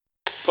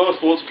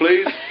Passports,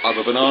 please. I have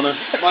a banana.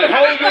 My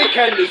whole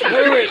weekend is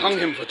ruined. Hung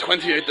him for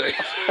 28 days.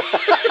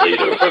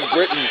 Leader of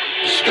Britain,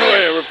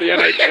 destroyer of the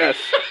NHS.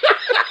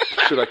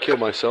 Should I kill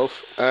myself?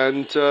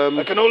 And,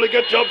 I can only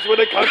get jobs when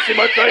I can't see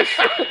my face.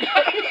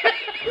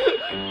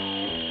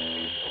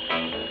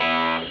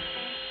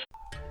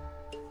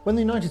 When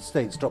the United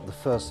States dropped the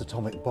first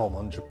atomic bomb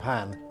on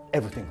Japan,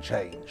 everything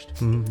changed.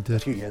 A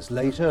few years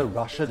later,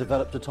 Russia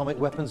developed atomic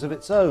weapons of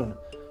its own,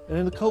 and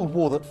in the Cold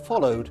War that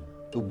followed,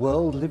 the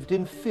world lived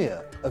in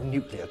fear of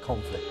nuclear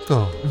conflict.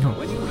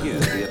 When you hear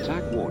the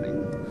attack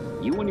warning,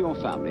 you and your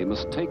family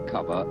must take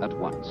cover at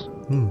once.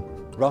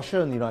 Russia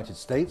and the United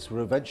States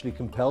were eventually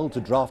compelled to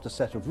draft a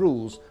set of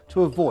rules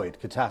to avoid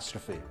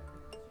catastrophe.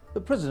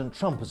 But President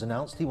Trump has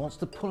announced he wants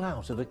to pull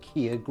out of a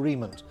key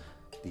agreement,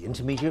 the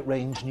Intermediate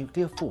Range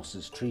Nuclear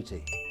Forces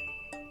Treaty.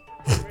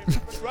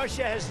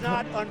 Russia has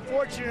not,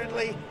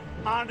 unfortunately,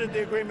 honored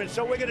the agreement,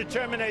 so we're going to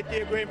terminate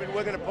the agreement.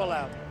 We're going to pull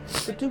out.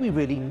 But do we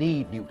really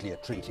need nuclear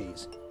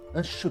treaties?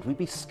 And should we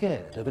be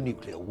scared of a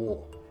nuclear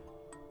war?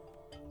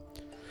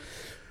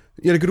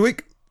 You had a good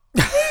week?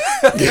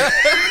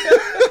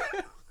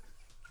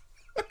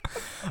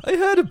 I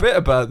heard a bit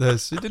about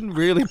this. It didn't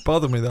really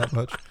bother me that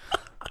much.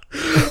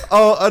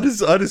 Oh, I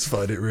just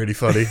find it really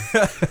funny.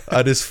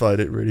 I just find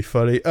it really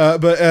funny.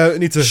 But I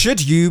need to...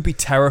 Should you be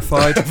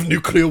terrified of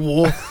nuclear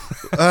war?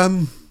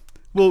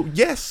 Well,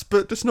 yes,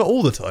 but just not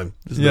all the time.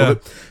 Just a little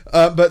bit.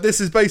 But this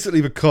is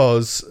basically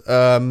because...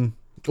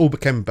 all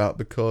became about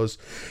because...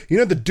 You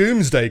know the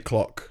Doomsday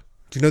Clock?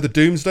 Do you know the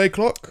Doomsday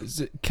Clock?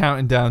 Is it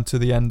counting down to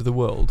the end of the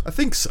world? I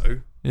think so.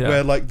 Yeah.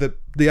 Where, like,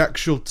 the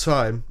actual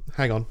time...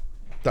 Hang on.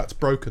 That's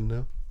broken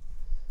now.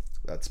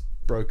 That's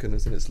broken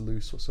as in it's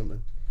loose or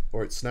something.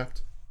 Or it's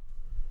snapped.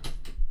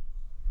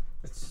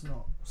 It's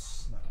not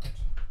snapped.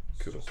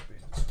 It's Cool. just been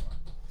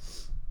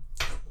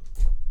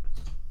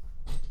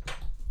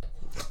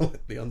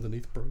snapped. The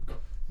underneath broke.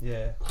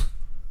 Yeah.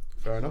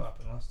 Fair What enough.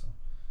 happened last time?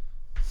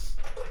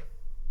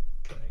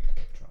 There you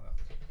go. Try that.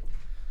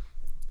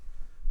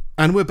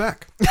 And we're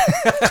back.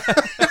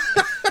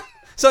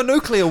 So,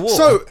 nuclear war.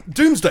 So,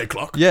 Doomsday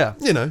Clock. Yeah.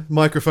 You know,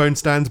 microphone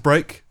stands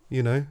break.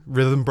 You know,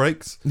 rhythm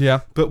breaks. Yeah.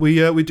 But we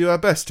do our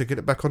best to get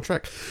it back on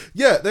track.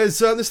 Yeah, there's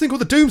this thing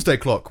called the Doomsday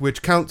Clock,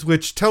 which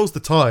tells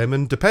the time,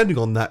 and depending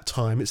on that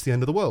time, it's the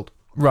end of the world.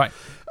 Right.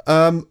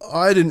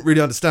 I didn't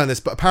really understand this,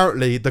 but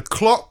apparently the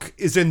clock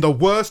is in the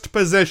worst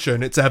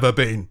position it's ever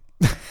been.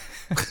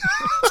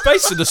 It's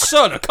based in the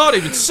sun. I can't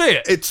even see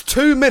it. It's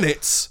 2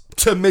 minutes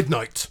to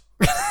midnight.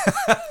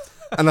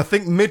 And I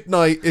think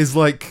midnight is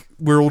like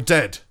we're all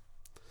dead.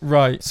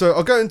 Right. So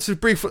I'll go into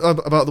brief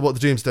about what the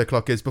Doomsday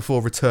Clock is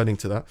before returning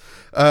to that.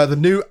 The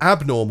new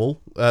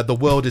abnormal the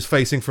world is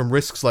facing from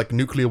risks like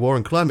nuclear war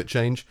and climate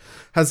change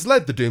has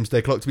led the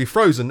Doomsday Clock to be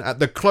frozen at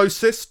the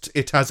closest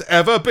it has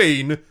ever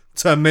been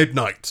to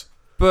midnight.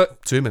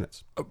 But 2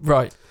 minutes.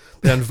 right.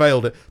 They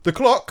unveiled it. The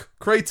clock,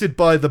 created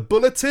by the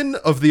Bulletin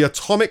of the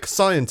Atomic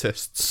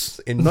Scientists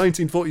in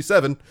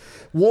 1947,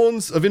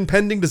 warns of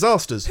impending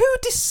disasters. Who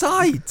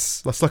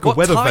decides That's like a what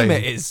weather time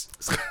vane. it is?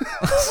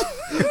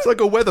 It's like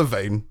a weather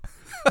vane.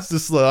 It's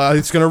just like,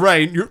 it's going to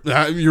rain.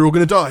 You're all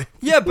going to die.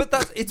 Yeah, but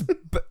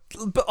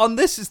but on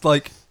this it's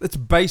like it's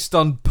based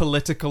on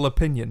political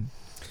opinion.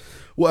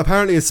 Well,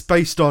 apparently it's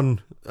based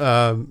on,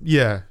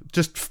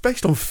 just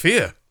based on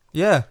fear.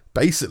 Yeah.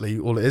 Basically,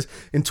 all it is.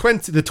 In Well,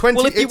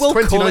 if you will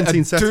call it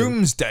 2019 a setting.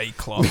 doomsday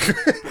clock,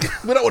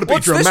 We don't want to be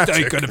what's dramatic. this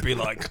day going to be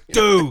like?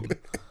 Doom.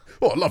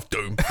 Oh, I love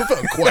Doom. I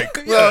prefer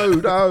Quake.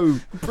 No.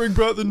 Bring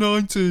back the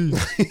 90s.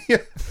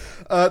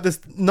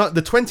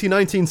 The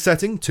 2019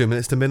 setting, 2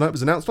 minutes to midnight,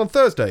 was announced on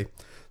Thursday,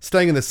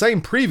 staying in the same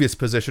previous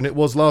position it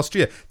was last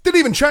year. Didn't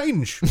even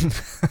change.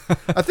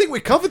 I think we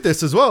covered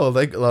this as well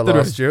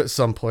last year at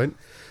some point.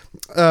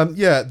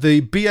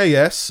 The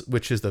BAS,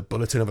 which is the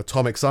Bulletin of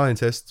Atomic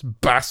Scientists,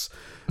 BAS,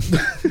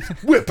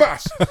 we're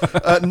BAS,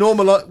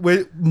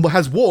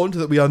 has warned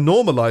that we are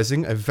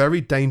normalising a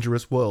very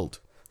dangerous world.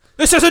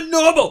 This isn't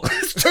normal.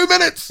 It's 2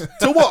 minutes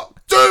to what?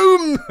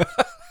 Doom!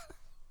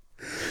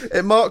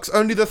 It marks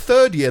only the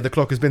third year the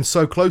clock has been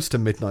so close to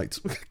midnight.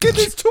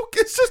 It's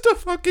just a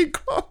fucking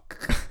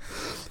clock.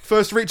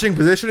 First reaching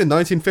position in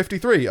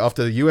 1953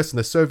 after the US and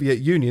the Soviet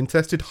Union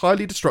tested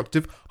highly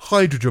destructive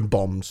hydrogen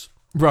bombs.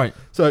 Right.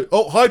 So,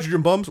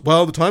 hydrogen bombs.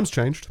 Well, the time's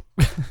changed.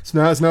 It's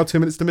now 2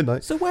 minutes to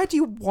midnight. So where do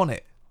you want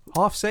it?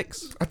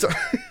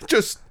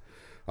 6:30?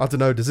 I don't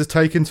know. Does this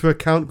take into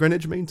account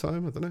Greenwich Mean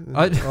Time? I don't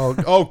know.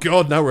 Oh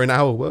God, now we're an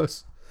hour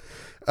worse.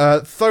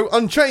 Though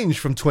unchanged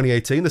from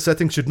 2018, the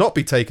setting should not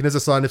be taken as a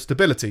sign of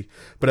stability,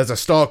 but as a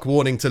stark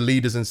warning to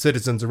leaders and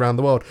citizens around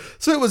the world.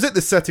 So it was at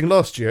this setting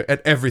last year,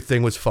 and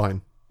everything was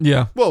fine.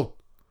 Yeah. Well,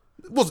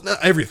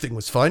 everything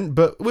was fine,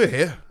 but we're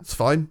here. It's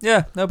fine.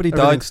 Yeah, nobody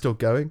Everything's died. still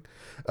going.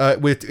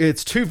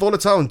 It's too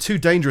volatile and too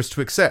dangerous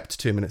to accept.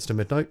 2 minutes to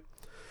midnight.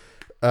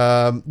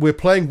 We're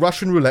playing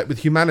Russian roulette with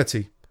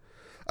humanity.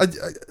 I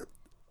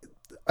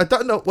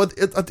don't know.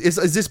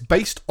 Is this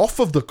based off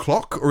of the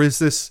clock, or is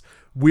this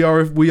we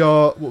are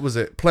what was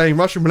it? Playing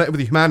Russian roulette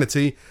with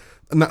humanity,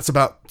 and that's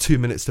about 2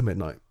 minutes to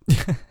midnight.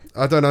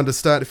 I don't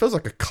understand. It feels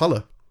like a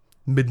colour.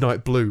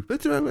 midnight blue.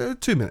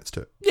 2 minutes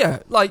to it. Yeah,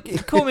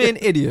 like, call me an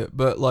idiot,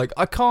 but, like,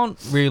 I can't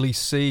really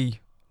see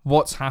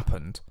what's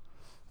happened.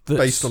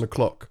 Based on a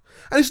clock.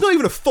 And it's not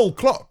even a full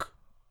clock.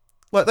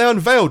 Like, they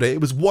unveiled it, it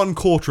was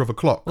 1/4 of a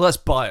clock. Well, that's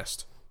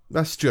biased.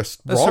 That's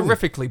just That's wrong.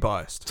 horrifically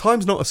biased.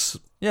 Time's not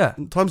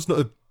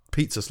a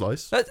pizza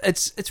slice.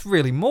 It's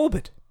really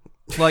morbid.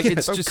 Like, Yeah,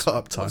 it's don't just... cut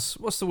up time.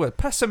 What's the word?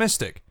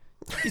 Pessimistic.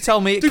 You tell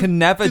me it can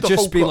never do the whole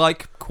just be, clock.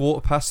 like,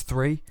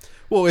 3:15?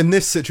 Well, in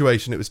this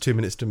situation, it was 2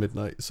 minutes to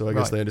midnight, so I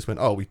guess Right. they just went,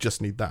 oh, we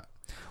just need that.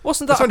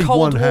 Wasn't That's that a only Cold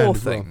one hand War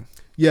as well. thing?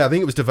 Yeah, I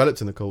think it was developed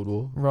in the Cold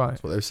War. Right.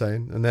 That's what they were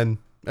saying. And then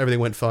everything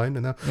went fine.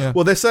 And now, Yeah.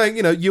 well, they're saying,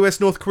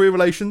 US-North Korea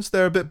relations,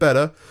 they're a bit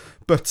better,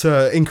 but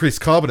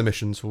increased carbon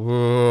emissions,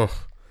 whoa,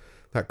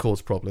 that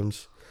caused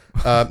problems.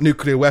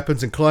 Nuclear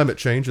weapons and climate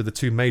change are the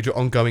two major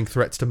ongoing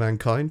threats to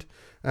mankind,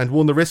 and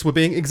warn the risks were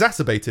being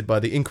exacerbated by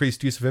the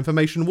increased use of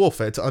information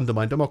warfare to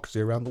undermine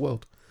democracy around the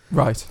world.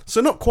 Right.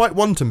 So not quite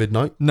 1 to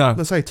midnight. No.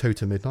 Let's say 2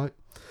 to midnight.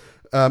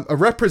 A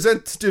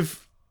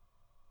representative...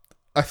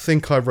 I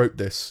think I wrote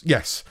this.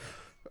 Yes.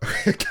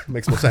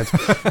 Makes more sense.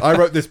 I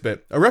wrote this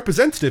bit. A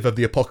representative of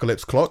the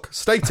apocalypse clock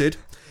stated,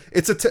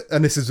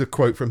 and this is a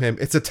quote from him,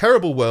 "It's a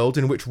terrible world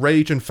in which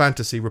rage and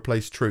fantasy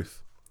replace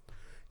truth."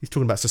 He's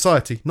talking about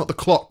society, not the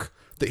clock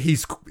that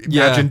he's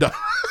imagined.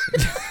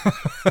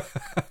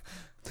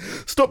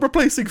 Stop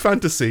replacing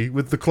fantasy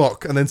with the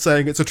clock and then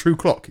saying it's a true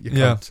clock. You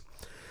can't.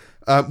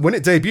 When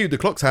it debuted, the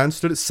clock's hand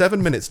stood at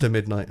 7 minutes to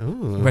midnight.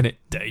 Ooh. When it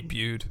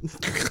debuted.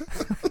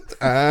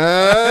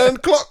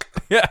 And clock.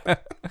 Yeah.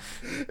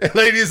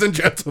 Ladies and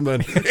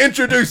gentlemen,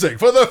 introducing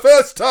for the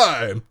first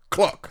time,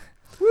 Clock.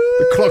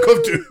 The Clock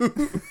of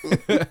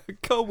Doom.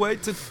 Can't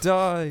wait to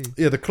die.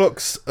 Yeah, the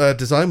clock's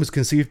design was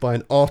conceived by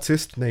an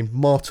artist named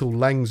Martel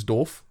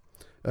Langsdorff.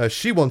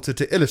 She wanted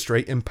to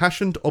illustrate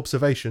impassioned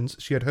observations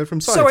she had heard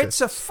from So scientists.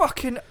 it's a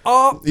fucking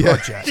art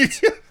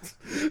project.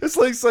 It's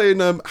like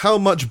saying, how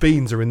much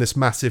beans are in this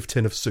massive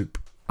tin of soup?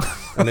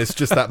 And it's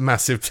just that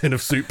massive tin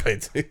of soup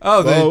painting.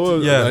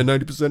 Yeah.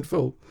 90%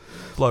 full.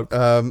 Bloke.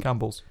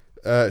 Campbell's.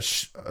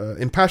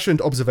 Impassioned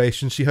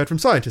observations she heard from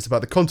scientists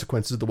about the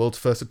consequences of the world's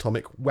first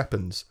atomic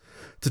weapons.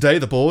 Today,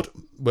 the board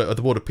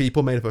of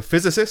people made up of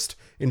physicists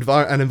and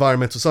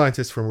environmental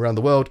scientists from around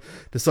the world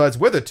decides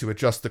whether to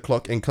adjust the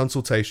clock in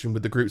consultation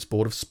with the group's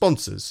board of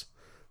sponsors,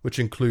 which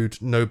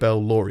include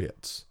Nobel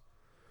laureates.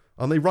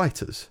 Aren't they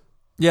writers?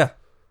 Yeah.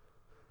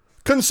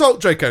 Consult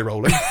J.K.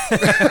 Rowling.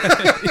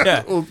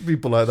 Yeah. Or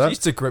people like that. She's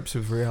to grips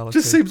with reality.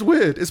 Just seems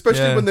weird,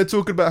 especially Yeah. when they're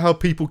talking about how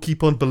people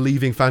keep on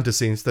believing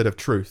fantasy instead of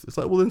truth. It's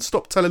like, well, then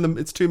stop telling them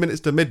it's 2 minutes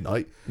to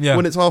midnight Yeah.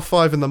 when it's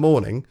 5:30 in the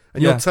morning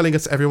and Yeah. you're telling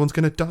us everyone's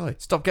going to die.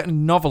 Stop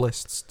getting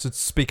novelists to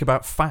speak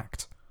about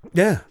fact.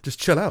 Yeah, just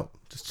chill out.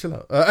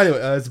 Anyway,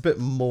 there's a bit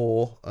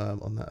more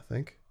on that, I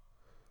think.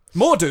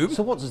 More Doom?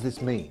 So what does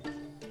this mean?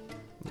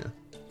 Yeah.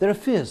 There are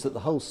fears that the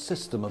whole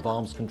system of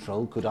arms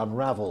control could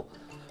unravel.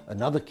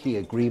 Another key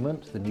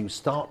agreement, the New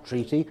START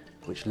Treaty,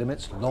 which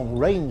limits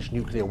long-range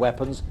nuclear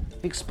weapons,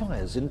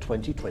 expires in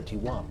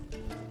 2021.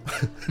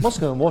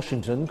 Moscow and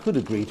Washington could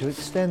agree to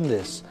extend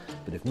this,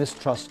 but if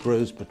mistrust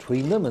grows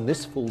between them and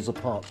this falls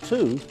apart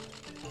too,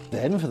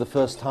 then for the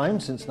first time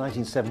since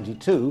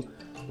 1972,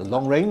 the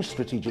long-range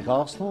strategic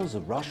arsenals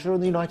of Russia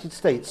and the United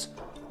States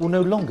will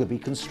no longer be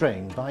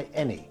constrained by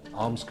any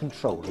arms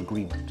control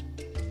agreement.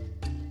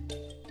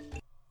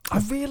 I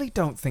really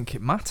don't think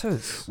it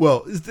matters.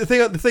 Well, the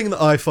thing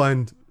that I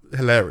find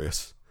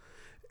hilarious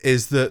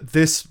is that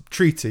this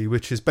treaty,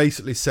 which is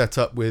basically set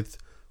up with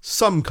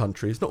some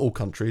countries, not all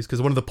countries, because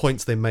one of the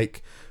points they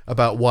make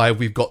about why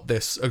we've got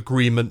this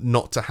agreement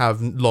not to have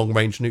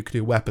long-range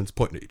nuclear weapons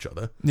pointing at each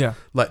other. Yeah.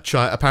 Like,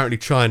 apparently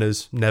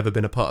China's never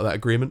been a part of that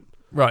agreement.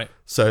 Right.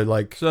 So,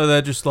 like... So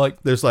they're just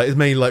like... There's like, it's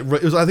mainly like,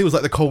 I think it was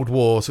like the Cold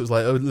War, so it was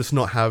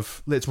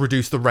like, let's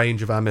reduce the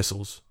range of our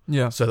missiles.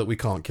 Yeah. So that we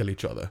can't kill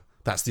each other.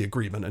 That's the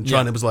agreement. And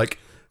China was like,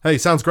 hey,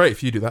 sounds great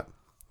if you do that.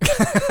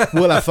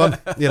 We'll have fun,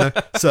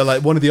 So,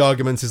 like, one of the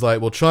arguments is like,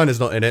 well, China's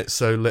not in it,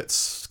 so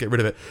let's get rid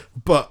of it.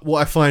 But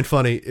what I find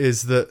funny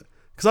is that,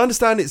 because I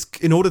understand it's,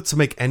 in order to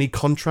make any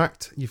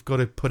contract, you've got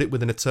to put it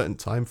within a certain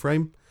time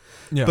frame.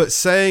 Yeah. But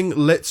saying,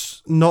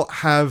 let's not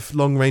have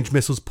long-range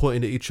missiles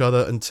pointing at each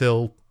other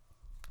until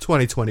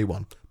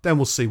 2021. Then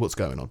we'll see what's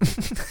going on.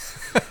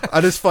 I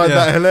just find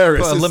that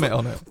hilarious. Put a It's limit like-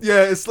 on it.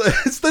 Yeah, it's like,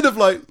 instead of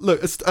like,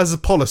 look, as a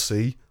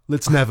policy,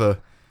 let's never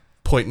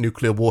point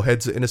nuclear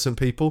warheads at innocent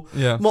people.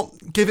 Yeah.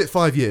 Give it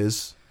 5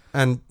 years,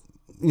 and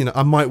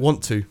I might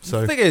want to.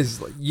 So The thing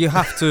is, like, you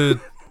have to,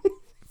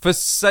 for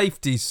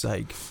safety's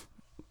sake,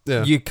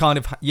 yeah, you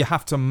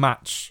have to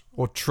match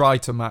or try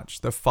to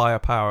match the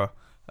firepower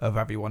of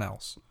everyone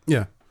else.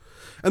 yeah,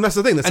 and that's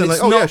the thing. They're And saying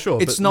it's like, not, yeah,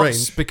 sure, it's but not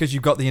range, because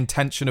you've got the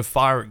intention of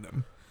firing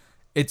them.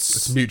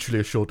 it's mutually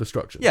assured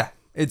destruction. Yeah,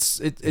 it's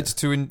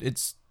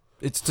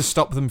to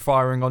stop them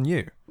firing on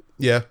you.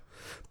 Yeah.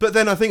 But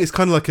then I think it's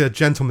kind of like a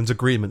gentleman's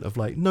agreement of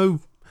like, no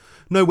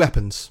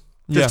weapons,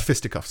 just Yeah.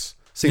 fisticuffs.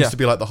 Seems Yeah. to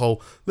be like the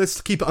whole,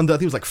 let's keep it under, I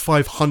think it was like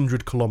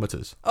 500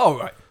 kilometers. Oh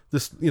right.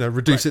 Just,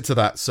 reduce it to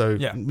that. So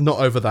Yeah. not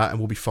over that and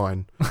we'll be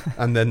fine.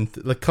 And then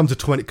come to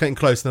 20, getting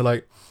close, and they're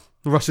like,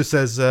 Russia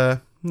says,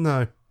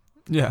 no.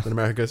 Yeah. Then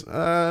America goes,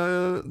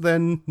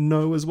 then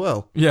no as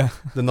well. Yeah.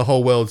 Then the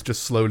whole world's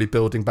just slowly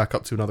building back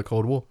up to another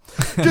Cold War.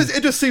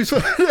 It just seems,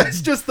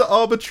 it's just the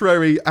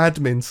arbitrary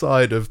admin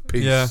side of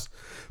peace. Yeah.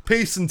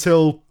 Peace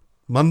until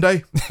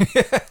Monday.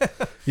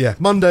 Yeah,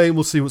 Monday,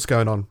 we'll see what's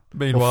going on.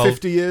 Meanwhile, Or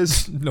 50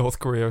 years. North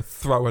Korea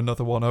throw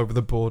another one over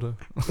the border.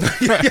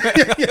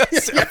 yeah.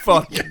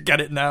 Fuck, get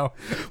it now.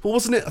 Well,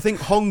 wasn't it? I think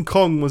Hong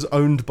Kong was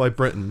owned by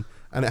Britain,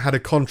 and it had a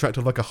contract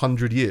of like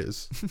 100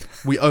 years.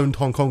 We owned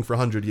Hong Kong for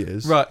 100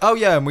 years. Right. Oh,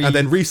 yeah. And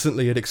then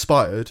recently it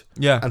expired.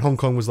 Yeah. And Hong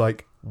Kong was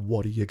like,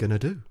 what are you going to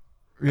do?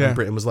 Yeah. And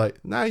Britain was like,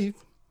 no, you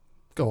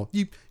go on.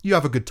 You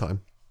have a good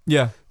time.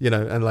 Yeah.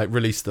 And like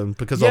release them.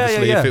 Because Yeah,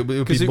 obviously yeah, if yeah. it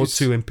would 'Cause be it more was-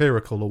 too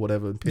empirical or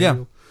whatever.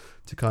 Imperial,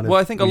 to kind of... Well,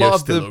 I think a we lot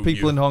of still the own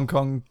people you. in Hong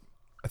Kong,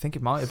 I think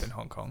it might have been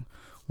Hong Kong,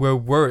 were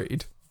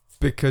worried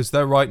because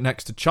they're right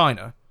next to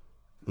China.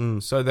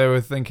 So they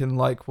were thinking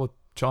like, well,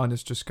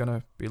 China's just going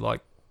to be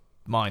like,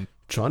 mine.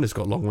 China's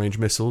got long-range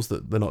missiles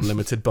that they're not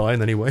limited by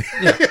in any way.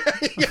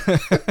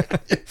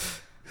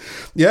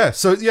 Yeah,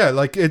 so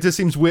like it just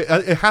seems weird.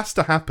 It has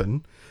to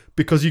happen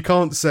because you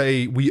can't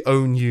say we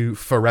own you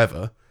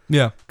forever.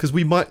 Yeah. Because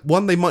they might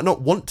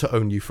not want to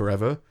own you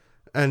forever.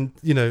 And,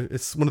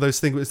 it's one of those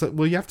things where it's like,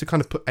 well, you have to kind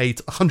of put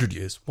 100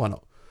 years. Why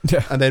not?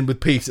 Yeah. And then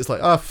with peace, it's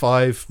like,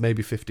 5,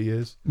 maybe 50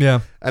 years.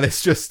 Yeah. And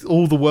it's just,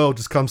 all the world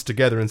just comes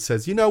together and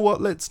says, you know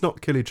what, let's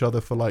not kill each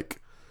other for like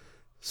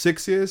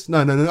 6 years? No.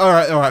 All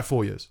right,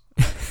 4 years.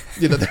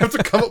 They have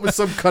to come up with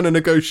some kind of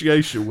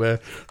negotiation where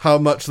how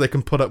much they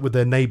can put up with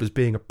their neighbours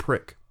being a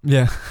prick.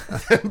 Yeah.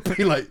 And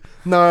be like,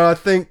 no, I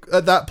think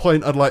at that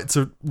point I'd like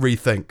to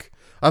rethink.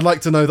 I'd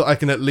like to know that I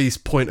can at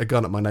least point a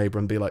gun at my neighbour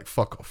and be like,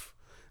 fuck off.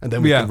 And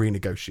then we can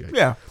renegotiate.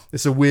 Yeah.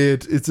 It's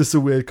just a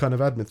weird kind of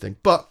admin thing.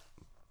 But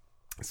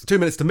it's 2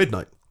 minutes to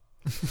midnight.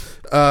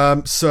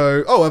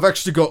 I've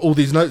actually got all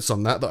these notes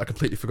on that I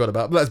completely forgot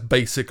about. But that's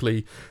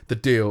basically the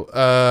deal.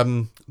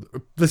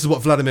 This is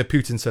what Vladimir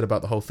Putin said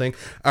about the whole thing.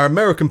 Our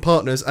American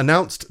partners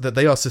announced that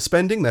they are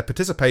suspending their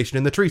participation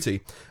in the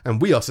treaty,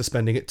 and we are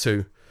suspending it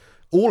too.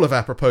 All of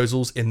our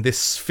proposals in this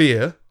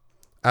sphere,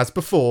 as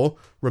before,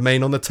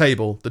 remain on the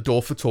table. The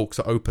door for talks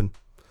are open.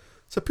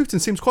 So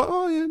Putin seems quite,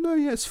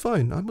 it's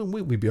fine. I mean,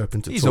 we'd be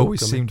open to He's talk.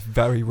 always seemed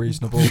very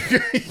reasonable.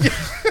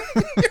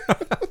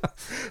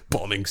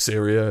 Bombing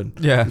Syria and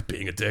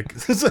being a dick.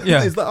 So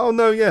he's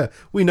like,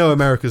 we know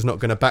America's not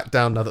going to back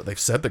down now that they've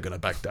said they're going to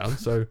back down.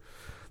 So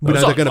we know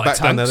they're going to back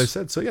down now they've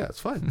said. So yeah, it's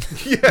fine.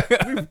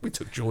 We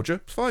took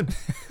Georgia. It's fine.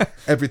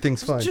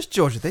 Everything's fine. Just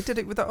Georgia. They did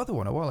it with that other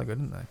one a while ago,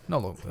 didn't they?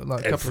 Not long,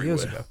 like a couple of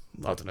years ago.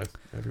 I don't know.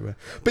 Everywhere.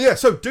 But yeah,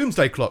 so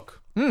Doomsday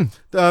Clock.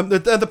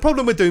 The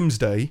problem with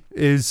Doomsday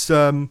is,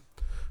 of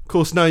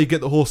course, now you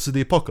get the horses of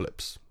the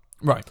apocalypse.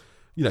 Right.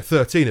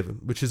 13 of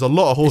them, which is a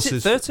lot of horses.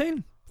 Is it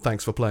 13?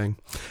 Thanks for playing.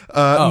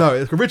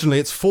 No, originally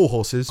it's 4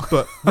 horses,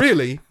 but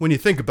really, when you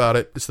think about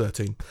it, it's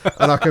 13.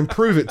 And I can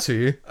prove it to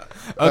you.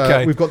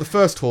 Okay. We've got the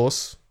first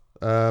horse.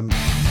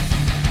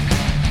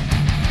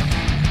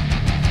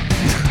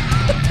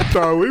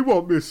 No, we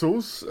want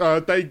missiles.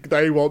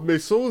 They want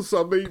missiles.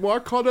 I mean, why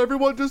can't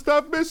everyone just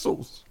have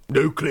missiles?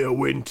 Nuclear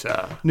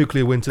winter.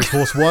 Nuclear winter's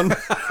horse 1.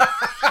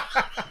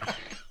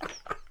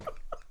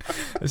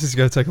 This is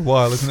going to take a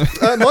while, isn't it?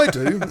 It might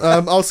do.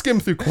 I'll skim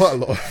through quite a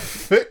lot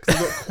of it, 'cause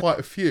I've got quite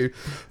a few.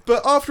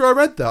 But after I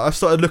read that, I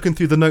started looking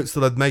through the notes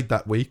that I'd made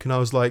that week, and I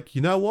was like,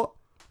 you know what?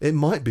 It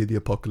might be the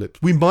apocalypse.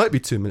 We might be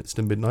 2 minutes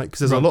to midnight, because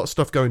there's a lot of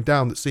stuff going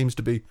down that seems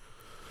to be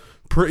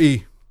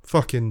pretty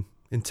fucking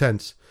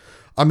intense.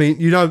 I mean,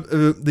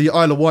 the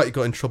Isle of Wight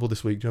got in trouble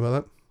this week. Do you know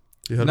about that?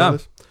 You heard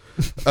about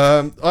this?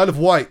 Isle of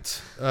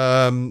Wight,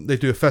 they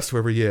do a festival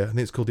every year. I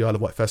think it's called the Isle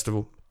of Wight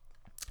Festival.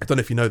 I don't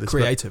know if you know this.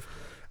 Creative.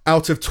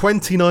 Out of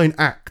 29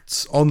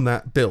 acts on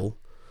that bill,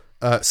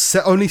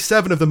 only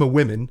 7 of them are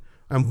women,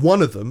 and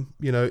one of them,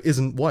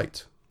 isn't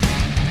white.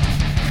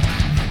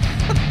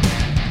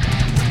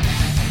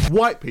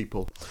 White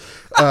people.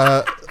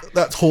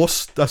 That's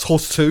horse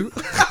 2.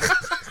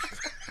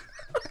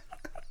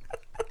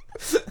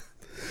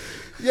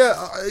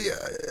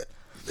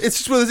 It's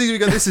just one of those things you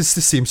go, this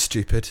seems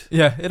stupid.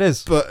 Yeah, it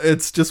is. But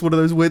it's just one of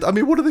those weird... I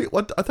mean,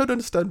 I don't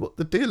understand what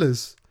the deal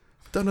is.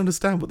 I don't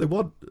understand what they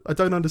want. I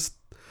don't understand...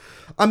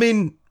 I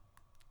mean,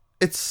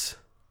 it's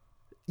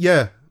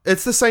the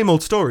same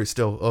old story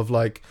still of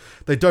like,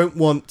 they don't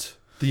want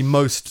the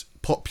most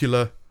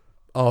popular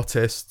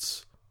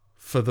artists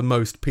for the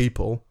most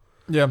people.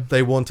 Yeah.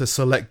 They want a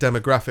select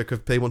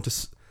demographic they want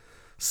to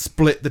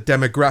split the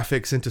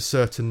demographics into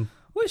certain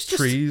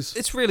trees.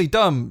 It's really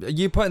dumb.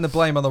 You're putting the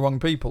blame on the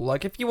wrong people.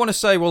 Like, if you want to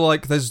say, well,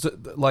 like, there's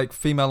like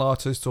female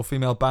artists or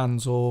female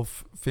bands or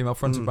female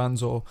fronted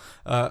bands or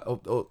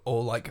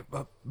like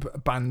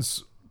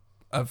bands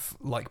of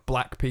like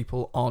black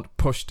people aren't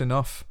pushed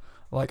enough,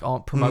 like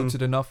aren't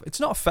promoted enough. It's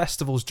not a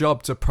festival's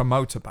job to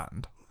promote a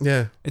band.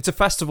 Yeah. It's a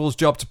festival's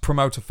job to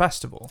promote a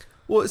festival.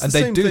 Well, it's and the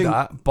they same do thing.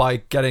 that by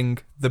getting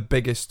the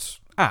biggest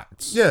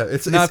acts. Yeah,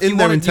 it's Now, if in you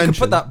their wanted, intention. you can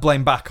put that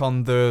blame back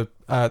on the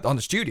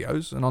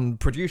studios and on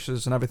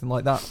producers and everything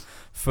like that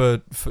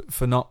for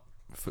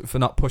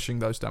not pushing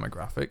those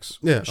demographics.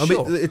 Yeah,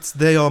 Sure. I mean,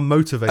 they are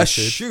motivated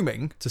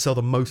Assuming to sell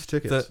the most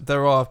tickets. that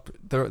there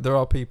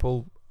are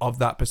people of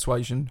that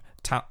persuasion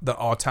that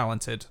are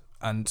talented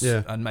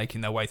and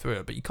making their way through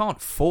it, but you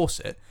can't force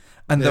it.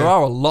 And there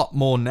are a lot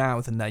more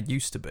now than there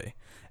used to be.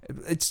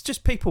 It's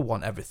just people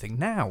want everything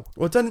now.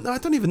 Well, I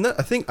don't even know.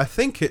 I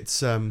think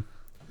it's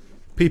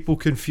people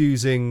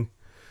confusing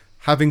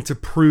having to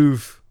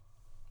prove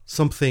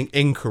something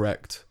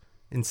incorrect.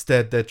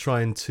 Instead, they're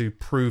trying to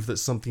prove that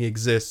something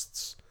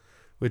exists,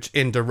 which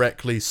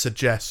indirectly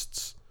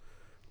suggests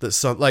that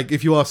some. Like,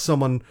 if you ask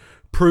someone,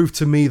 "Prove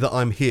to me that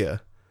I'm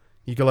here,"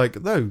 you go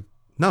like, "No."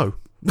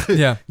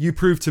 Yeah. You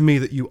prove to me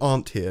that you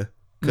aren't here,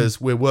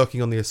 because we're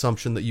working on the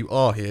assumption that you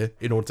are here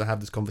in order to have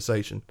this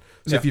conversation.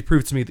 So if you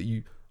prove to me that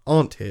you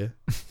aren't here,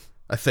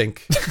 I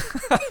think.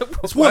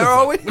 Where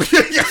are we? Did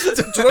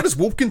I just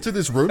walk into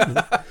this room?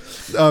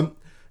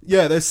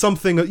 There's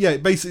something. Yeah,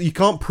 basically, you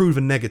can't prove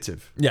a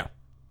negative. Yeah.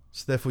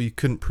 So therefore, you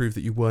couldn't prove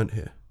that you weren't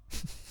here.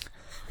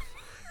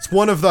 It's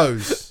one of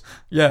those.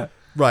 Yeah.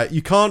 Right.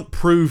 You can't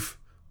prove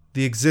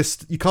You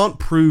can't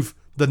prove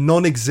the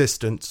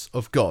non-existence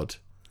of God.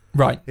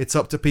 Right. It's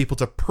up to people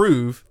to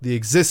prove the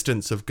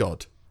existence of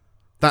God.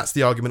 That's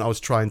the argument I was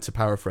trying to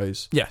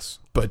paraphrase. Yes.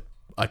 But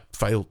I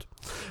failed.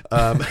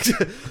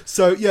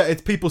 So, yeah,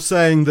 it's people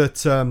saying that,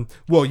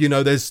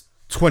 there's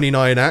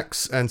 29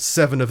 acts and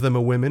 7 of them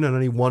are women and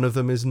only one of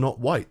them is not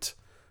white.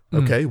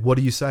 Okay, what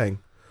are you saying?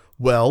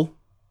 Well,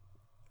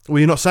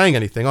 you're not saying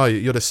anything, are you?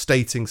 You're just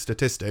stating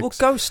statistics. Well,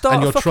 go start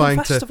and a you're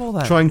fucking festival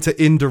then. trying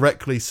to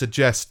indirectly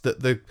suggest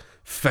that the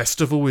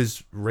festival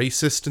is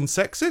racist and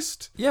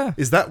sexist? Yeah.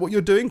 Is that what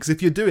you're doing? Because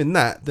if you're doing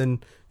that,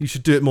 then you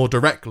should do it more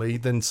directly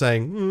than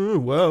saying,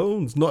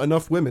 there's not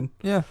enough women.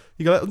 Yeah.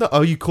 You go, no,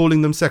 are you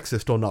calling them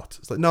sexist or not?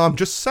 It's like, no, I'm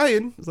just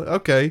saying. It's like,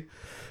 okay.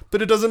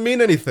 But it doesn't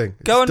mean anything.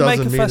 Go and make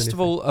a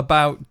festival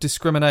about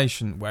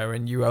discrimination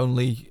wherein you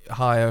only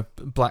hire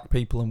black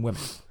people and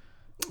women.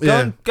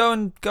 Go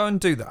and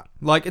do that.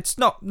 Like, it's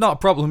not a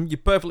problem. You're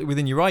perfectly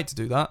within your right to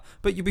do that,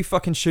 but you'll be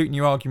fucking shooting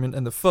your argument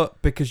in the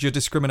foot because you're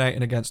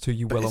discriminating against who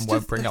you will and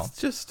won't bring on. It's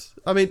just,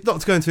 I mean,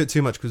 not to go into it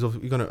too much because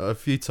we've gone a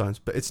few times,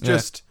 but it's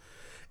just,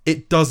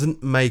 it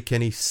doesn't make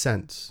any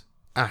sense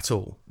at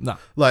all. No.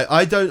 Like,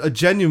 I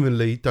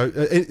genuinely don't,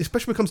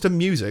 especially when it comes to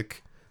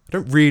music, I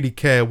don't really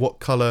care what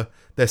colour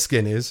their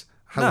skin is,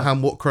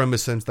 what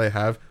chromosomes they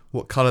have,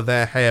 what colour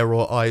their hair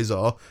or eyes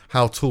are,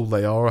 how tall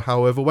they are, or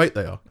how overweight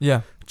they are.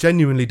 Yeah.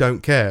 Genuinely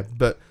don't care,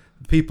 but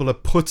people are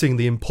putting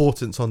the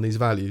importance on these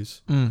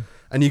values. And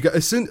you go,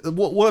 as soon,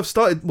 what I've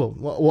started,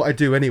 what I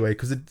do anyway,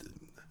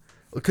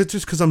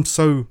 because I'm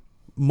so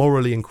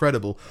morally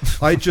incredible,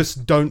 I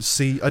just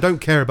I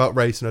don't care about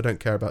race and I don't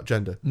care about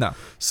gender. No.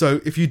 So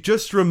if you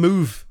just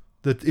remove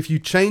if you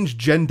change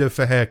gender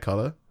for hair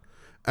colour,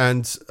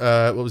 and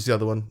what was the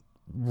other one?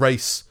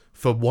 Race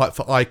for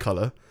eye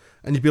colour,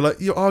 and you'd be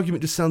like, your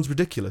argument just sounds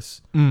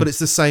ridiculous, but it's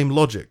the same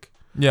logic.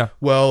 Yeah.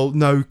 Well,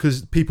 no,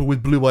 because people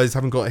with blue eyes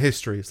haven't got a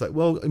history. It's like,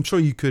 well, I'm sure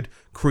you could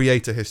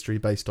create a history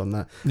based on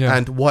that. Yeah.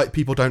 And white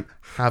people don't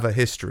have a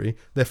history.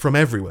 They're from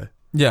everywhere.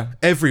 Yeah.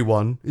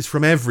 Everyone is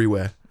from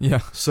everywhere. Yeah.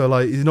 So,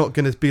 like, you're not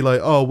going to be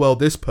like, oh, well,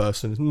 this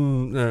person.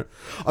 No.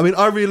 I mean,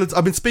 I realised,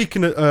 I've been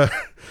speaking, I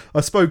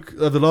spoke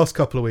the last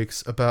couple of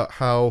weeks about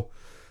how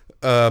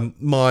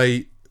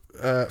my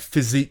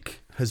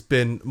physique has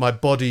been, my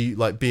body,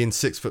 like, being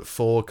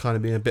 6'4", kind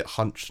of being a bit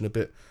hunched and a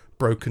bit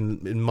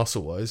broken in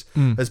muscle wise,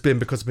 has been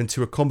because I've been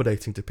too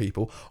accommodating to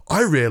people.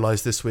 I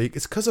realised this week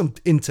it's because I'm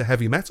into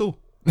heavy metal.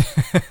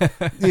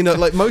 You know,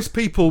 like most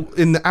people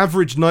in the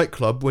average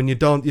nightclub, when you're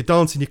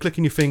dancing, you're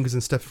clicking your fingers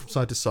and stepping from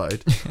side to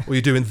side, or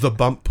you're doing the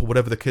bump or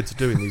whatever the kids are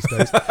doing these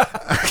days.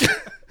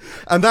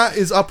 And that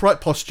is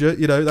upright posture,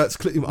 you know, that's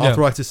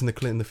arthritis in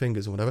the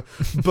fingers or whatever.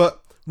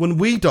 But when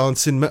we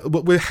dance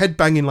we're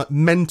headbanging like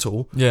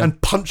mental and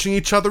punching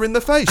each other in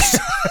the face.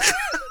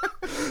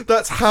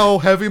 That's how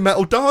heavy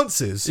metal dance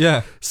is.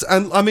 Yeah.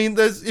 And I mean,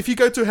 if you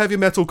go to a heavy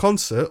metal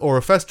concert or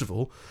a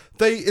festival,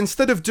 they,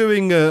 instead of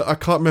doing, I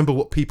can't remember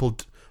what people,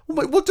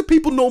 what do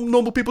people,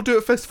 normal people do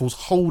at festivals?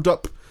 Hold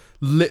up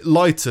lit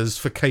lighters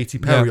for Katy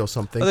Perry or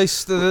something. They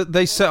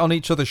sit on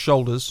each other's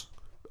shoulders.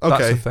 Okay.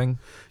 That's the thing.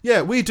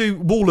 Yeah, we do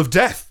Wall of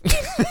Death.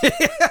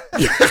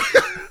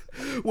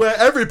 Where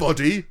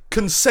everybody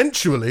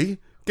consensually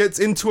gets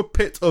into a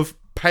pit of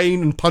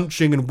pain and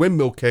punching and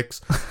windmill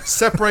kicks,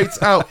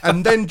 separates out,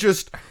 and then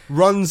just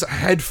runs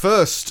head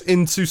first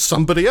into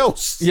somebody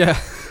else. Yeah.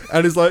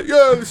 And is like,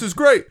 yeah, this is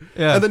great.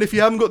 Yeah. And then if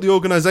you haven't got the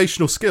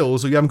organisational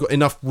skills or you haven't got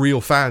enough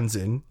real fans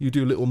in, you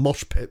do little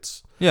mosh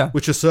pits. Yeah.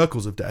 which are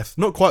circles of death,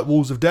 not quite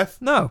walls of death.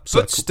 No,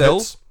 Circle but still,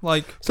 pits.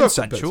 like,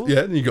 Circle consensual. pits.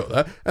 Yeah, you got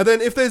that. And then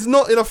if there's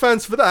not enough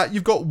fans for that,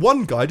 you've got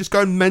one guy just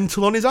going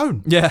mental on his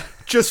own. Yeah.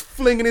 Just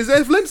flinging his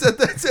limbs.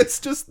 It's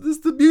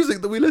the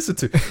music that we listen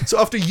to. So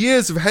after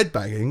years of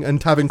headbanging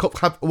and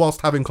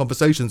whilst having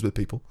conversations with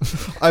people,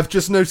 I've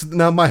just noticed that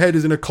now my head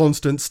is in a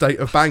constant state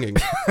of banging.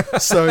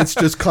 So it's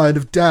just kind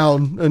of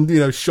down,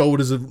 and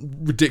shoulders are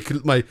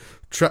ridiculous. My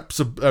traps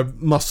are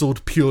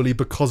muscled purely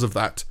because of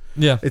that.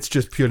 Yeah. It's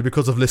just purely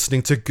because of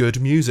listening to good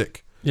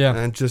music. Yeah.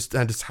 And just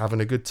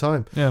having a good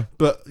time. Yeah.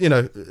 But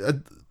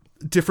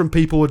different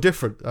people are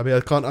different. I mean,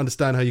 I can't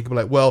understand how you can be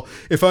like, well,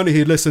 if only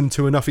he'd listened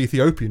to enough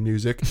Ethiopian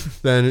music,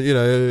 then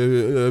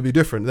it'd be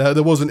different.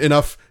 There wasn't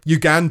enough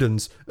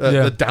Ugandans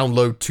that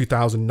download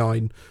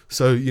 2009,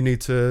 so you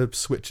need to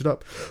switch it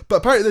up. But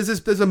apparently,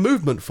 there's a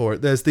movement for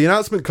it. The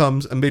announcement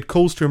comes amid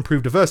calls to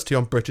improve diversity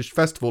on British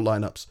festival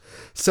lineups.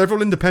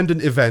 Several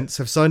independent events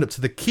have signed up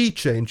to the Key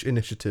Change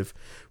initiative,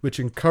 which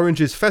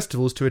encourages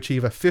festivals to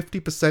achieve a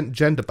 50%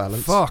 gender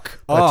balance by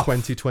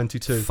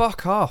 2022.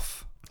 Fuck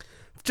off.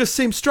 Just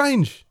seems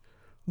strange.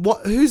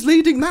 Who's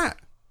leading that?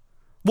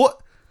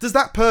 What does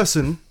that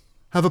person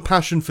have a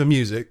passion for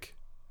music?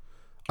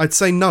 I'd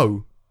say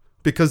no,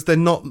 because they're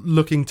not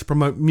looking to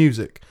promote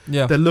music.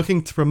 Yeah. They're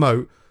looking to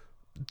promote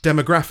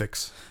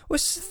demographics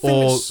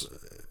or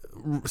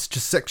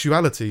just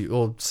sexuality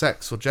or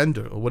sex or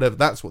gender or whatever.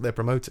 That's what they're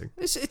promoting.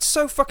 It's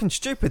so fucking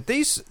stupid.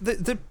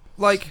 The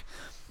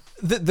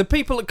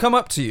people that come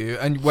up to you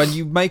and when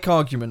you make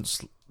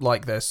arguments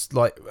like this,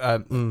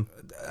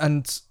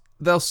 and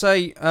they'll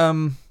say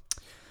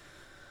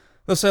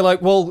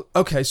like, well,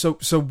 okay, so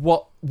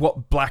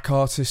what black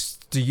artists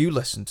do you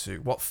listen to?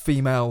 What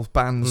female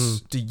bands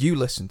do you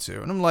listen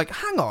to? And I'm like,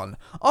 hang on,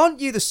 aren't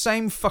you the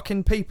same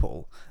fucking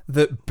people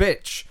that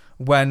bitch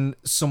when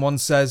someone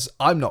says,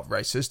 I'm not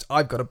racist,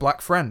 I've got a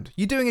black friend?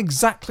 You're doing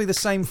exactly the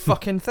same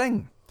fucking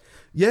thing.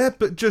 Yeah,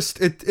 but just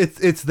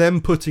it's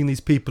them putting these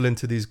people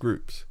into these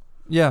groups.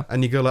 Yeah.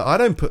 And you go like, I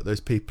don't put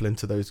those people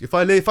into those. If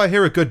I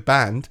hear a good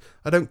band,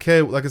 I don't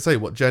care, like I say,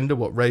 what gender,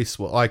 what race,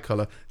 what eye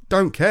colour.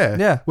 Don't care.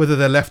 Yeah. Whether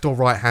they're left or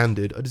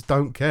right-handed. I just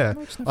don't care.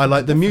 I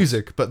like the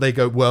music, but they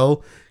go,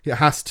 well, it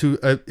has to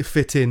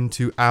fit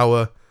into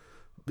our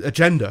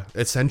agenda,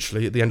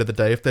 essentially, at the end of the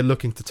day. If they're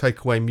looking to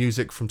take away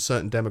music from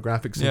certain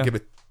demographics and give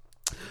it,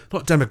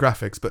 not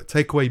demographics, but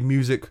take away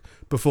music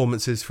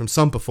performances from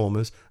some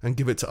performers and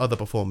give it to other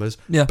performers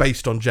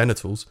based on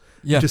genitals.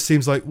 Yeah. It just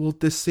seems like, well,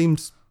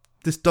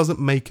 this doesn't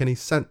make any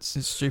sense.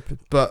 It's stupid.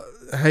 But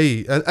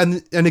hey,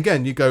 and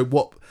again, you go,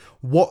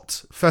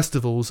 what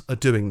festivals are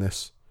doing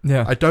this?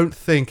 Yeah. I don't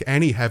think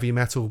any heavy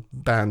metal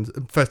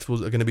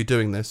festivals are going to be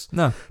doing this.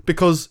 No.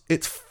 Because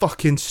it's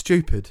fucking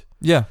stupid.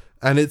 Yeah.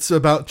 And it's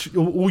about,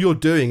 all you're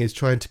doing is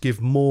trying to give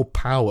more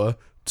power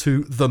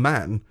to the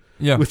man.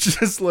 Yeah. Which is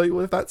just like,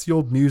 well, if that's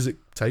your music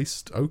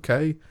taste,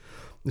 okay.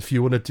 If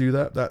you want to do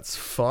that, that's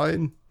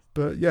fine.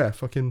 But yeah,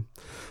 fucking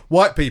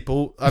white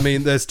people, I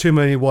mean, there's too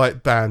many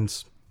white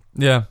bands.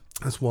 Yeah.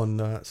 That's one.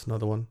 That's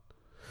another one.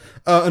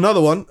 Another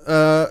one.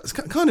 It's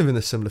kind of in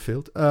a similar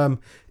field.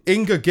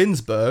 Inga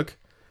Ginsberg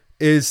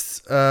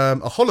is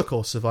a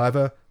Holocaust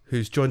survivor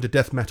who's joined a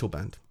death metal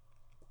band.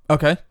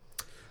 Okay.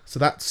 So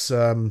that's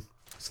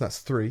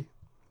three.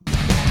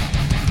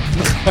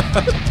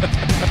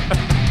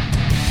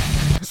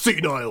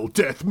 Senile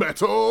death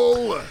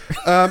metal.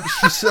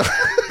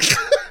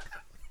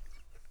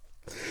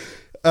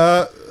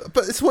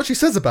 But it's what she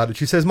says about it.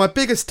 She says, "My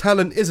biggest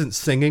talent isn't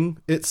singing;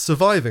 it's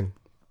surviving."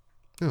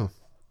 Oh.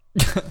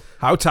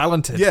 How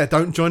talented! Yeah,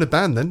 don't join a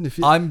band then.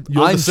 If I'm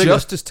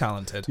just as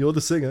talented. You're the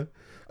singer.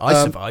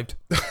 I survived.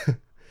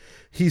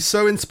 He's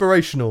so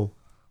inspirational.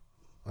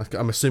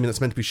 I'm assuming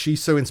that's meant to be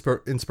she's so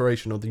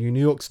inspirational. The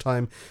New York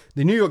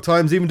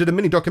Times even did a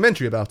mini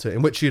documentary about it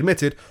in which she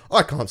admitted,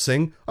 I can't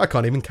sing, I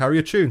can't even carry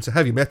a tune, so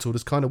heavy metal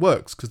just kind of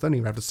works because they don't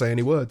even have to say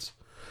any words.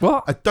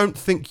 What? I don't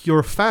think you're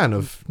a fan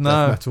of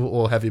death metal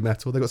or heavy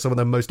metal. They've got some of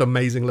the most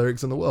amazing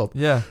lyrics in the world.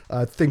 Yeah.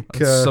 I think...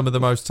 some of the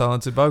most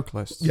talented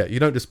vocalists. Yeah, you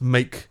don't just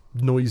make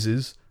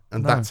noises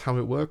and that's how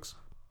it works.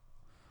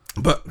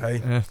 But,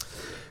 hey. Yeah.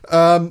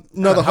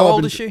 How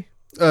old is she?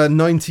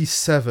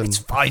 97. It's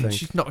fine.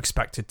 She's not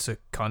expected to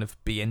kind of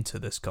be into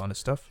this kind of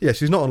stuff. Yeah,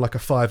 she's not on like a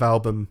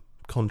 5-album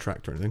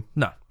contract or anything.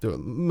 No.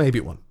 Maybe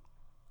one.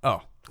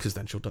 Oh. Because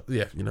then she'll...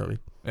 Yeah, you know what I mean.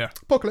 Yeah.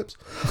 Apocalypse.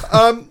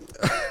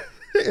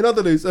 In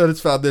other news, I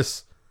just found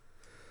this...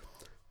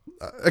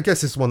 I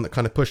guess this is one that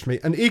kind of pushed me.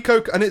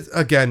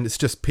 It's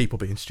just people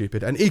being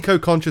stupid. An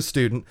eco-conscious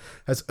student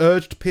has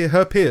urged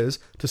her peers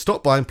to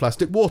stop buying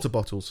plastic water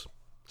bottles.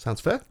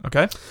 Sounds fair.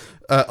 Okay.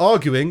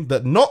 Arguing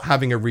that not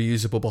having a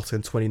reusable bottle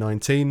in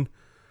 2019,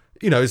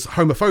 is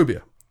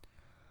homophobia.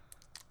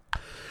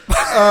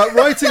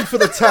 Writing for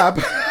the Tab.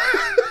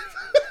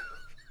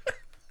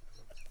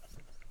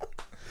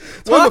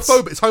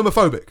 It's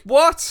homophobic.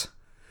 What?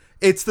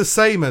 It's the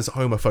same as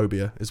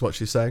homophobia, is what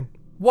she's saying.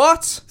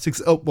 What?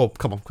 Well,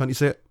 come on, can't you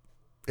see it?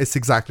 It's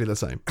exactly the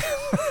same.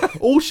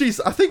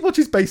 I think what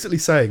she's basically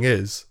saying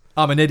is...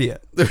 I'm an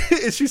idiot.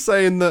 Is she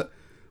saying that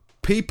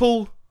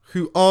people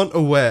who aren't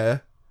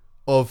aware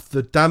of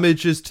the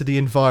damages to the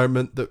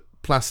environment that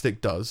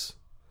plastic does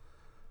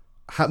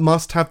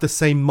must have the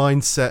same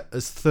mindset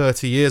as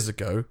 30 years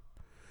ago,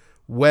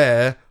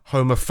 where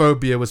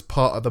homophobia was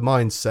part of the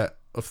mindset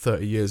of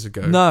 30 years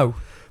ago. No.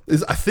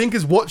 I think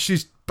is what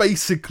she's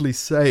basically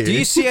saying. Do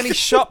you see any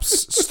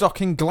shops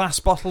stocking glass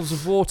bottles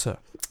of water?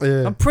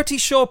 Yeah. I'm pretty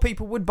sure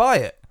people would buy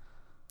it.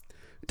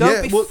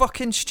 Don't be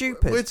fucking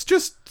stupid. It's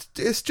just.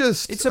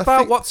 It's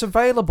about what's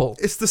available.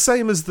 It's the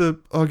same as the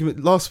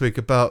argument last week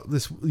about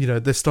this.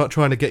 They start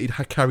trying to get you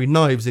to carry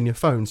knives in your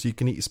phone so you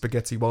can eat your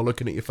spaghetti while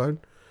looking at your phone.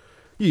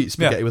 You eat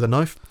spaghetti with a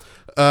knife,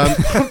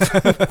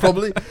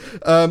 probably.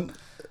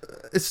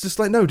 It's just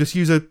like, no, just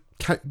use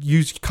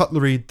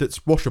cutlery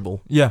that's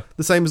washable. Yeah.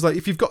 The same as like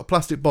if you've got a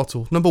plastic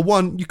bottle. Number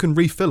one, you can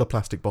refill a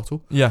plastic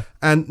bottle. Yeah.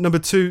 And number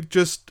two,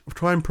 just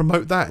try and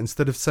promote that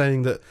instead of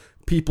saying that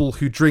people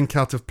who drink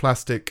out of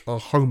plastic are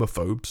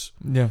homophobes.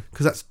 Yeah.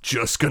 Because that's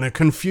just going to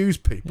confuse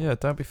people. Yeah,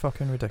 don't be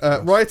fucking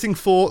ridiculous. Writing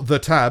for The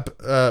Tab,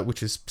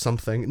 which is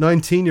something,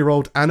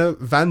 19-year-old Anna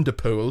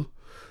Vanderpoel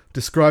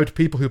described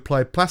people who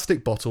applied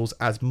plastic bottles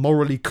as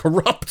morally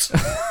corrupt.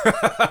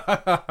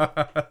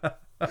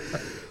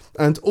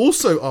 And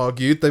also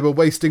argued they were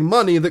wasting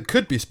money that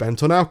could be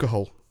spent on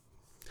alcohol.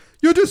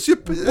 You're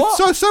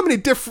so many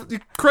different,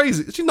 you're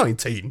crazy. She's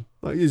 19.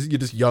 Like, you're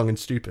just young and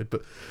stupid,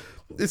 but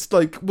it's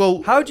like,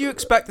 well, how do you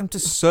expect them to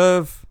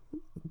serve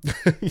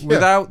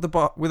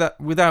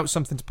without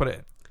something to put it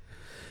in?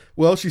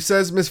 Well, she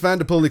says Miss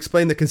Vanderpoel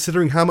explained that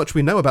considering how much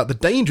we know about the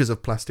dangers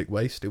of plastic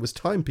waste, it was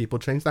time people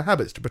changed their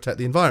habits to protect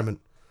the environment.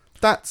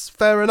 That's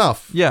fair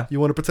enough. Yeah. You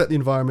want to protect the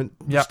environment,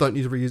 just don't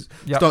need to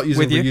start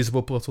using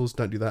reusable bottles,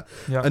 don't do that.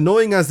 Yeah.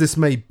 Annoying as this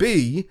may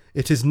be,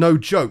 it is no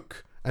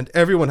joke, and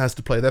everyone has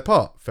to play their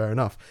part. Fair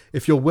enough.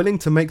 If you're willing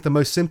to make the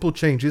most simple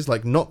changes,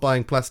 like not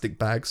buying plastic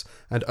bags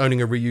and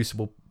owning a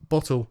reusable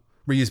bottle,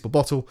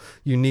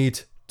 you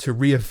need to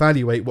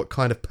reevaluate what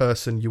kind of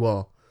person you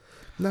are.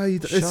 No,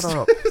 Shut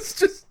up. It's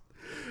just...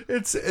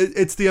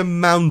 It's the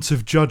amount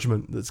of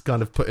judgment that's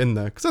kind of put in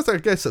there. Because I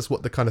guess that's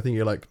what the kind of thing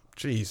you're like,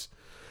 geez.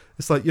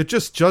 It's like you're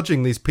just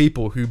judging these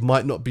people who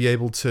might not be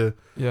able to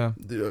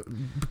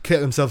get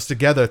themselves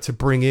together to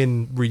bring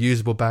in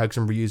reusable bags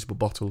and reusable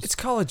bottles. It's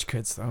college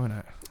kids, though, isn't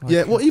it? Like,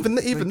 yeah, well, even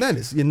then,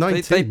 it's you're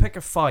 19. They pick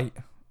a fight,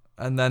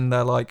 and then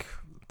they're like,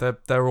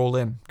 they're all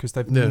in because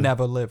they've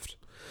never lived.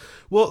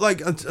 Well,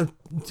 like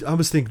I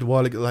was thinking a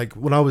while ago, like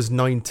when I was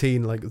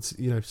 19, like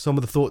some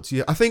of the thoughts.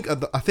 I think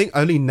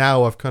only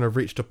now I've kind of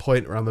reached a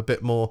point where I'm a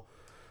bit more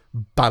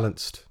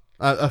balanced.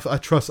 I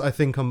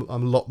think I'm a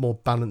lot more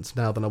balanced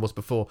now than I was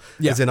before.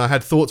 Yeah. As in, I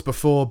had thoughts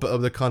before, but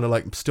they're kind of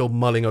like still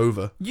mulling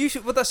over.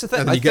 Well, that's the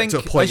thing. And then you get to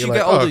a point as you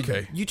get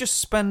older, you just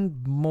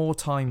spend more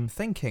time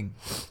thinking.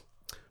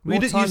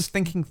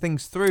 Thinking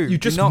things through. You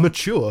just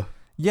mature.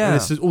 Yeah.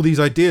 And all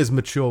these ideas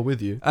mature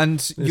with you.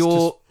 And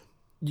you're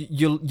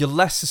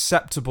less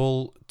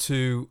susceptible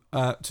to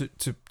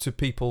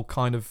people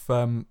kind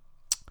of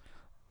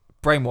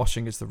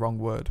brainwashing is the wrong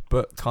word,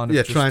 but kind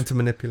of trying to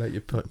manipulate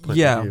your point of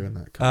view and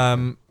that kind of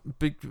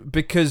thing.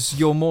 Because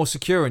you're more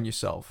secure in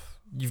yourself.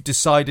 You've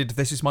decided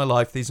this is my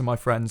life, these are my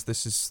friends,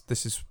 this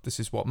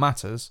is what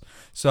matters.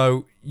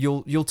 So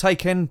you'll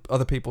take in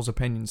other people's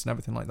opinions and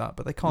everything like that,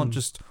 but they can't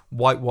just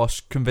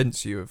whitewash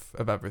convince you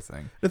of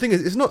everything. The thing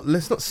is, it's not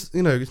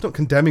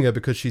condemning her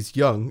because she's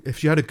young.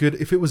 If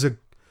it was a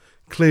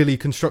clearly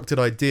constructed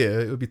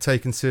idea, it would be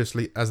taken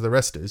seriously as the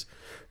rest is.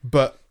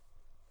 But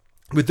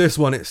with this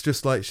one, it's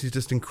just like she's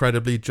just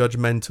incredibly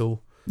judgmental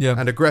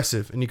and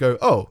aggressive, and you go,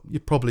 oh, you're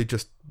probably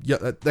just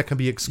that can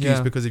be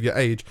excused because of your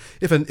age.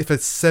 If a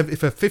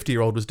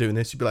 50-year-old was doing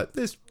this, you'd be like,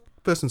 this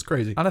person's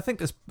crazy. And I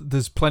think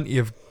there's plenty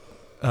of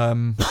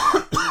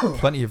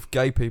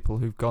gay people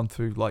who've gone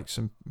through like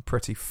some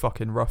pretty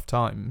fucking rough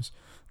times.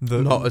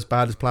 Not as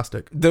bad as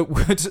plastic.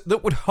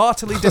 That would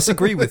heartily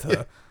disagree with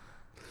her.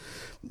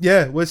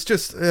 Yeah, well, it's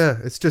just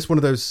one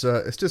of those.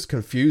 It's just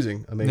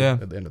confusing. I mean,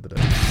 at the end of the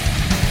day,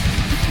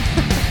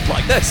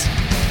 like this.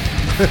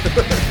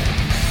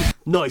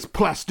 Nice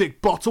plastic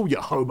bottle, you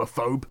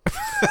homophobe.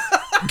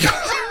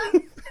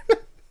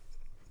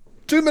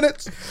 2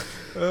 minutes.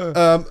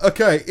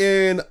 Okay.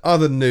 In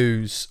other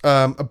news,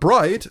 a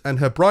bride and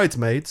her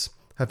bridesmaids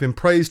have been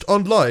praised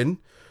online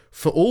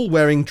for all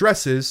wearing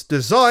dresses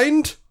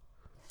designed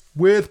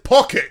with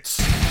pockets.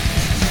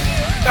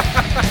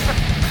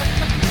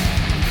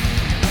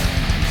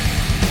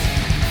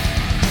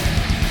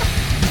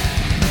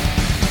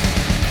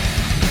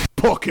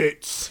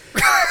 Pockets.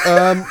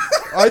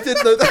 I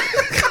didn't know that.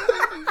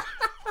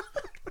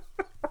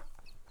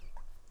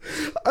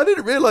 I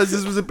didn't realise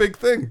this was a big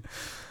thing.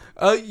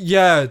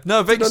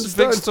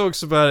 Vix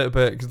talks about it a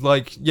bit.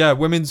 'Cause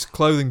women's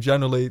clothing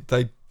generally,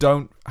 they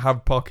don't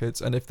have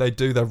pockets, and if they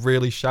do, they're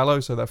really shallow,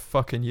 so they're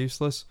fucking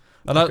useless.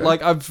 And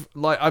I've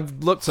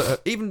looked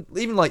at it,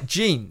 even like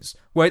jeans,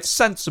 where it's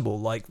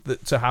sensible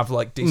to have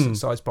like decent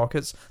sized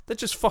pockets. They're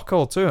just fuck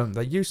all to them.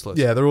 They're useless.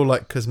 Yeah, they're all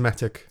like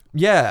cosmetic.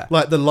 Yeah,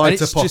 like the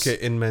lighter pocket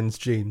in men's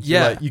jeans.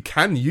 Yeah, like, you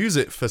can use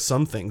it for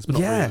some things, but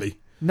not really.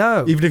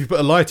 No. Even if you put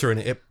a lighter in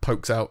it, it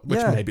pokes out, which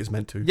Yeah. maybe it's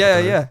meant to. I Yeah,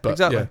 don't know. yeah, But,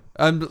 exactly.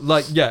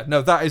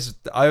 No, that is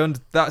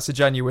that's a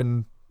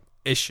genuine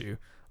issue.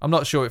 I'm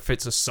not sure if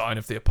it's a sign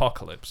of the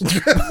apocalypse.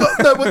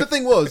 No, well, the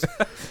thing was,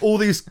 all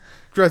these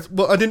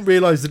I didn't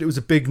realise that it was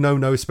a big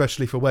no-no,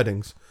 especially for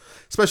weddings.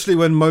 Especially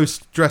when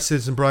most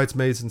dresses and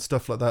bridesmaids and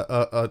stuff like that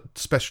are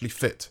specially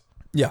fit.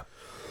 Yeah.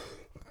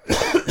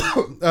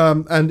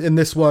 And in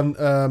this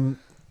one,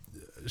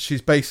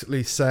 she's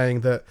basically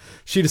saying that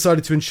she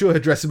decided to ensure her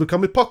dresses would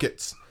come with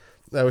pockets,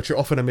 which are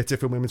often omitted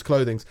from women's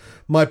clothing.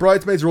 My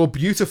bridesmaids are all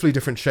beautifully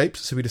different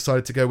shapes, so we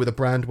decided to go with a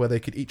brand where they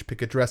could each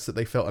pick a dress that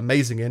they felt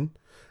amazing in,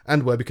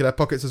 and where we could have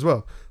pockets as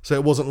well. So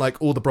it wasn't like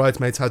all the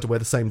bridesmaids had to wear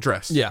the same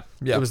dress. Yeah.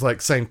 It was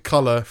like same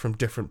colour from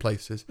different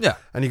places. Yeah.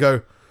 And you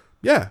go,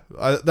 yeah,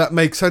 that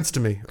makes sense to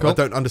me. Cool. I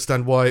don't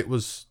understand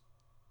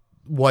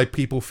why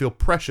people feel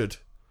pressured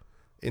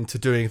into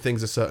doing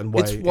things a certain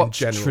way It's what's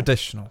in general.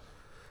 traditional.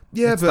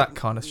 Yeah, It's but that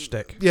kind of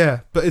shtick. yeah,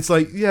 but it's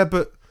like, yeah,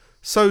 but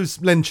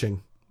so's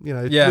lynching. You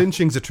know, Yeah.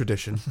 lynching's a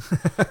tradition.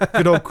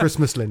 Good old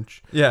Christmas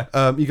lynch. Yeah.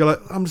 You go like,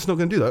 I'm just not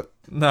going to do that.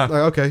 No.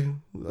 Like, okay,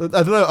 I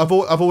don't know.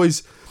 I've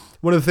always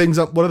one of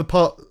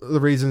the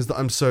reasons that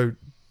I'm so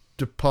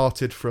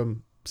departed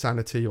from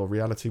sanity or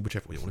reality,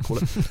 whichever way you want to call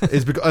it,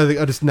 is because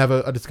I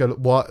just go,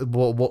 what? I'm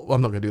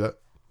not going to do that.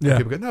 Yeah. And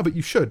people go, no, but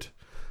you should.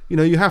 You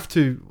know, you have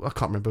to. I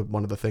can't remember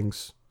one of the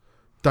things.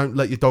 Don't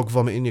let your dog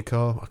vomit in your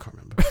car. I can't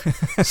remember.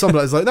 Something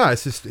like it's like, no,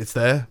 it's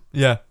there.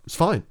 Yeah. It's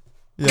fine.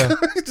 Yeah.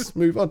 Just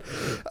move on.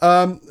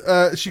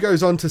 She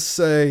goes on to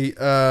say,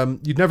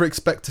 you'd never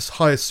expect to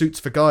hire suits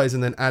for guys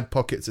and then add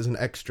pockets as an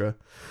extra.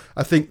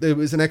 I think there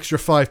was an extra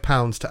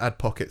 £5 to add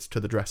pockets to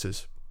the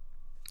dresses.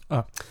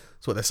 Oh.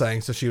 That's what they're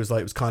saying. So she was like,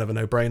 it was kind of a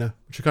no-brainer.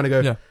 Which you kind of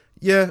go,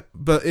 yeah,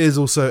 but it is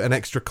also an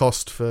extra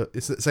cost for,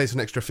 say it's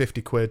an extra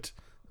 50 quid.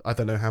 I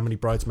don't know how many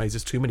bridesmaids.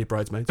 There's too many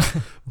bridesmaids.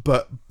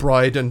 But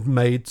bride and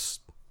maids,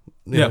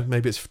 you know,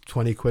 maybe it's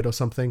 20 quid or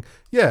something.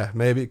 Yeah,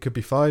 maybe it could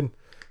be fine.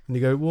 And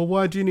you go, well,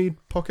 why do you need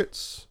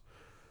pockets?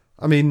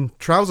 I mean,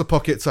 trouser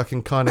pockets I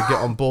can kind of get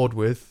on board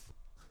with.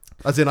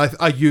 As in,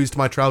 I used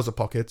my trouser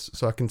pockets,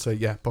 so I can say,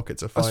 yeah,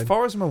 pockets are fine. As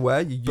far as I'm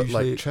aware, you But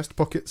usually like chest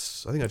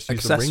pockets, I think I just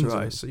use the rings.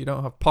 accessorize, so you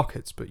don't have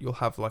pockets, but you'll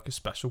have like a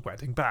special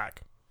wedding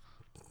bag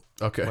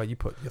Okay. where you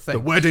put your The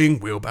thing. wedding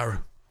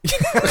wheelbarrow.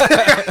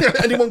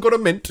 Anyone got a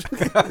mint?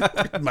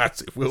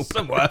 Massive wheelbarrow.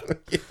 Somewhere.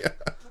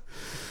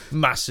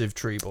 Massive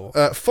tree ball.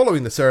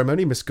 Following the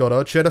ceremony, Miss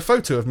Goddard shared a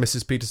photo of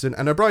Mrs. Peterson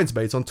and her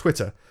bridesmaids on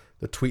Twitter.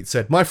 The tweet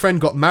said, "My friend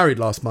got married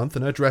last month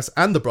and her dress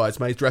and the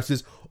bridesmaids'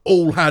 dresses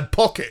all had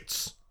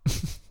pockets."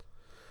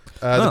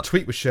 The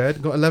tweet was shared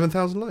and got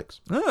 11,000 likes.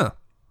 Ah.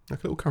 Like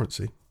a little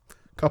currency.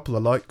 Couple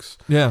of likes.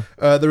 Yeah.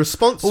 The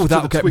response Oh, to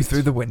that'll the get me tweet...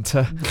 through the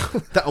winter.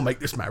 That'll make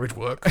this marriage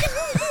work.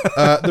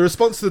 The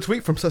response to the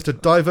tweet from such a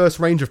diverse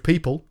range of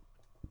people...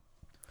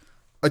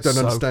 I don't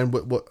understand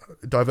what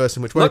diverse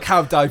in which way. Look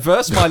how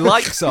diverse my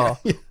likes are.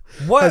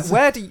 What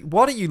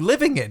are you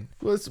living in?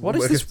 Well, What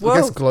is this I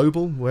guess world?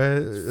 global,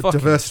 where Fucking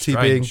diversity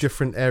strange. being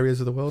different areas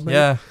of the world. Maybe.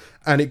 Yeah.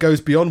 And it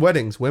goes beyond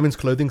weddings. Women's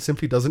clothing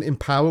simply doesn't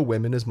empower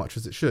women as much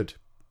as it should.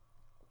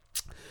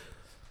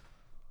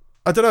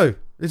 I don't know.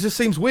 It just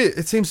seems weird.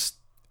 It seems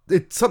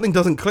something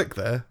doesn't click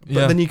there.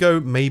 But then you go,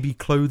 maybe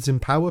clothes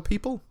empower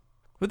people?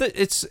 But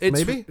it's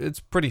Maybe? it's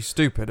pretty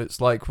stupid. It's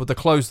like, well, the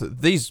clothes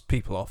that these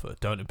people offer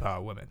don't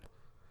empower women.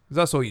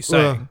 That's all you're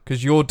saying,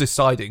 because you're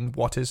deciding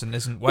what is and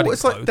isn't wedding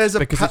it's like clothes there's a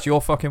because it's your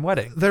fucking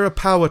wedding. There are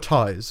power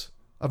ties.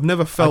 I've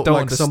never felt don't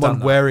like understand someone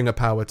that. wearing a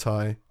power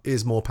tie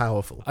is more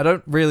powerful. I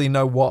don't really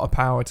know what a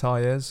power tie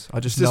is. I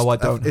just know I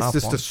don't have It's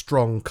just one. a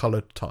strong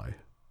coloured tie.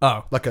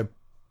 Oh, Like a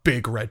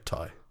big red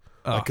tie.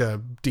 Oh. Like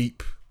a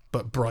deep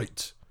but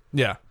bright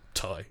yeah.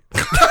 tie.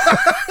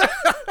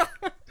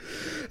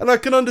 And I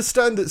can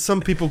understand that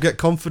some people get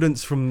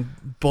confidence from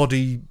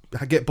body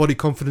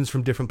confidence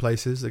from different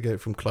places. They get it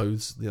from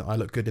clothes. You know, I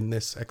look good in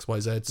this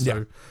XYZ,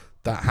 so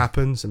that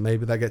happens, and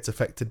maybe that gets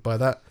affected by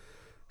that.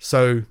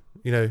 So,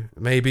 you know,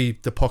 maybe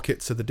the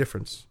pockets are the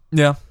difference.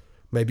 Yeah.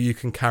 Maybe you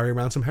can carry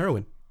around some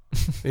heroin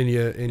in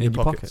your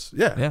pockets.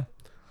 Yeah. Yeah.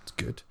 It's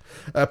good.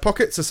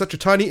 Pockets are such a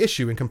tiny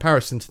issue in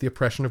comparison to the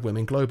oppression of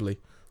women globally.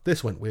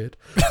 This went weird.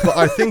 But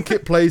I think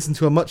it plays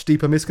into a much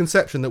deeper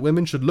misconception that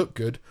women should look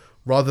good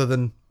rather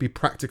than be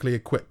practically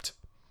equipped.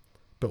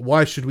 But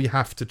why should we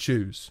have to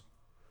choose?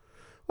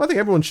 Well, I think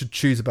everyone should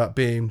choose about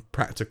being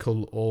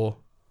practical or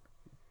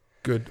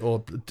good,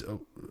 or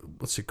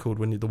what's it called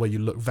when the way you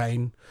look,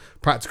 vain,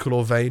 practical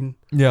or vain.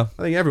 Yeah.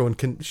 I think everyone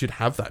should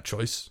have that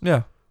choice.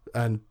 Yeah.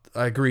 And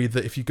I agree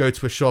that if you go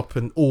to a shop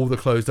and all the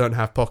clothes don't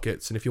have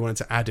pockets, and if you wanted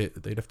to add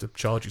it, they'd have to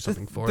charge you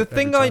something for The it.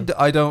 thing every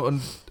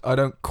time. I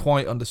don't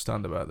quite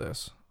understand about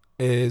this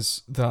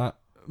is that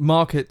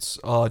markets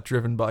are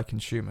driven by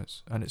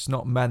consumers, and it's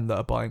not men that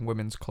are buying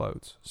women's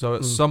clothes. So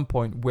at some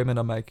point, women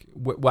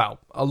are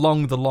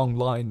along the long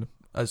line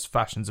as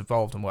fashion's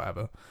evolved and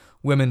whatever,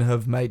 women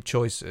have made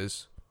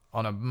choices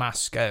on a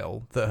mass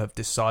scale that have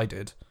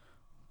decided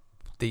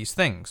these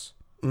things.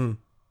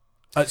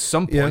 At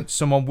some point,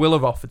 someone will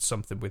have offered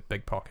something with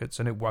big pockets,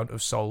 and it won't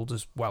have sold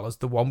as well as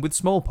the one with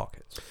small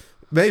pockets.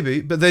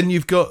 Maybe, but then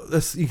you've got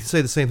this, you can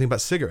say the same thing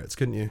about cigarettes,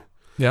 couldn't you?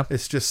 Yeah.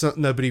 It's just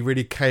nobody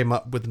really came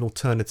up with an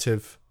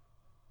alternative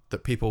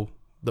that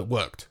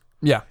worked.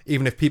 Yeah.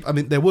 Even if people, I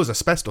mean, there was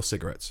asbestos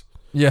cigarettes.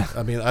 Yeah.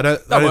 I mean,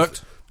 That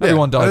worked.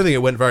 Everyone died. I don't think it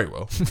went very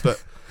well,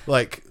 but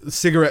like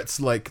cigarettes,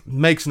 like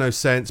makes no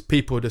sense.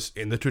 People are just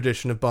in the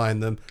tradition of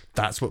buying them.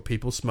 That's what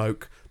people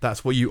smoke.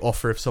 That's what you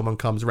offer if someone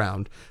comes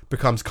round.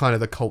 Becomes kind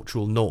of the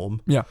cultural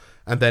norm. Yeah.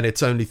 And then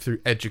it's only through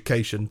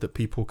education that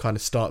people kind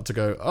of start to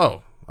go,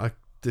 oh,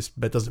 this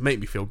doesn't make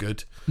me feel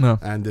good. No.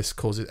 And this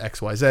causes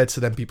X, Y, Z. So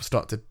then people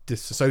start to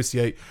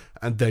disassociate,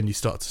 and then you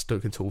start to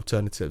look into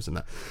alternatives and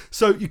that.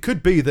 So it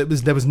could be that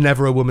there was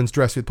never a woman's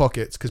dress with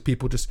pockets because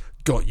people just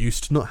got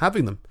used to not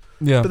having them.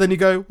 Yeah. But then you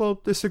go, well,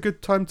 this is a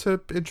good time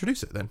to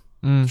introduce it then.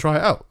 Try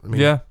it out. I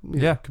mean, Yeah.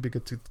 it could be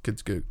good to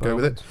kids go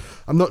with it.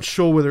 I'm not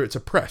sure whether it's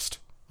oppressed.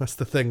 That's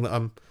the thing that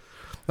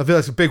I feel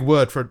that's a big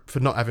word for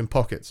not having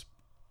pockets.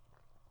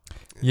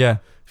 Yeah.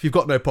 If you've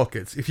got no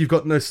pockets, if you've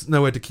got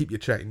nowhere to keep your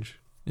change,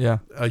 Yeah.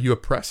 are you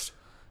oppressed?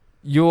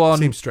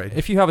 Seems strange.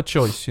 If you have a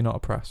choice, you're not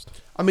oppressed.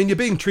 I mean, you're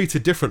being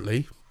treated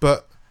differently,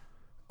 but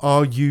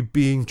are you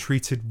being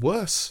treated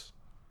worse?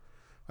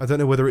 I don't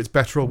know whether it's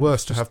better or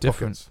worse to have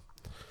different. pockets.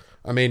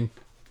 I mean,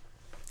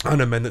 I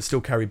know men that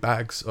still carry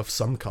bags of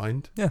some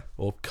kind, Yeah.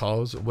 or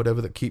cars or whatever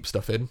that keep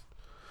stuff in.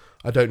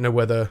 I don't know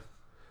whether,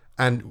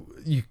 and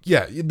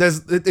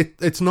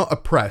it's not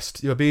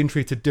oppressed. You're being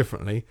treated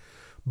differently,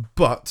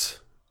 but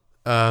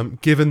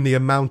given the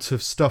amount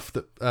of stuff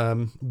that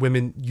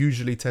women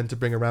usually tend to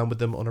bring around with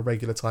them on a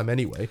regular time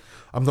anyway,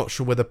 I'm not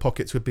sure whether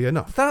pockets would be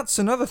enough. That's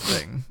another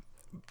thing.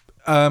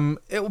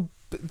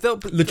 They'll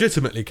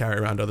legitimately carry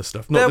around other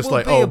stuff, not just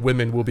like,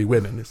 women will be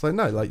women. It's like,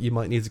 no, like you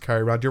might need to carry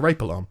around your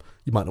rape alarm.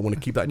 You might not want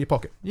to keep that in your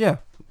pocket. Yeah,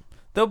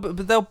 there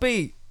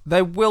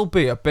will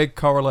be a big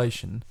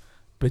correlation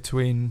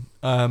between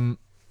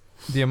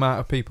the amount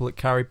of people that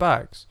carry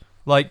bags,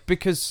 like,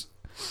 because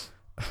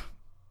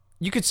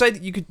you could say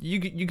that you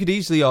could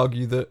easily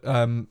argue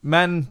that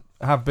men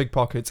have big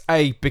pockets,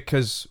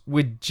 because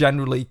we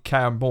generally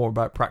care more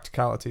about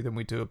practicality than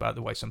we do about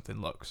the way something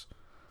looks,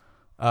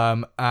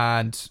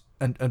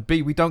 and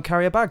B, we don't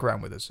carry a bag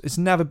around with us. It's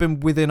never been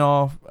within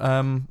our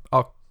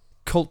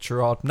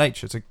culture, our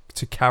nature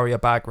to carry a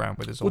bag around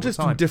with us all the just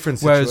time. in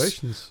different Whereas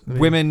situations.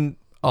 women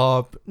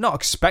are not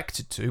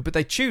expected to, but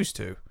they choose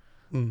to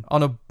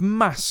on a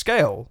mass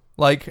scale.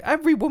 Like,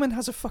 every woman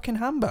has a fucking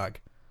handbag.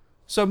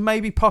 So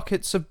maybe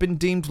pockets have been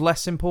deemed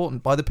less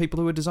important by the people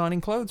who are designing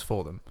clothes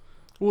for them.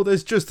 Well,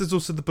 there's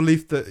also the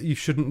belief that you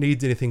shouldn't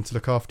need anything to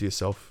look after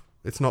yourself.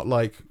 It's not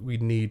like we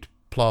need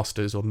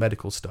plasters or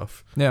medical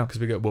stuff. Yeah.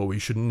 Because we go, well, we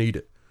shouldn't need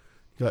it.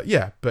 You're like,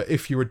 yeah, but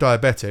if you were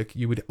diabetic,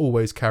 you would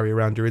always carry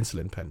around your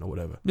insulin pen or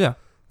whatever. Yeah.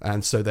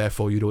 And so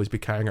therefore you'd always be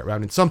carrying it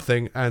around in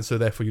something, and so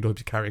therefore you'd always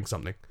be carrying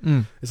something.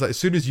 It's like, as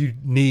soon as you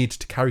need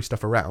to carry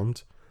stuff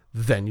around,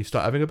 then you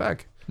start having a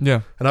bag.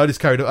 Yeah. And I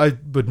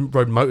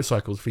rode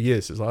motorcycles for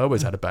years. It's like, I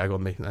always had a bag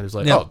on me. And it was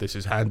like, oh, this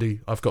is handy.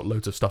 I've got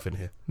loads of stuff in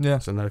here. Yeah.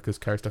 So now I can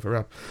carry stuff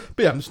around.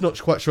 But yeah, I'm just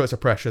not quite sure it's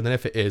oppression. And then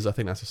if it is, I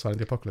think that's a sign of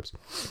the apocalypse.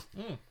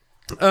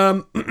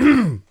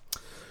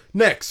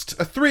 Next,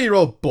 a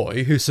 3-year-old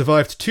boy who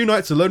survived 2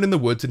 nights alone in the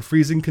woods in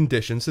freezing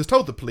conditions has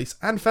told the police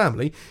and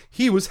family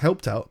he was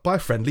helped out by a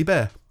friendly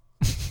bear.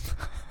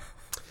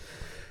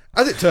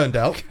 As it turned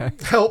out,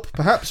 help,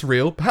 perhaps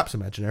real, perhaps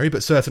imaginary,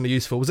 but certainly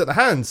useful, was at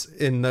hand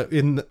in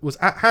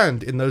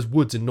those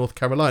woods in North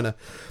Carolina,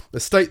 a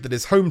state that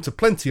is home to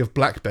plenty of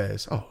black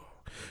bears. Oh,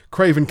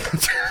 Craven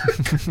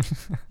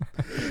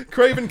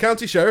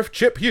County Sheriff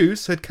Chip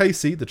Hughes said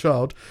Casey, the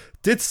child,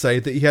 did say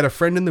that he had a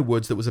friend in the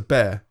woods that was a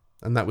bear,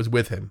 and that was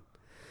with him.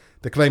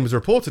 The claim was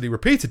reportedly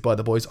repeated by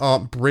the boy's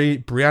aunt,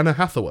 Brianna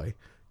Hathaway.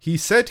 He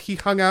said he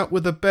hung out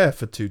with a bear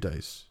for 2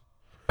 days.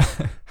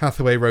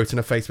 Hathaway wrote in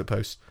a Facebook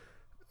post,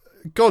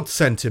 God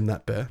sent him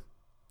that bear.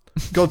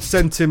 God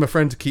sent him a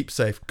friend to keep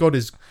safe. God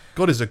is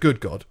a good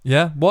God.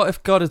 Yeah. What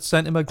if God had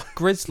sent him a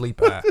grizzly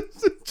bear?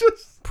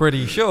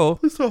 Pretty sure.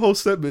 This whole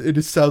statement, it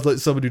just sounds like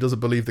someone who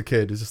doesn't believe the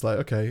kid. It's just like,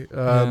 okay,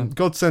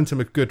 God sent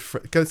him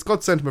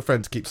God sent him a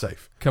friend to keep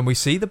safe. Can we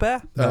see the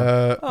bear?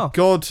 No.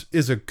 God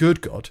is a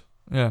good God.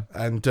 Yeah.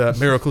 And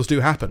miracles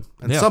do happen.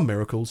 And some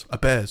miracles are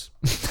bears.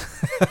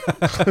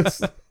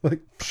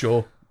 Like,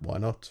 sure, why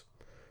not?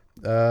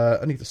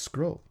 I need to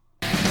scroll.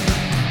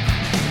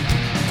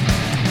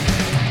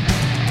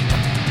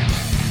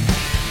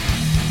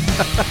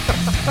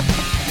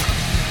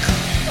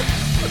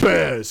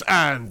 Bears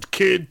and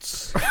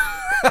kids.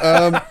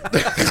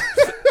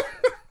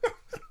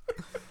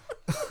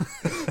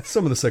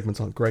 Some of the segments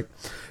aren't great.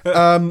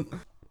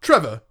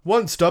 Trevor,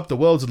 once dubbed the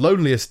world's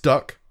loneliest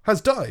duck, has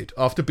died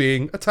after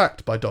being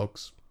attacked by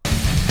dogs.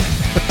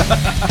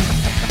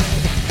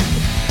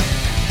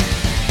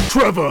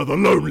 Trevor the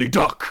lonely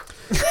duck.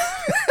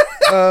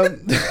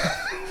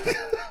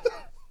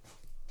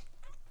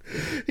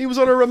 He was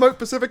on a remote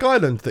Pacific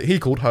island that he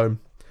called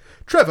home.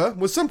 Trevor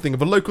was something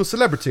of a local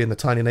celebrity in the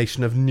tiny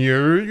nation of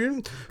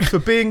Niue for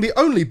being the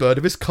only bird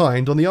of his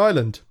kind on the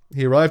island.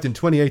 He arrived in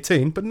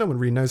 2018, but no one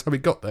really knows how he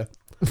got there.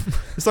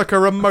 It's like a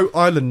remote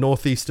island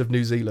northeast of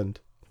New Zealand.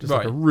 Just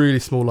like Right. a really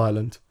small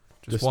island.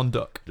 Just one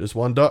duck. Just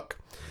one duck.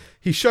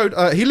 He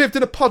he lived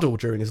in a puddle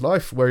during his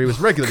life where he was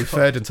regularly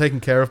fed and taken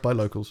care of by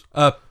locals.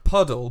 A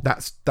puddle.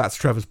 That's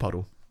Trevor's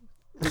puddle.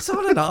 It's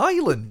on an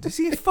island. Is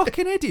he a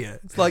fucking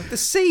idiot? It's like the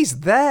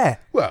sea's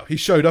there. Well, he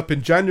showed up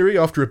in January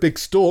after a big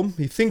storm.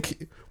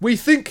 We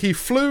think he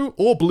flew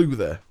or blew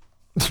there.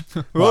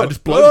 Well, I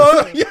just blew.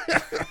 Yeah.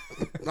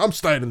 I'm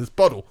staying in this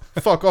puddle.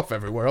 Fuck off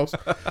everywhere else,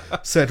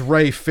 said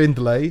Ray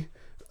Findlay,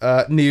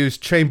 News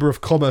Chamber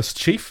of Commerce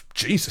chief.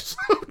 Jesus.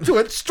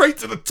 Went straight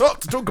to the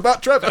top to talk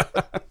about Trevor.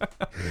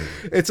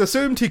 It's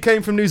assumed he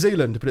came from New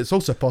Zealand, but it's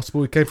also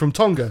possible he came from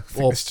Tonga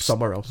or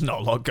somewhere else. Not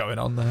a lot going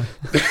on there.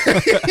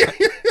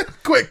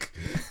 Quick,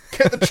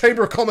 get the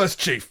Chamber of Commerce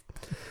chief.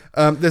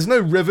 There's no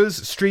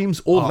rivers,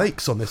 streams, or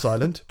lakes on this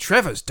island.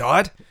 Trevor's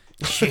died.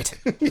 Shit.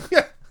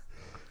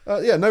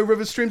 No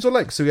rivers, streams, or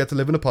lakes, so he had to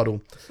live in a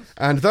puddle.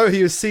 And though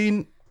he is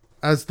seen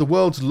as the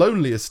world's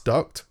loneliest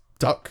duck,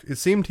 it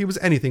seemed he was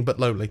anything but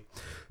lonely.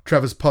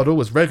 Trevor's puddle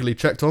was regularly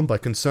checked on by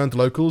concerned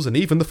locals and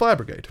even the fire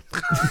brigade.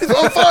 He's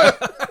on fire!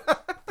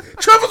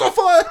 Trevor's on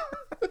fire!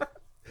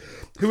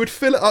 Who would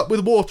fill it up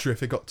with water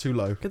if it got too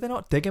low. Could they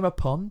not dig him a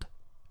pond?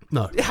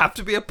 No. You have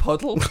to be a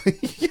puddle.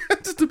 Yeah,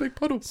 just a big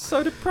puddle.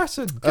 So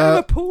depressing. Get him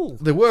a pool.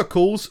 There were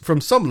calls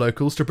from some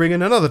locals to bring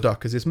in another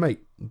duck as his mate,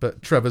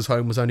 but Trevor's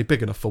home was only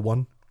big enough for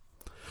one.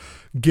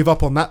 Give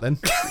up on that then.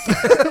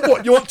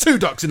 What, you want 2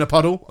 ducks in a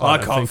puddle? I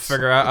don't can't think so.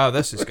 figure out how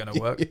this is going to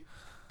work.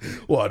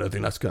 Well, I don't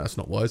think that's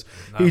not wise.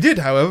 No. He did,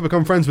 however,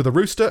 become friends with a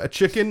rooster, a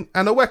chicken,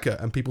 and a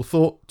weka, and people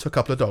thought to a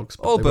couple of dogs.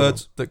 All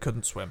birds that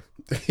couldn't swim.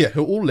 Yeah,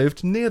 who all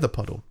lived near the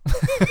puddle.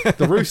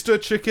 The rooster,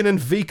 chicken, and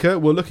Vika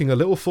were looking a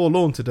little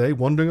forlorn today,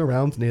 wandering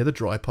around near the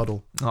dry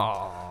puddle.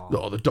 Aww.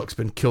 Oh, the duck's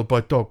been killed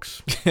by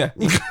dogs. Yeah.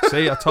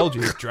 See, I told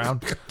you he's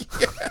drowned.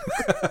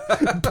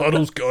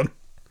 Puddle's gone.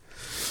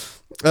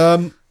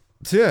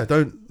 So yeah,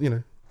 don't,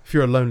 if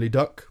you're a lonely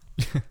duck,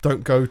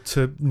 don't go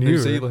to New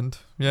Zealand.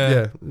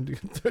 Yeah.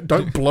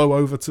 Don't blow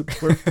over to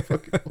wherever the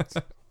fuck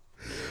it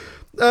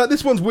was.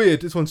 This one's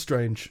weird. This one's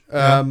strange.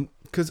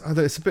 Because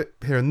it's a bit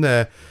here and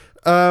there.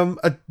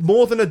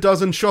 More than a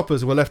dozen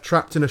shoppers were left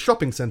trapped in a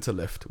shopping centre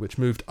lift, which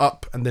moved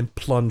up and then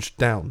plunged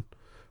down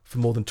for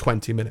more than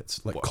 20 minutes,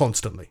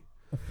 constantly.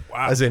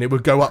 Wow. As in, it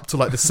would go up to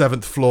the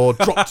 7th floor,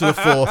 drop to the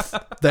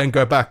 4th, then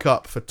go back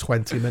up for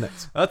 20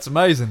 minutes. That's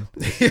amazing.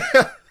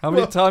 Yeah. How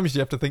many times do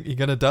you have to think you're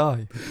going to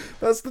die?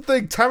 That's the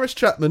thing. Tarish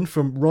Chapman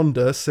from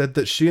Rhondda said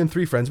that she and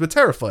 3 friends were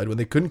terrified when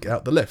they couldn't get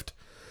out the lift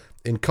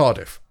in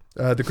Cardiff.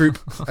 The group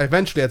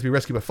eventually had to be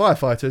rescued by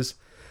firefighters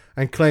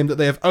and claimed that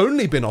they have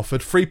only been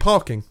offered free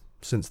parking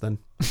since then.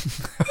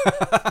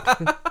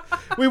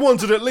 We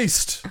wanted at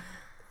least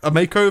a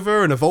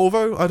makeover and a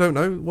Volvo. I don't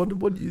know.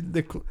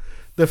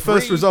 Their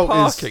first Free result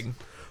parking. is...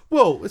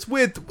 Well, it's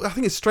weird. I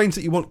think it's strange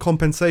that you want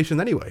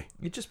compensation anyway.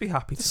 You'd just be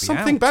happy to be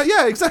Something out. bad.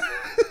 Yeah, exactly.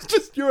 It's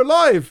just, you're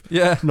alive.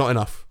 Yeah. Not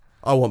enough.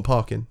 I want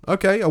parking.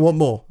 Okay, I want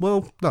more.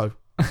 Well, no.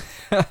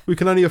 We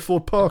can only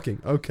afford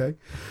parking. Okay.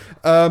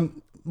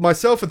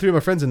 Myself and 3 of my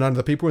friends and 9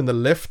 other people were in the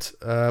lift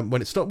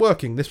when it stopped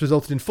working. This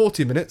resulted in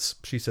 40 minutes,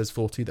 she says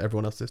 40,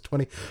 everyone else says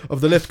 20,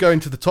 of the lift going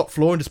to the top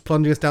floor and just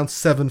plunging us down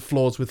 7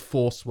 floors with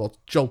force while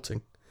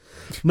jolting.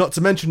 Not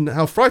to mention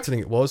how frightening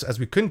it was, as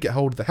we couldn't get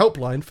hold of the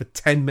helpline for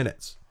 10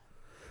 minutes.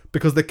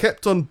 Because they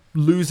kept on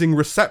losing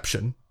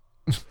reception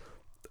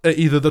at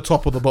either the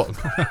top or the bottom.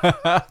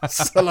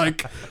 So,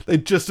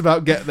 they'd just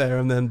about get there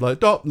and then,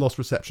 lost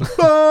reception.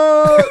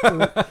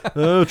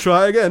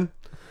 Try again.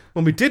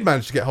 When we did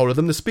manage to get hold of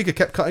them, the speaker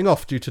kept cutting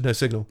off due to no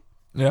signal.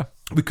 Yeah.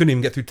 We couldn't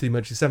even get through to the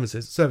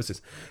emergency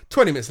services.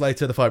 20 minutes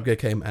later, the fire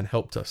brigade came and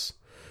helped us.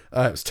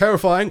 It was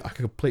terrifying. I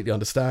can completely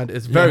understand.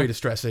 It's very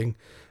distressing.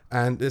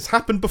 And it's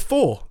happened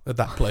before at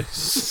that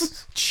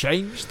place.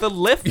 Change the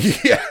lift?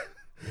 Yeah.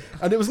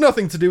 And it was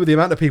nothing to do with the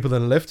amount of people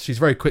in the lift. She's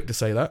very quick to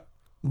say that.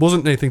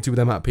 Wasn't anything to do with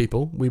the amount of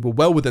people. We were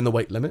well within the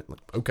weight limit.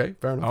 Okay,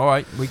 fair enough. All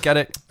right, we get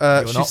it.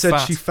 She said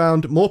she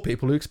found more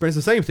people who experienced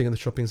the same thing in the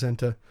shopping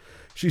centre.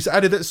 She's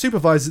added that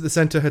supervisors at the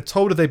centre had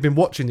told her they'd been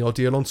watching the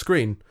ordeal on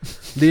screen,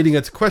 leading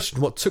her to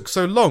question what took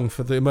so long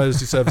for the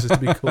emergency services to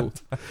be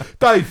called.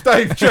 Dave,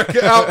 check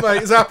it out,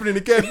 mate. It's happening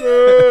again.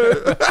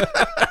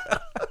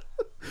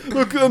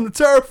 Look at them,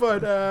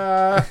 terrified.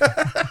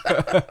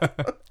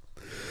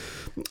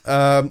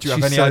 Do you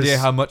have any idea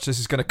how much this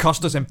is going to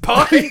cost us in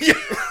parking?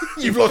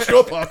 You've lost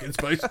your parking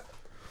space.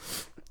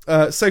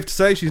 Safe to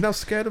say, she's now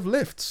scared of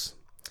lifts.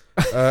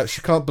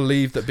 She can't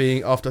believe that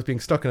after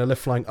being stuck in a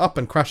lift flying up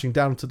and crashing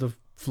down to the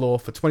floor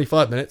for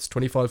 25 minutes,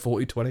 25,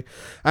 40, 20,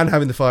 and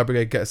having the fire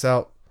brigade get us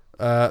out,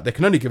 they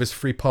can only give us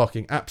free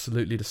parking.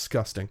 Absolutely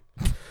disgusting.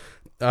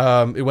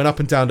 It went up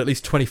and down at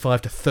least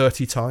 25 to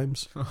 30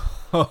 times.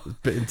 A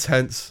bit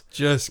intense.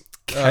 Just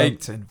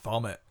caked in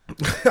vomit.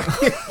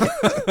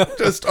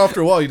 Just after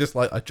a while, you're just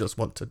like, I just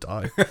want to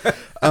die.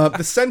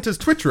 The centre's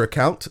Twitter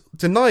account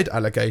denied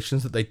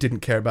allegations that they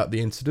didn't care about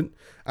the incident,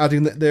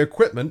 adding that their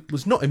equipment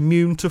was not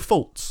immune to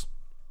faults.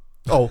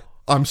 Oh,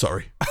 I'm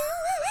sorry,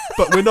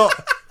 but we're not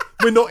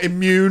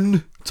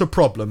immune to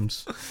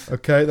problems.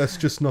 Okay, that's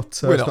just not.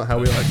 That's not how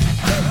we like.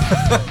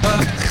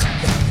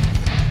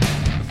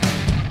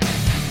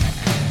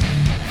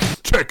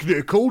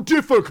 Technical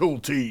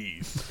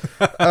difficulties.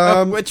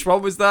 Which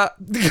one was that?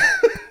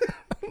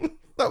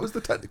 That was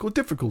the technical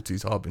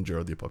difficulties, Harbinger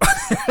of the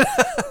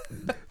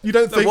Apocalypse. You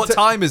don't think? What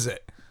time is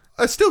it?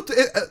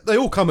 They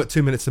all come at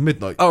 2 minutes to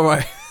midnight. Oh,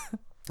 right.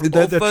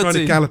 They're trying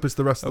to gallop us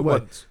the rest of the way.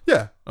 Once.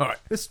 Yeah. All right.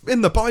 It's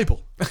in the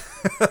Bible,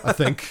 I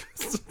think.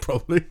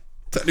 Probably.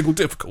 Technical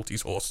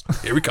difficulties, horse.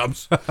 Here he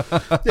comes.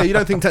 Yeah, you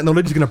don't think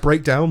technology is going to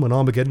break down when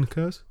Armageddon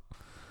occurs?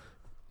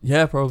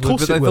 Yeah, probably. Of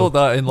course but they it will. thought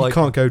that in like you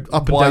can't go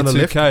up and down the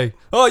lift. Y2K.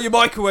 Oh, your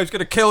microwave's going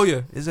to kill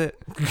you. Is it?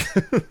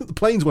 The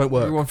planes won't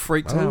work. Everyone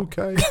freaked out.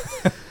 Okay.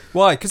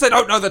 Why? Because they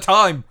don't know the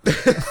time.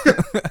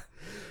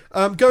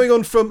 Going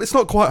on from, it's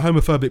not quite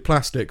homophobic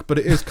plastic, but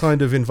it is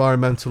kind of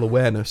environmental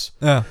awareness.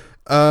 Yeah.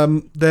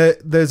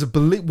 There's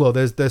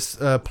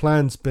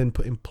plans been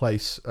put in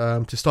place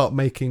to start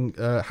making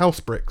house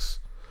bricks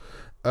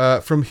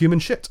from human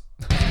shit.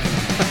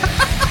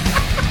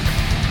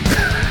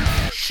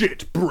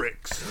 Shit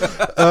bricks.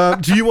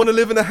 Do you want to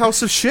live in a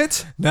house of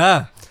shit?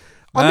 Nah.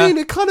 I mean,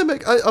 it kind of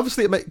makes.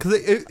 Obviously, it makes because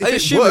if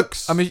it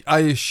works. I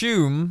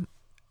assume,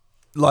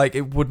 like,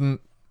 it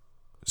wouldn't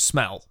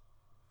smell.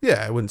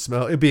 Yeah, it wouldn't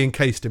smell. It'd be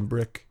encased in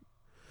brick.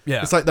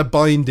 Yeah, it's like the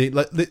binding.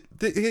 Like,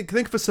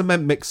 think of a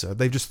cement mixer.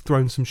 They've just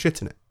thrown some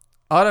shit in it.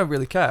 I don't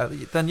really care.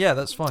 Then yeah,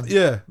 that's fine.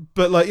 Yeah,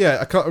 but like, yeah,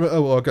 I can't remember.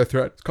 Oh, well, I'll go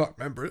through it. Can't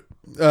remember it.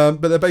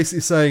 But they're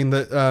basically saying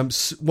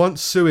that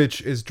once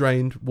sewage is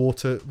drained of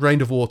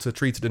water,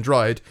 treated and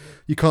dried,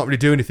 you can't really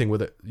do anything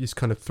with it. You just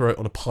kind of throw it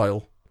on a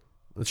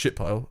shit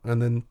pile,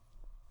 and then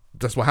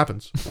that's what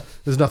happens.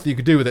 There's nothing you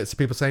can do with it. So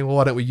people are saying, well,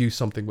 why don't we use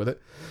something with it?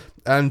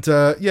 And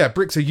yeah,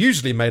 bricks are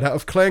usually made out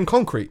of clay and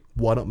concrete.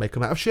 Why not make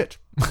them out of shit?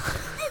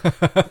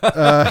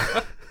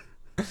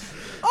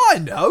 I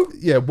know.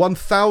 Yeah,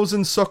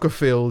 1,000 soccer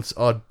fields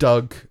are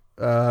dug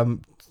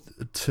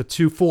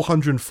to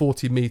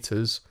 440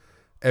 meters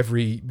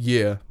every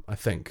year, I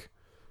think,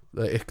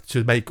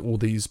 to make all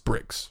these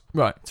bricks.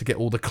 Right. To get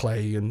all the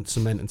clay and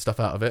cement and stuff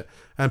out of it.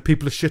 And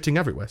people are shitting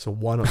everywhere, so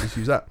why not just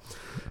use that?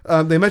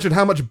 They measured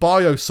how much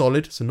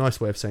biosolid, it's a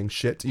nice way of saying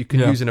shit, you can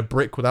use in a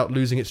brick without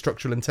losing its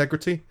structural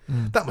integrity.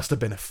 That must have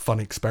been a fun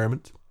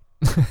experiment.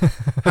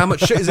 How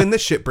much shit is in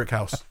this shit brick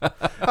house?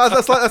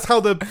 That's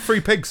how the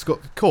 3 pigs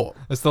got caught.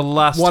 It's the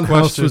last One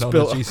question house was on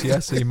built the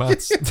GCSE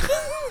maths.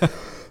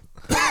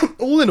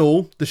 All in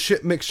all, the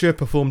shit mixture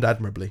performed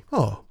admirably.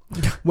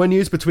 When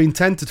used between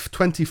 10 to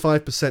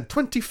 25%,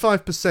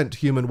 25%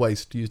 human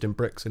waste used in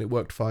bricks, and it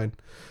worked fine.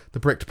 The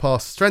brick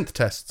passed strength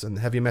tests, and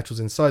the heavy metals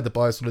inside the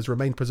biosolids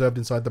remained preserved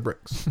inside the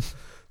bricks.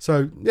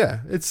 So, yeah,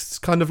 it's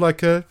kind of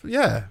like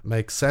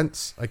makes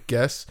sense, I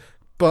guess,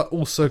 but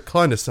also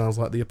kind of sounds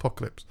like the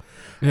apocalypse.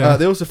 Yeah.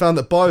 They also found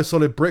that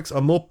biosolid bricks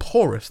are more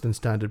porous than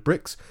standard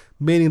bricks,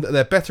 meaning that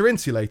they're better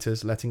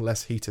insulators, letting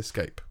less heat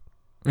escape.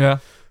 Yeah.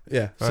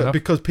 Yeah, Fair so enough.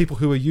 because people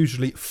who are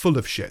usually full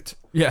of shit,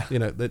 Yeah.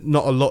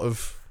 not a lot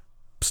of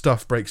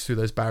stuff breaks through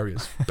those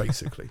barriers,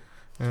 basically.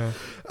 Yeah.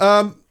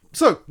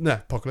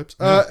 Apocalypse.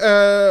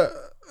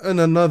 And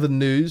another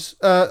news.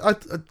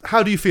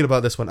 How do you feel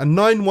about this one? A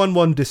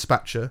 911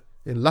 dispatcher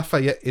in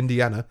Lafayette,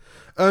 Indiana,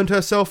 earned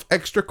herself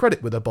extra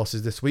credit with her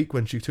bosses this week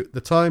when she took the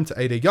time to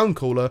aid a young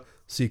caller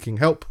seeking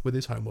help with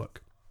his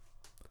homework.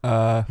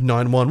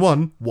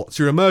 911, what's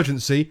your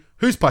emergency?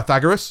 Who's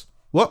Pythagoras?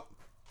 What?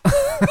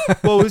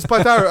 Well, who's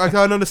Pythagoras? I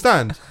can't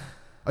understand.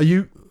 Are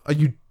you,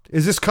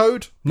 is this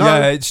code? No.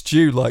 Yeah, it's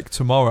due like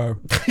tomorrow.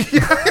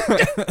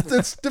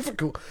 That's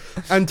difficult.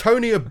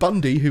 Antonia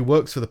Bundy, who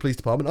works for the police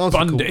department,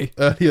 answered a call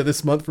earlier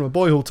this month from a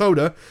boy who told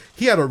her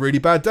he had a really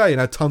bad day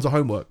and had tons of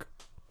homework.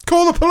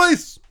 Call the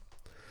police!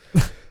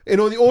 In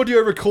the audio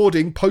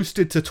recording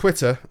posted to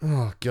Twitter,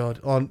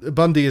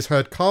 Bundy is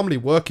heard calmly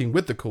working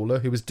with the caller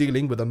who was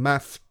dealing with a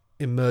math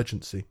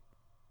emergency.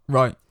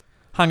 Right.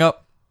 Hang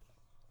up.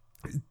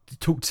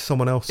 Talk to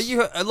someone else. Is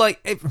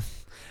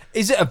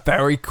it a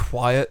very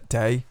quiet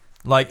day?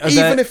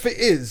 If it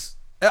is,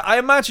 I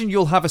imagine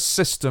you'll have a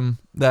system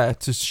there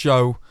to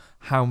show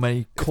how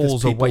many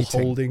calls are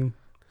waiting. Holding.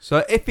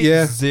 So if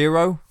it's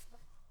 0,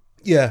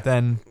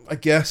 then I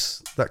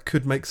guess that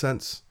could make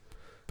sense.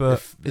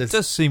 But it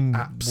does seem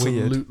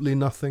absolutely weird.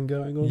 Nothing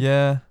going on.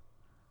 Yeah.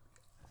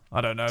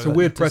 I don't know. It's a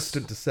weird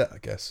precedent to set, I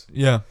guess.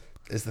 Yeah.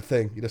 Is the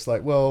thing. You're just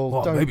like,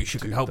 maybe she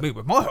can help me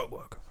with my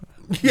homework.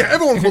 Yeah,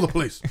 everyone call the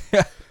police.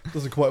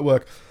 Doesn't quite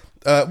work.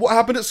 What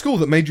happened at school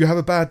that made you have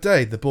a bad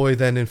day? The boy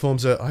then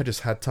informs her, I just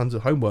had tons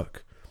of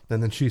homework.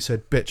 And then she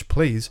said, bitch,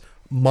 please.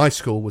 My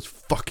school was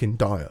fucking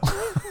dire.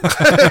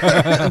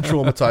 And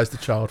traumatized the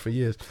child for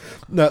years.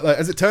 No,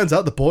 as it turns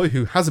out, the boy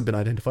who hasn't been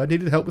identified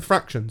needed help with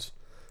fractions.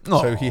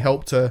 So he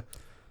helped her,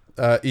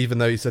 even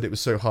though he said it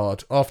was so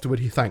hard. Afterward,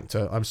 he thanked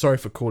her. I'm sorry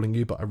for calling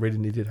you, but I really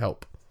needed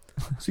help.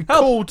 So he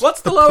called. What's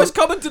the lowest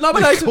common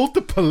denominator? He called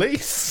the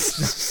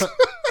police.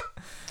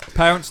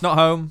 Parents not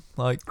home.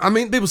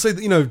 People say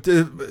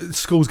that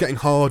school's getting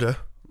harder.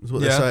 Is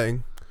what they're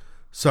saying.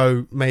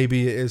 So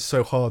maybe it is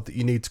so hard that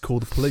you need to call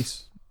the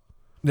police.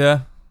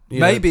 Yeah.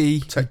 Maybe he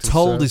protect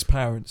told himself. his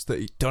parents that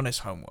he'd done his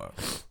homework,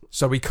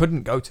 so he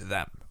couldn't go to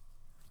them.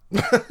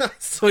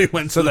 So he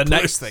went So to the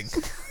police. next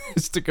thing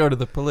is to go to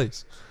the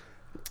police.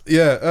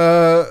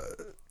 Yeah,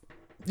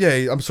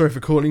 yeah, I'm sorry for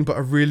calling, but I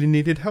really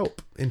needed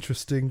help.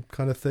 Interesting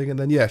kind of thing. And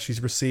then, yeah,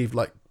 she's received,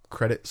 like,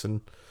 credits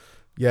and,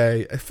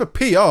 yay. For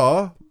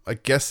PR, I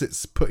guess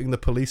it's putting the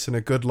police in a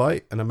good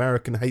light, and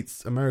Americans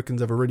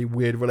have a really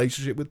weird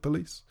relationship with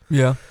police.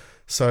 Yeah.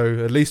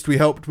 So at least we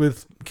helped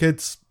with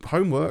kids'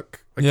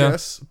 homework, I Yeah.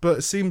 guess. But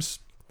it seems,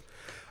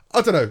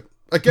 I don't know.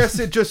 I guess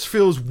it just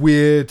feels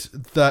weird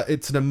that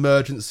it's an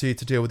emergency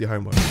to deal with your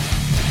homework.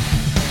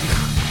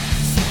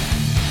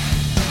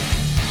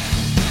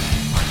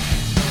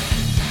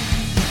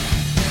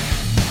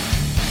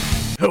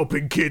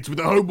 Helping kids with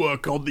the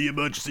homework on the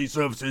emergency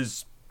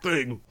services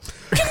thing.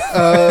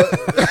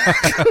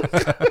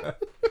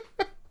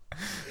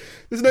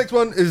 This next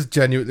one is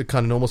genuinely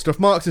kind of normal stuff.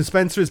 Marks and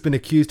Spencer has been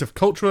accused of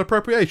cultural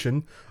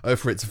appropriation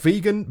over its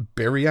vegan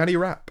biryani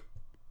wrap.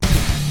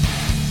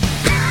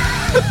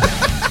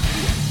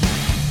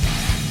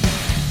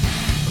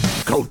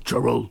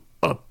 Cultural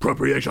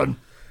appropriation.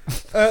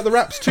 The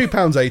wrap's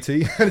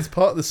 £2.80 and it's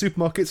part of the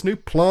supermarket's new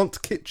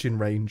plant kitchen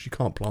range. You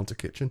can't plant a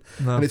kitchen.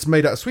 No. And it's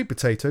made out of sweet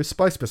potatoes,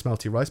 spiced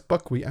basmati rice,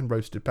 buckwheat and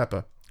roasted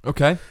pepper.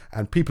 Okay.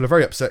 And people are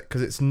very upset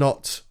because it's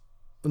not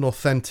an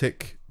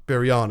authentic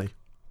biryani.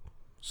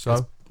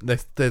 So They're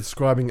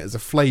describing it as a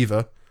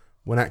flavour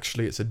when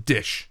actually it's a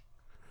dish.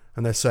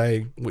 And they're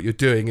saying what you're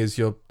doing is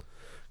you're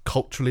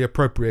culturally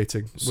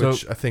appropriating, So-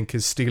 which I think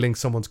is stealing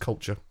someone's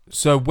culture.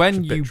 So when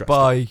It's a bit you drastic.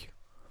 buy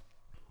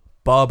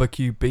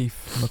barbecue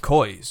beef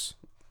McCoy's,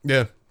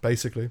 Yeah,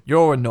 basically.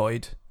 you're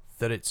annoyed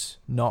that it's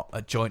not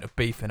a joint of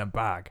beef in a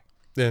bag.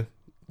 Yeah.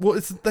 Well,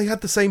 they had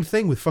the same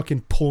thing with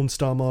fucking porn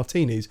star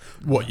martinis.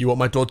 What, you want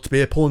my daughter to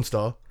be a porn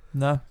star?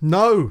 No.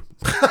 No.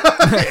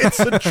 It's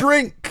a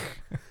drink.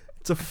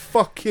 It's a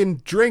fucking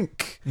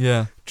drink.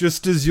 Yeah.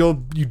 Just as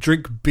you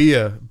drink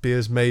beer.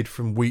 Beer's made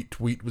from wheat.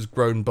 Wheat was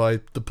grown by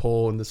the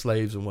poor and the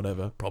slaves and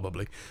whatever,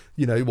 probably.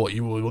 You know, what,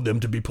 you want them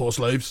to be poor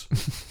slaves?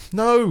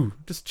 No.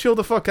 Just chill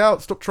the fuck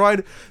out. Stop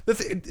trying.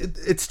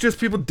 It's just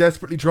people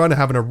desperately trying to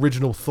have an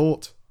original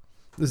thought.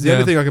 That's the Yeah.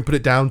 only thing I can put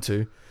it down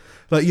to.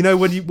 Like, you know,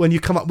 when you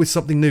come up with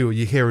something new or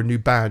you hear a new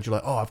band, you're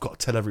like, oh, I've got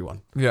to tell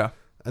everyone. Yeah.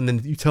 And then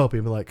you tell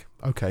people, like,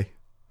 okay.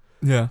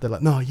 Yeah. They're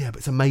like, no, yeah, but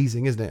it's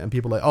amazing, isn't it? And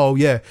people are like, oh,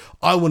 yeah,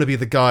 I want to be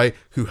the guy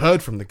who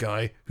heard from the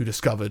guy who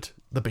discovered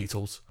the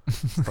Beatles.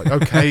 It's like,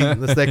 okay,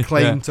 that's their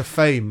claim Yeah. to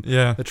fame.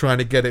 Yeah. They're trying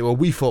to get it. Well,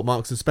 we fought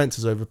Marks and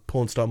Spencer's over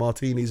porn star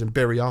martinis and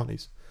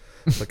biryanis.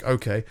 It's like,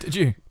 okay. Did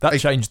you? That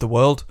changed the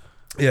world.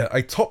 Yeah,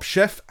 a Top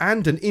Chef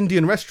and an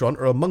Indian restaurant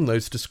are among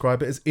those to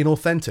describe it as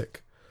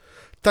inauthentic.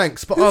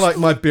 Thanks, but I like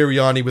my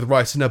biryani with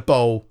rice in a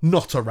bowl,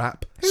 not a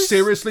wrap.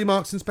 Seriously,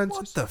 Marks and Spencer's?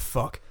 What the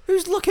fuck?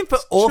 Who's looking for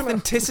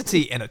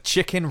authenticity in a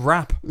chicken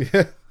wrap?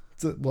 Yeah.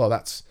 Well,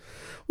 that's...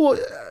 Well,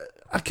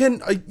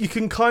 you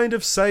can kind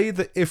of say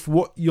that if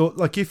what you're...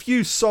 Like, if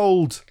you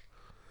sold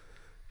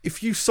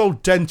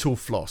dental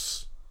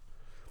floss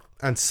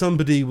and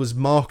somebody was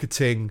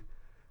marketing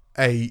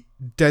a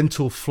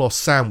dental floss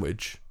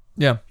sandwich,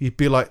 Yeah. you'd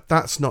be like,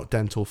 that's not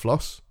dental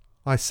floss.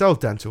 I sell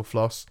dental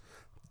floss.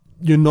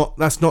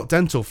 That's not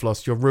dental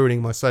floss. You're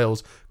ruining my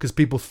sales because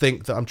people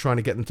think that I'm trying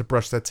to get them to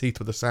brush their teeth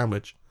with a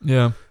sandwich.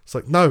 Yeah. It's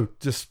like, no,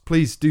 just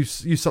please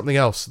use something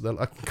else. They're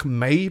like,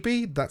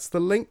 maybe that's the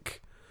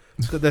link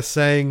that they're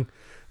saying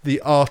the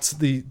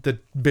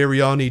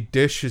biryani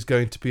dish is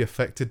going to be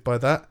affected by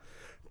that.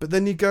 But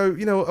then you go,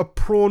 a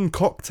prawn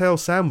cocktail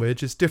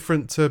sandwich is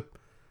different to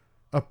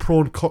a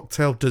prawn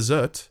cocktail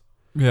dessert.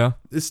 Yeah.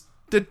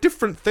 They're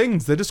different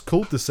things. They're just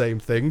called the same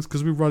things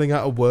because we're running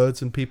out of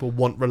words and people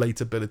want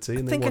relatability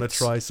and they think want to it's-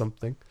 try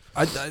something.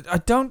 I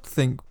don't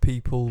think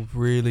people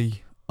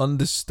really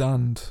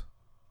understand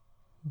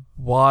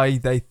why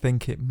they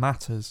think it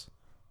matters.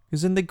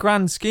 Because in the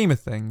grand scheme of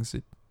things,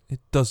 it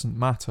doesn't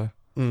matter.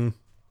 Mm.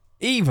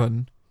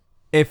 Even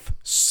if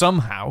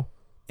somehow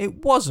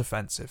it was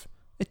offensive,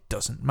 it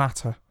doesn't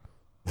matter.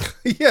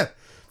 Yeah,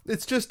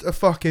 it's just a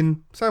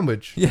fucking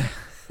sandwich. Yeah.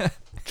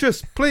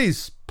 Just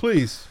please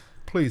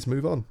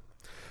move on.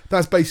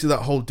 That's basically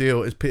that whole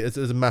deal. There's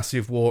a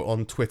massive war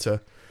on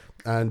Twitter,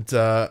 and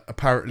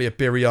apparently a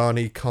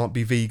biryani can't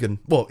be vegan.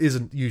 Well,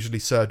 isn't usually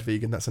served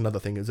vegan. That's another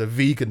thing. It's a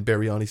vegan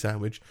biryani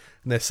sandwich,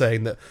 and they're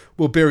saying that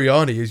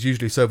biryani is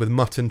usually served with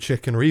mutton,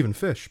 chicken, or even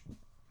fish.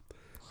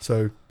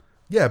 So,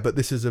 yeah, but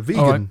this is a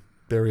vegan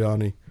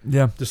biryani.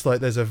 Yeah. Just like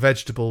there's a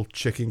vegetable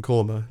chicken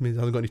korma. I mean, it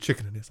hasn't got any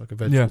chicken in it. It's like a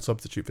vegetable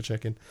substitute for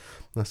chicken.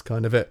 That's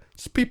kind of it.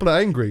 Just people are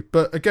angry.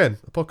 But again,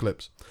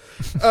 apocalypse.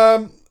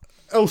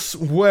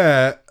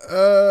 Elsewhere,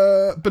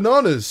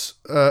 bananas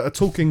are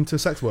talking to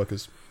sex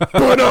workers.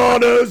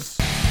 Bananas!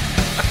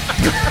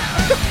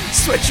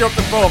 Switch up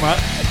the format.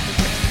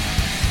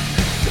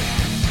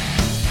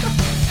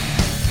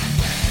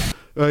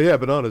 Yeah,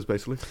 bananas,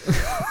 basically.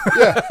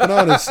 Yeah,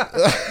 bananas.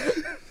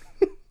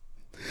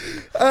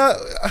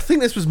 I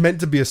think this was meant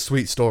to be a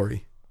sweet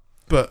story,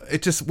 but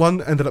it just,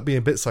 ended up being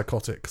a bit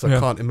psychotic, because I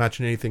can't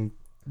imagine anything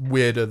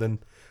weirder than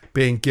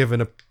being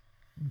given a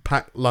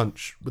packed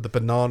lunch with a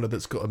banana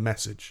that's got a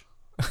message.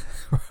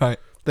 Right.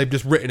 They've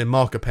just written in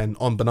marker pen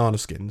on banana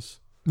skins,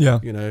 Yeah.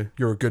 you know,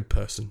 you're a good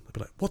person. They'd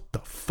be like, what the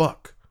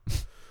fuck?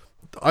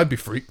 I'd be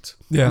freaked.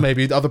 Yeah.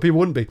 Maybe other people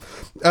wouldn't be.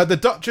 The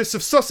Duchess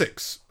of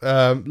Sussex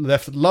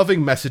left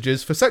loving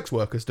messages for sex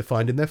workers to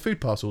find in their food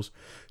parcels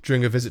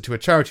during a visit to a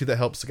charity that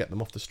helps to get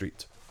them off the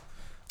street.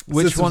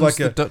 Which this was one's like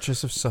the a-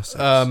 Duchess of Sussex?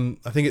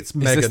 I think it's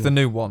Meghan. Is this the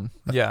new one?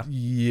 Yeah.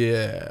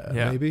 Yeah,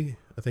 Yeah. maybe.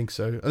 I think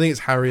so. I think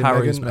it's Harry and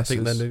Harry's Meghan. I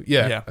think they're missus. new.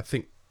 Yeah, Yeah. I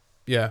think.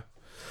 Yeah.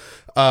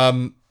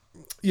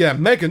 Yeah,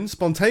 Meghan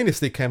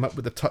spontaneously came up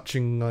with a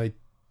touching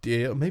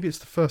idea. Or maybe it's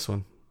the first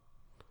one.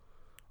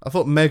 I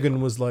thought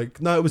Meghan was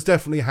like... No, it was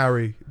definitely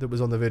Harry that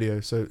was on the video.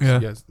 So, Yeah.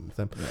 it's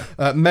them.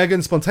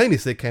 Meghan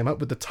spontaneously came up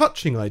with the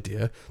touching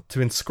idea to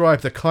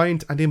inscribe the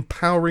kind and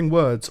empowering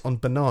words on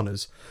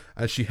bananas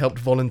as she helped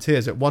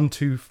volunteers at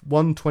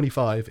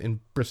 125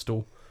 in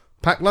Bristol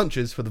pack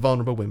lunches for the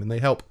vulnerable women they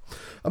help.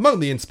 Among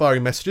the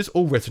inspiring messages,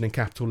 all written in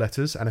capital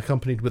letters and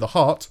accompanied with a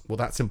heart, well,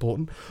 that's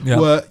important,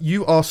 were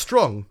 "You are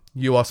strong,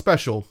 you are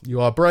special,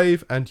 you are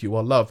brave, and you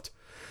are loved."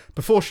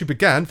 Before she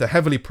began, the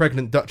heavily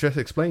pregnant Duchess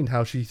explained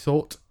how she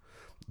thought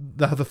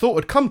the thought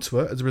had come to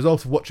her as a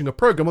result of watching a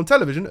programme on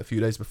television a few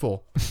days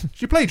before.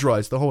 She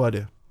plagiarised the whole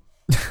idea.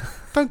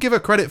 Don't give her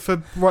credit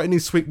for writing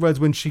these sweet words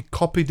when she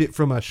copied it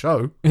from her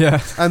show.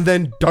 Yeah. And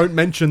then don't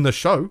mention the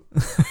show.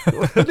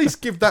 At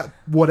least give that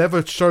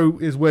whatever show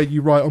is where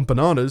you write on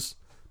bananas,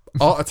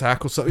 Art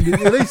Attack or something.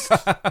 At least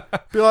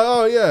be like,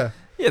 oh yeah.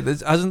 Yeah,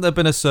 hasn't there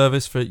been a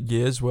service for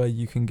years where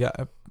you can get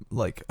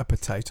a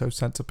potato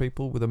sent to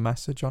people with a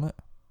message on it?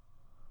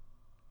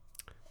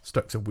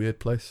 Stoke's a weird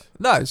place.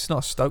 No, it's not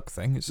a Stoke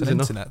thing. It's Is an it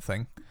not? internet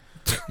thing.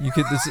 You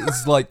could.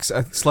 It's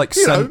like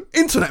You know,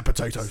 internet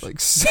potatoes.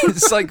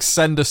 it's like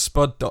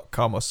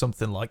senderspud.com or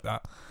something like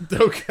that.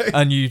 Okay.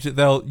 And you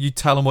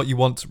tell them what you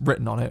want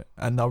written on it,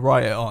 and they'll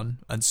write it on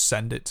and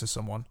send it to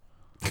someone.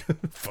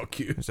 Fuck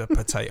you. There's a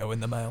potato in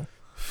the mail.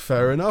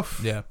 Fair enough.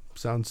 Yeah.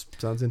 Sounds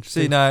interesting.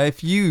 See, now,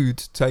 if you'd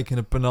taken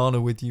a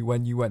banana with you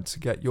when you went to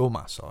get your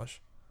massage,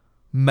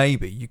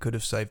 maybe you could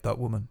have saved that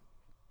woman.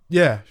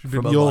 Yeah.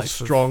 From a You're life of-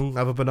 strong,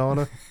 have a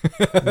banana,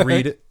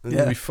 read it, and Yeah.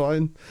 you'll be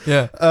fine.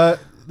 Yeah.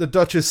 The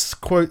Duchess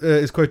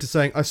is quoted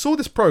saying, "I saw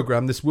this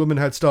program this woman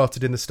had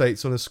started in the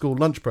States on a school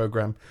lunch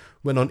program,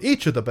 when on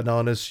each of the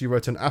bananas she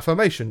wrote an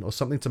affirmation or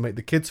something to make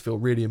the kids feel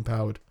really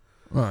empowered."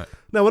 Right.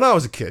 Now, when I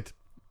was a kid,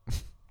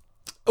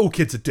 all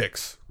kids are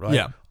dicks, right?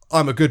 Yeah.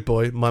 I'm a good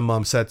boy, my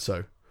mum said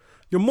so.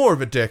 You're more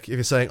of a dick if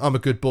you're saying, I'm a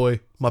good boy,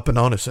 my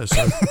banana says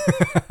so.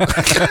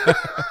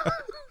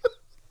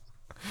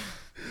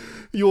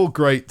 You're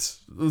great.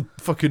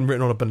 Fucking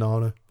written on a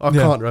banana. I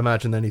can't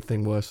imagine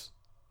anything worse.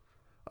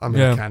 I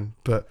mean, I can,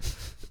 but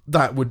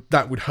that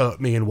would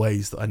hurt me in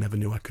ways that I never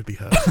knew I could be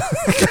hurt.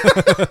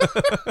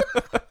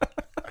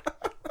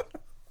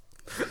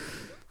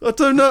 I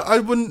don't know.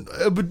 It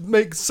would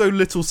make so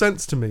little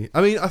sense to me.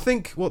 I mean, I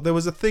think there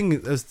was a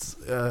thing,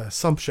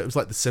 some show, it was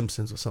like The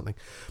Simpsons or something,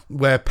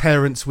 where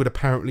parents would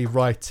apparently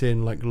write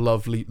in like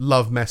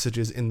love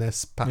messages in their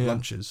packed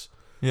lunches.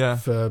 Yeah.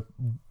 For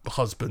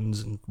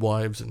husbands and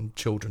wives and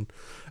children,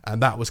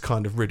 and that was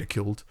kind of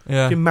ridiculed.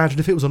 Yeah. Can you imagine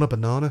if it was on a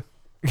banana?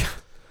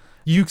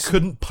 You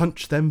couldn't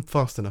punch them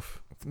fast enough.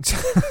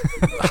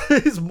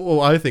 It's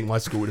more, I think my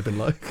school would have been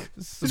like,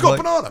 it's got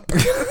a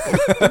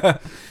banana.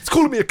 It's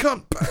calling me a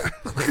cunt.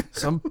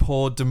 Some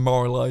poor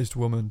demoralised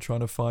woman trying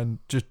to find,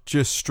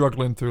 just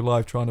struggling through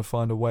life, trying to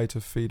find a way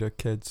to feed her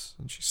kids.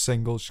 And she's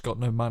single, she's got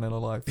no man in her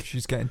life.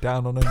 She's getting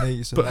down on her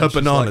knees. And But then her she's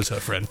banana's like,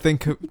 her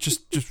friend.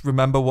 Just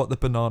remember what the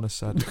banana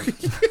said.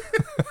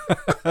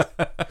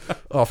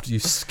 After you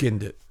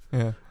skinned it.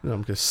 Yeah. I'm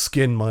going to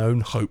skin my own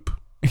hope.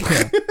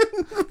 Yeah.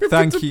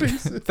 Thank you,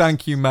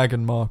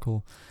 Meghan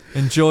Markle.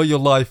 Enjoy your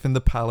life in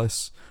the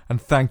palace, and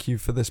thank you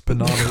for this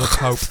banana of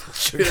hope.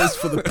 Cheers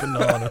for the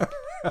banana.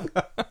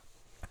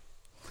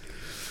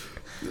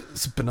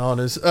 It's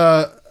bananas.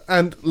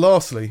 And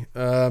lastly,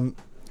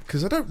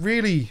 because I don't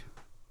really,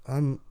 I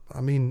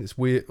mean, it's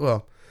weird.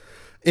 Well,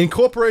 in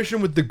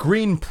cooperation with the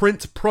Green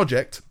Print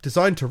Project,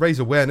 designed to raise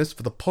awareness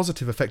for the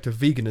positive effect of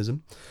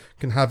veganism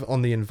can have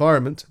on the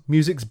environment,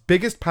 music's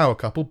biggest power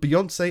couple,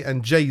 Beyonce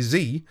and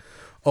Jay-Z,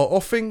 are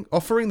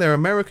offering their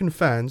American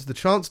fans the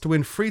chance to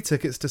win free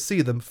tickets to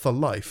see them for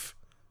life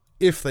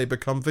if they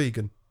become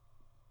vegan.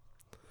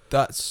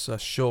 That's a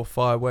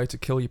surefire way to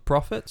kill your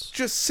profits.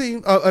 Just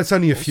seem... Oh, it's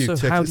only a few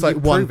Also, tickets. how It's do you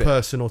like one prove it?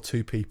 person or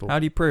two people. How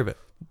do you prove it?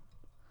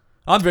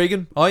 I'm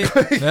vegan. Are you?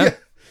 Yeah.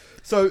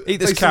 So Eat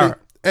this basically, carrot.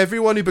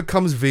 Everyone who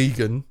becomes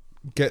vegan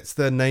gets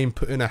their name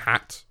put in a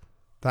hat.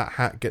 That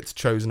hat gets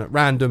chosen at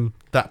random.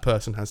 That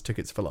person has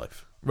tickets for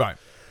life. Right.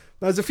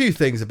 Now, there's a few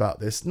things about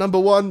this. Number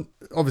one,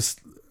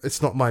 obviously,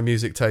 it's not my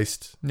music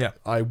taste. Yeah.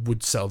 I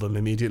would sell them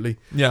immediately.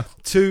 Yeah.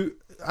 Two,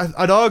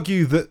 I'd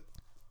argue that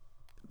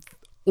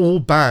all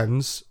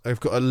bands have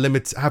got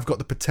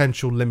the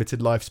potential limited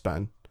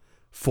lifespan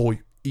for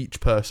each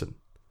person.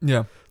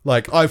 Yeah.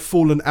 Like, I've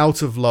fallen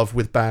out of love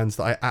with bands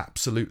that I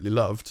absolutely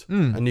loved.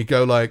 And you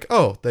go like,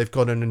 oh, they've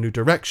gone in a new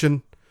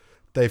direction.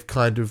 They've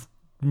kind of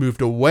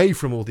moved away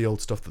from all the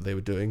old stuff that they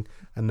were doing,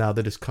 and now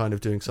they're just kind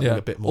of doing something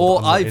a bit more.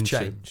 Or that I'm not I've into.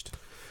 changed.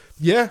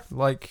 Yeah.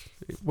 Like,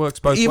 it works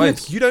both Even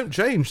ways. if you don't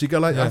change, you go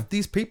like, Yeah.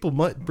 these people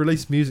might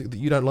release music that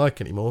you don't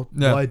like anymore.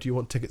 Yeah. Why do you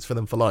want tickets for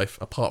them for life,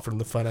 apart from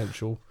the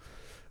financial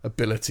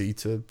ability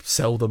to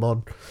sell them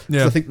on?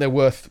 Yeah. I think they're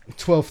worth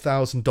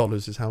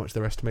 $12,000 is how much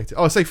they're estimated.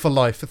 Oh, I say for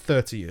life, for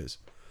 30 years.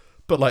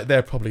 But like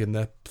they're probably in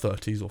their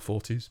 30s or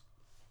 40s.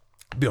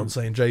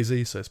 Beyonce and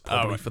Jay-Z, so it's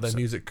probably for their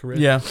music career.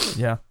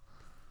 Yeah.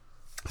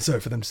 So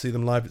for them to see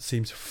them live, it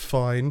seems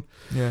fine.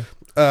 Yeah.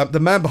 The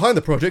man behind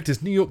the project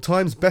is New York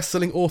Times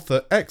best-selling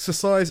author,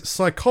 exercise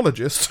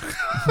psychologist.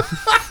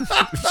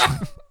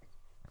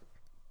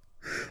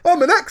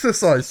 I'm an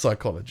exercise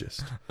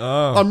psychologist.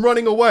 Oh. I'm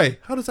running away.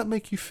 How does that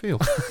make you feel?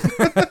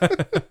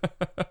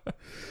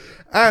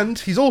 And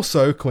he's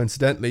also,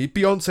 coincidentally,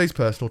 Beyonce's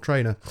personal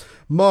trainer.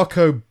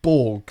 Marco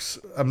Borges,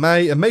 a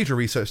major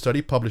research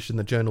study published in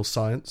the journal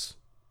Science.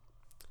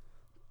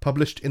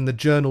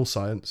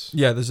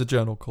 Yeah, there's a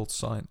journal called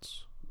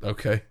Science.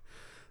 Okay.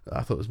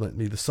 I thought it was meant to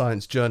be the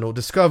Science Journal.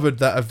 Discovered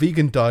that a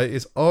vegan diet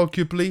is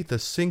arguably the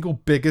single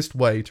biggest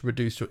way to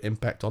reduce your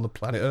impact on the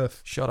planet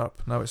Earth. Shut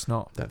up. No, it's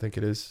not. Don't think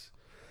it is.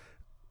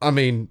 I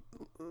mean,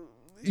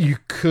 you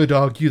could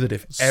argue that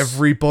if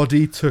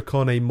everybody took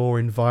on a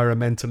more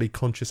environmentally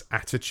conscious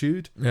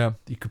attitude,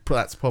 you could.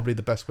 That's probably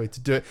the best way to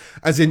do it.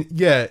 As in,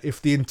 if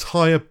the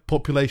entire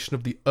population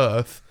of the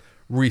Earth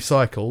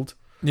recycled,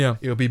 it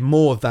would be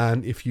more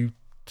than if you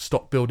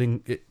stopped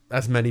building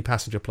as many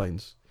passenger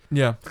planes.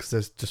 Yeah. Because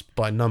there's just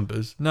by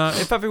numbers. No,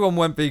 if everyone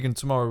went vegan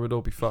tomorrow, we'd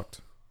all be fucked.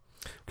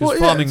 Because Well,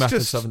 farming it's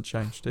methods just- haven't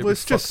changed. It well, would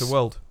it's fuck just- the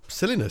world.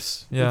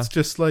 Silliness. Yeah. It's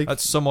just like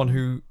That's someone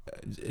who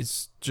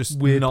is just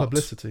weird not,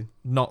 publicity.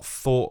 not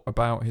thought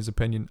about his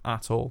opinion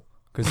at all.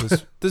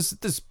 Because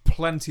there's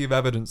plenty of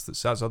evidence that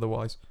says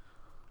otherwise.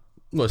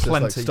 Well, it's just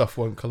like Plenty. stuff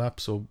won't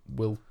collapse or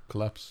will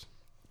collapse.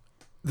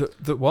 That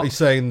Are you what?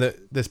 saying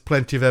that there's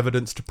plenty of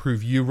evidence to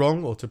prove you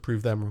wrong or to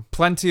prove them wrong?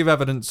 Plenty of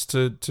evidence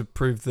to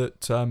prove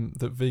that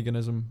that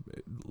veganism,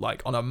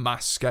 like on a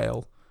mass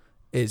scale,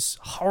 is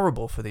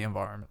horrible for the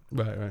environment.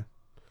 Right.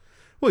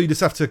 Well, you just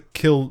have to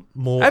kill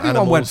more Everyone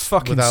animals went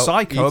fucking without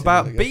psycho eating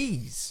about them, I guess.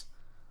 bees.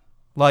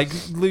 Like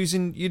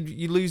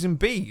you're losing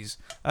bees,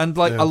 and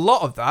like Yeah. a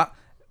lot of that,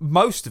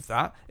 most of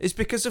that, is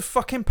because of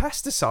fucking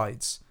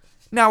pesticides.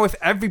 Now, if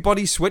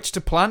everybody switched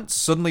to plants,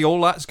 suddenly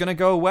all that's going to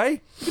go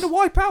away. You're going to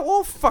wipe out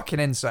all fucking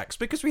insects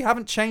because we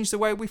haven't changed the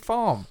way we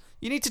farm.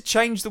 You need to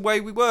change the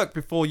way we work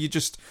before you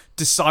just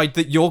decide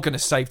that you're going to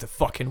save the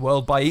fucking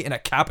world by eating a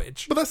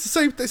cabbage. But that's the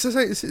same. It's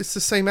the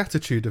same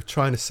attitude of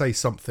trying to say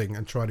something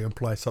and trying to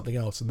imply something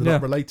else, and they're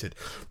not related.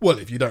 Well,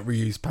 if you don't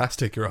reuse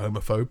plastic, you're a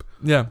homophobe.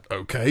 Yeah.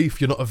 Okay.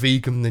 If you're not a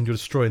vegan, then you're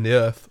destroying the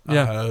earth.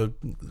 Yeah.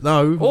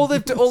 No. All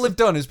they've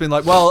done is been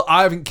like, well,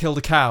 I haven't killed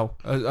a cow,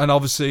 and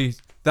obviously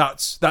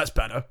that's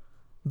better.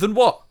 Then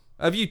what?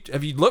 Have you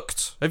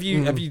looked? Have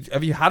you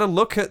had a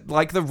look at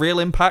like the real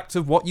impact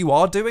of what you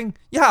are doing?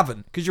 You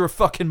haven't, because you're a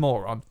fucking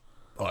moron.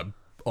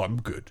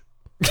 I'm good.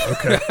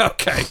 Okay.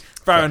 Okay,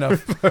 fair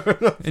enough.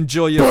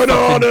 Enjoy your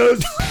Bananas.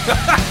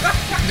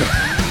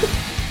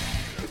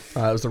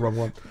 That was the wrong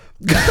one.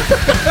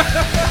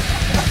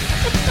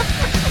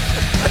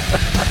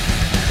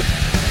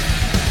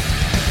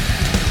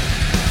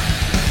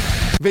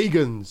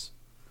 Vegans,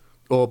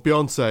 or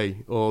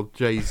Beyonce, or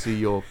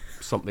Jay-Z, or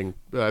something.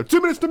 2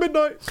 minutes to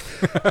midnight.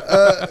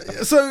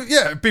 So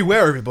yeah,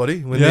 beware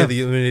everybody. When near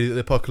the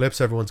apocalypse,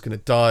 everyone's going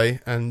to die,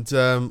 and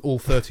all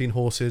 13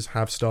 horses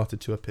have started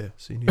to appear.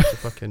 So you need to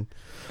fucking.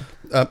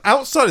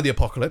 Outside of the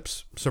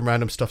apocalypse, some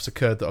random stuff's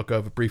occurred that I'll go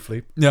over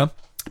briefly. Yeah.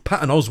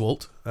 Patton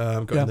Oswalt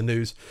got in the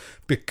news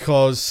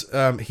because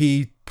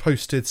he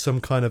posted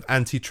some kind of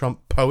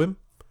anti-Trump poem.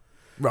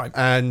 Right.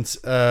 And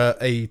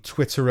a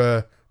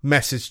Twitterer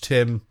messaged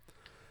him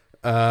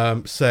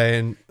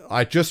saying,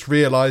 I just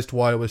realised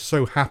why I was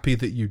so happy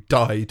that you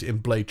died in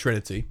Blade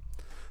Trinity.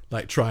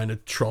 Like trying to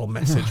troll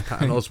message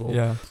Patton Oswalt.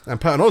 Yeah. And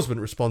Patton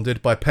Oswalt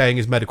responded by paying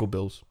his medical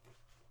bills.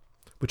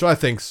 Which I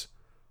think's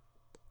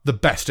the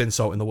best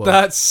insult in the world.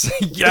 That's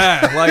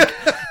like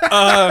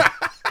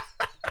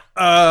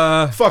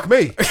Fuck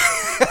me.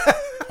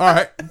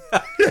 Alright.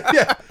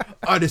 Yeah.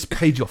 I just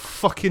paid your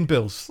fucking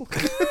bills.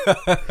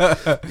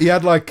 He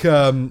had like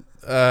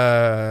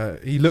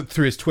he looked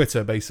through his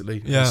Twitter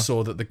basically and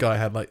saw that the guy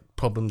had like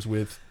problems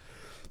with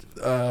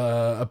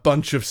a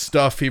bunch of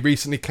stuff. He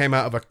recently came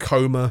out of a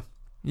coma.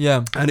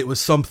 Yeah. And it was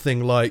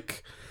something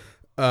like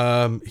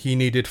he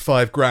needed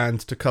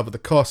 $5,000 to cover the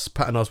costs.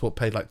 Patton Oswalt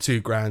paid like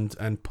 $2,000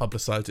 and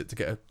publicised it to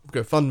get a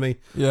GoFundMe.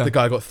 Yeah. The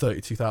guy got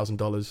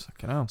 $32,000.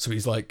 Fucking hell. So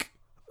he's like,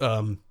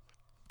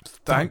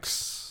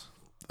 Thanks.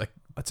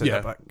 I take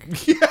that back.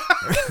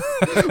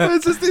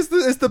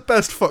 It's the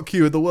best fuck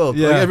you in the world.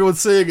 Yeah. Like, everyone's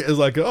seeing it as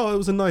like, oh, it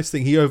was a nice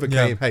thing. He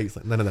overcame hate. It's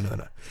like,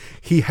 no.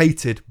 He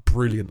hated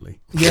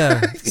brilliantly.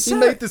 Yeah. He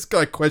made this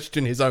guy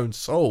question his own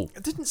soul.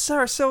 Didn't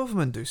Sarah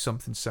Silverman do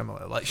something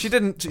similar? Like she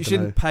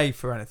didn't pay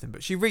for anything,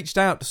 but she reached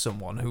out to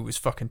someone who was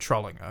fucking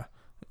trolling her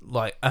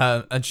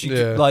And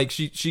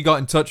she got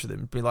in touch with him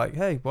and be like,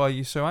 hey, why are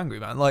you so angry,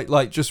 man?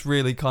 Like just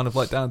really kind of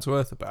like down to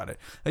earth about it.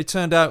 It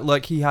turned out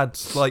like he had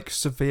like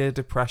severe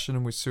depression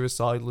and was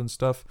suicidal and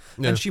stuff.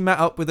 Yeah. And she met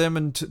up with him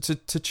and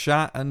to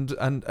chat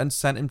and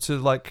sent him to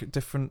like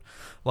different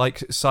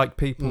like psych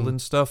people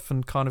and stuff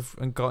and kind of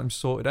and got him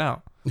sorted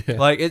out. Yeah.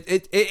 Like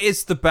it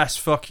is the best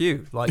fuck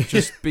you. Like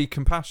just be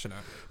compassionate.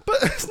 But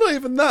it's not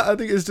even that. I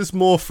think it's just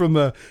more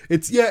from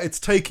it's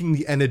taking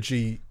the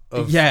energy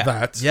of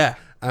that. Yeah.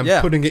 And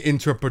putting it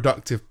into a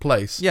productive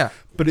place. Yeah.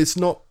 But it's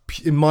not,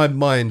 in my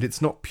mind,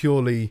 it's not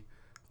purely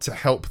to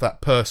help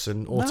that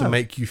person or to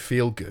make you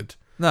feel good.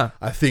 No.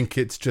 I think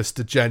it's just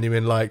a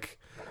genuine, like,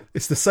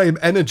 it's the same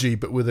energy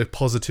but with a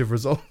positive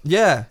result.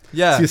 Yeah,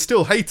 yeah. So you're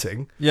still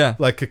hating, Yeah.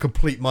 like a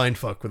complete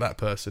mindfuck with that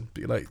person.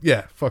 But you're like,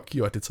 yeah, fuck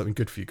you, I did something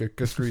good for you.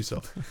 Go screw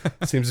yourself.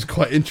 Seems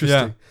quite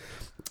interesting.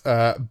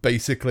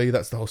 Basically,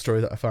 that's the whole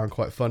story that I found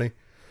quite funny.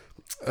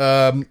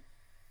 I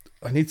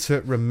need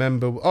to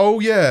remember. Oh,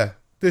 yeah.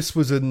 This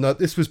was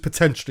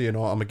potentially an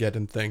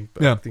Armageddon thing,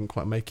 but I didn't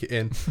quite make it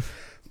in.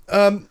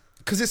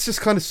 Because it's just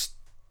kind of,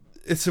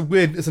 it's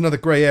another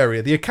grey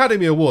area. The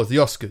Academy Awards, the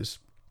Oscars.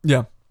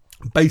 Yeah.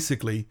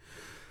 Basically,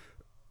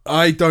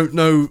 I don't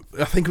know.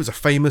 I think it was a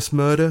famous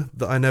murder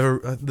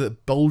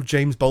that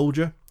James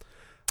Bulger.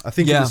 I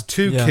think it was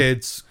two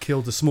kids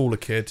killed a smaller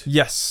kid.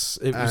 Yes,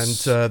 it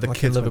was, and the like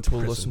kids in went to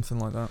Liverpool or prison. something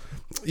like that.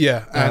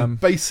 Yeah, and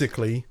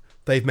basically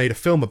they've made a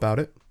film about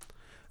it.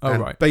 Oh,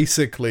 and right.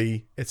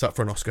 Basically, it's up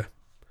for an Oscar.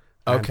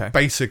 And Okay.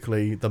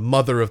 basically, the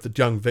mother of the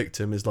young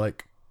victim is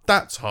like,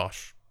 that's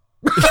harsh.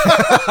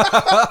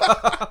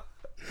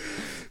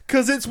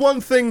 Because it's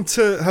one thing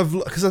to have...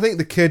 Because I think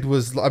the kid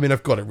was... I mean,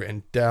 I've got it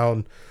written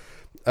down.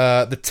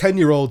 The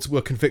 10-year-olds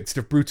were convicted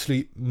of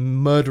brutally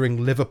murdering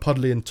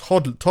Liverpudlian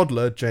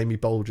toddler Jamie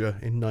Bulger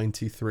in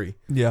 93.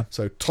 Yeah.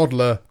 So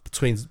toddler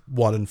between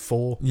 1 and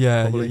 4.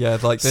 Yeah, probably. yeah.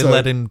 Like they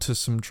led him to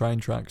some train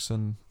tracks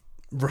and...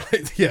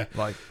 Right, yeah.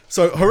 Like,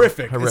 so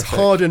horrific. It's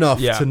hard enough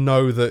Yeah. to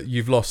know that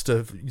you've lost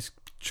a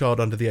child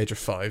under the age of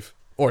 5,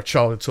 or a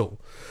child at all,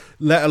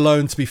 let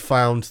alone to be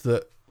found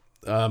that,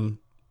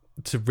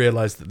 to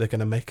realise that they're going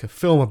to make a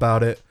film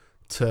about it,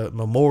 to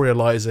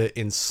memorialise it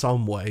in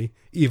some way,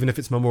 even if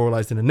it's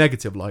memorialised in a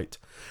negative light.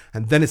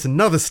 And then it's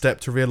another step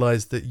to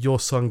realise that your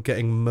son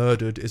getting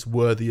murdered is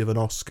worthy of an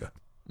Oscar.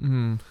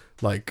 mm,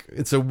 Like,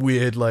 it's a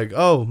weird, like,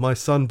 oh, my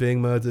son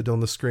being murdered on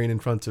the screen in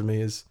front of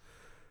me is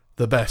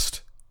the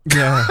best.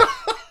 yeah.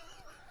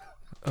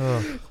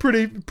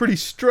 Pretty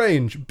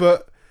strange,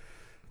 but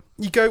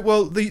you go,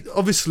 well,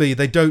 obviously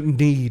they don't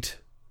need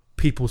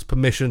people's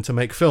permission to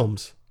make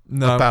films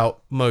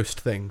about most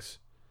things.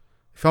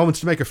 If I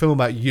wanted to make a film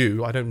about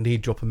you, I don't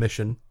need your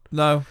permission.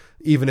 No.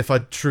 Even if I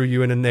drew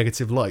you in a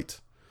negative light.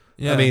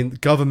 Yeah. I mean,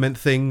 government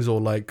things or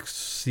like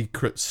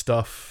secret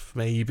stuff,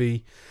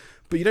 maybe.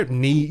 But you don't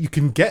need... You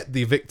can get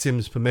the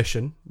victim's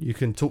permission. You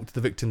can talk to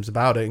the victims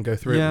about it and go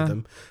through it with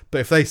them.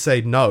 But if they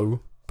say no...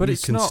 But you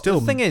it's can not.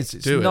 still The thing is,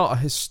 it's do not it. a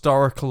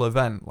historical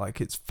event.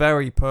 Like, it's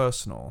very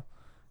personal.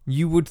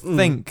 You would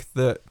think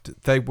that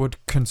they would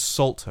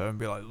consult her and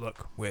be like,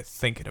 "Look, we're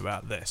thinking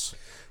about this."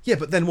 Yeah,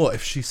 but then what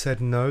if she said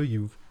no?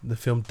 The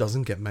film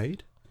doesn't get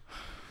made.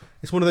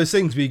 It's one of those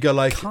things where you go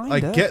like, Kinda. I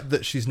get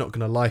that she's not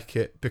going to like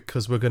it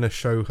because we're going to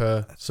show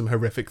her some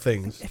horrific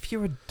things. If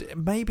you're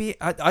maybe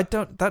I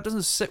don't. That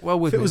doesn't sit well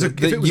with If it me. was a-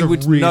 that if it was you a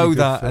would really know good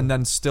that film. and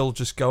then still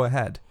just go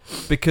ahead,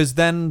 because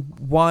then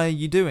why are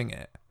you doing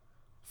it?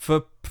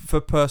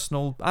 For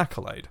personal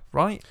accolade,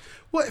 right?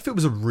 What if it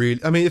was a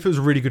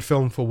really good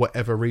film for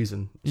whatever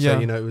reason? Yeah.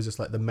 So, it was just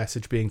like the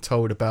message being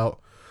told about,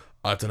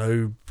 I don't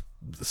know,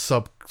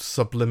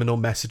 subliminal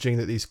messaging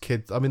that these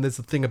kids... I mean, there's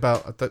the thing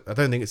about... I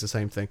don't think it's the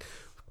same thing.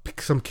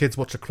 Some kids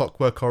watch A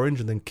Clockwork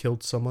Orange and then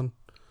killed someone.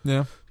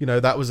 Yeah.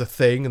 That was a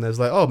thing, and there's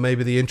like, oh,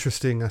 maybe the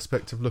interesting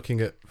aspect of looking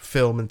at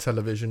film and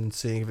television and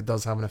seeing if it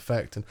does have an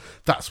effect, and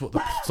that's what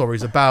the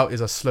story's about,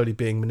 is us slowly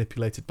being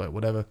manipulated by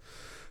whatever.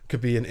 Could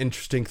be an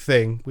interesting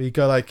thing where you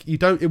go like, you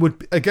don't... It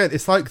would... Again,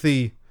 it's like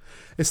the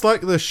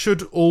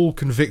should all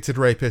convicted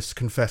rapists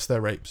confess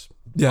their rapes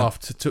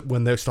after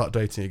when they start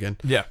dating again.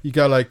 Yeah. You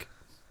go like,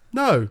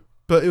 no,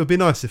 but it would be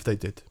nice if they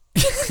did.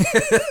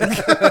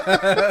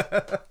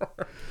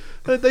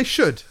 They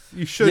should.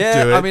 You should do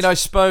it. I mean, I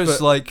suppose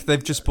but like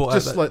they've just brought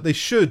just out like they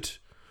should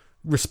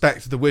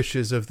respect the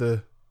wishes of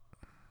the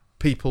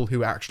people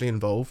who are actually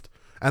involved,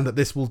 and that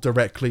this will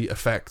directly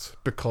affect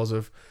because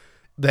of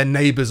their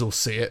neighbours will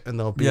see it and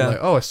they'll be like,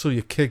 oh, I saw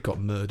your kid got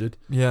murdered.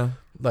 Yeah.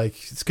 Like,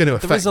 it's going to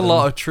affect There is a them.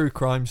 lot of true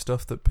crime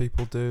stuff that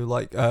people do,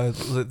 like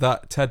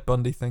that Ted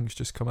Bundy thing's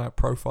just come out,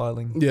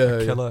 profiling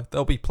a killer. Yeah.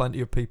 There'll be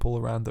plenty of people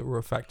around that were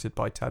affected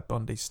by Ted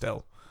Bundy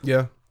still.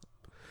 Yeah.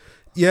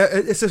 Yeah,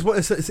 it's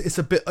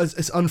a bit...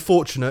 It's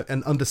unfortunate,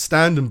 and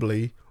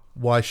understandably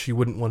why she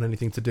wouldn't want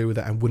anything to do with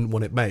it and wouldn't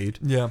want it made.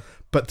 Yeah.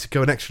 But to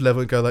go an extra level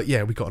and go like,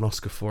 yeah, we got an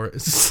Oscar for it.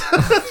 It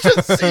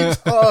just seems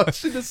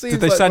harsh. It just seems Did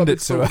they like send it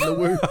to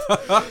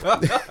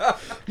her?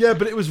 Yeah,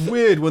 but it was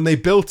weird when they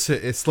built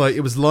it. It's like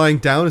it was lying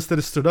down instead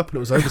of stood up, and it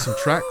was over some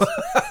tracks.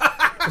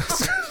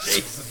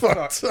 Jesus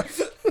fucked.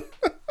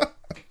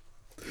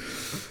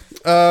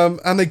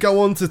 And they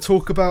go on to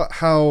talk about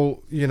how,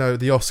 the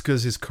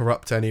Oscars is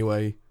corrupt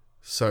anyway,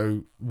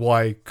 so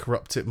why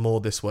corrupt it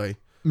more this way?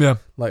 Yeah.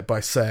 Like by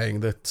saying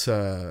that,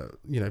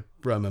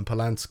 Roman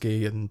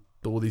Polanski and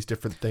all these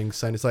different things,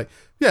 saying it's like,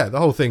 yeah, the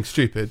whole thing's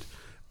stupid.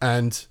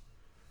 And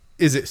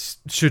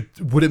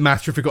would it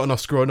matter if it got an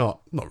Oscar or not?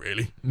 Not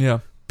really. Yeah.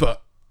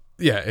 But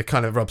yeah, it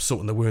kind of rubs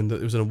salt in the wound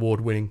that it was an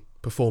award-winning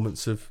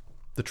performance of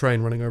the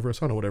train running over a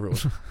sun or whatever it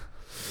was.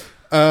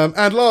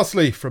 And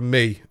lastly, from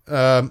me,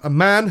 a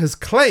man has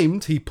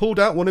claimed he pulled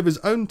out one of his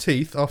own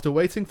teeth after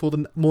waiting for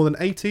more than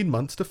 18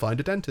 months to find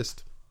a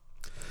dentist.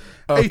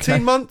 Okay.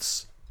 18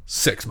 months,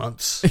 6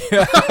 months.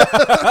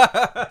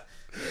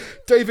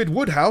 David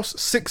Woodhouse,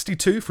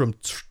 62, from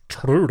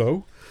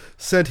Trudeau,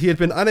 said he had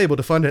been unable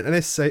to find an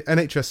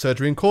NHS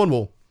surgery in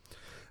Cornwall.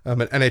 An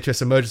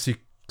NHS emergency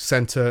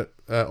centre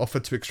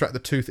offered to extract the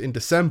tooth in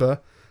December,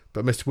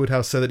 but Mr.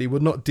 Woodhouse said that he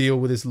would not deal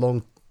with his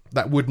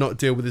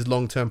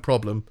long-term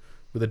problem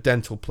with a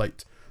dental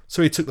plate.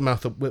 So he took them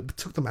out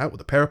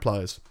with a pair of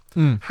pliers.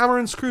 Hammer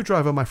and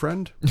screwdriver, my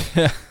friend.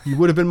 Yeah. You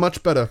would have been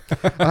much better.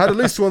 I had at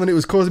least one, and it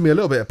was causing me a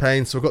little bit of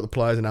pain, so I got the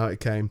pliers and out it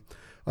came.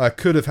 I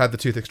could have had the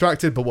tooth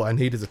extracted, but what I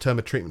need is a term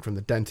of treatment from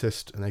the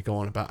dentist, and they go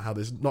on about how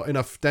there's not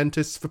enough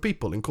dentists for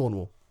people in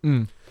Cornwall.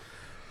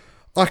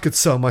 I could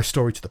sell my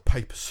story to the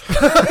papers.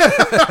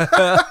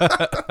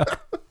 I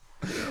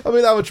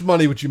mean, how much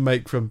money would you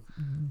make from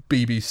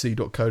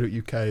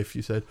bbc.co.uk if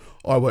you said,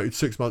 I waited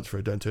 6 months for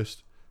a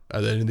dentist,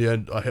 and then in the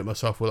end I hit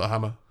myself with a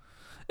hammer?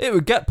 It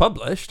would get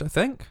published, I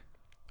think.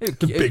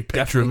 The big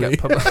picture of me.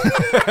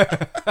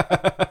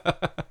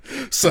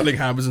 Selling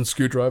hammers and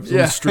screwdrivers on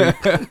the street.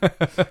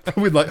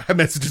 With like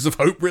messages of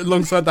hope written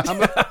alongside the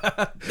hammer.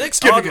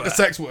 Giving it to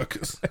sex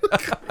workers.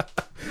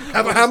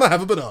 Have a hammer,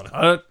 have a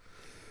banana.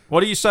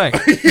 What are you saying?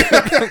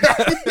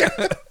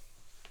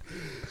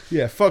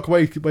 Yeah, fuck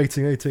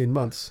waiting 18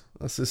 months.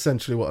 That's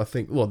essentially what I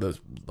think. Well,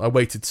 I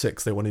waited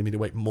 6. They wanted me to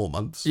wait more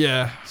months.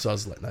 Yeah. So I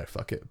was like, no,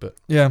 fuck it. But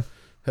yeah.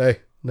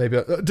 Hey,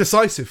 maybe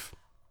decisive.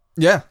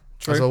 Yeah.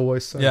 True. As I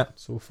always say. Yeah.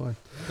 It's all fine.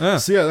 Yeah.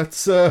 So yeah,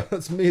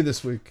 that's me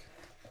this week.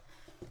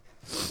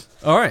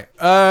 All right.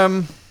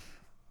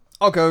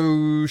 I'll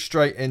go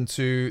straight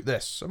into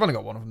this. I've only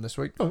got one of them this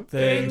week. Oh.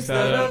 Things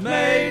that have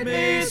made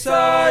me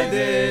sigh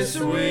this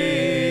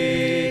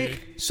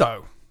week.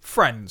 So,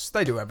 friends,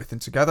 they do everything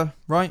together,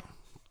 right?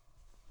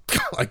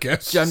 I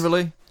guess.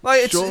 Generally.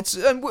 Like, Sure.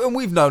 and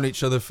we've known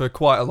each other for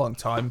quite a long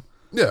time.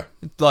 Yeah.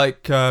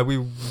 Like,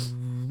 we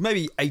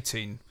maybe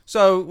 18.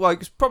 So, like,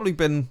 it's probably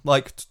been,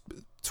 like,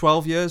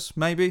 12 years,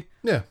 maybe.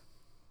 Yeah.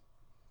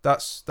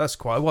 That's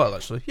quite a while,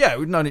 actually. Yeah,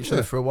 we've known each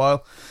other for a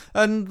while,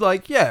 and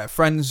like, yeah,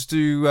 friends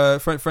do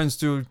friends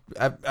do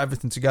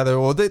everything together,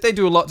 or they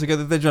do a lot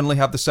together. They generally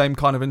have the same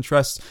kind of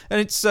interests, and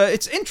it's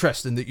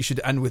interesting that you should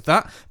end with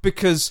that,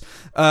 because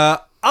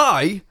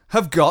I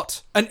have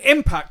got an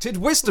impacted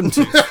wisdom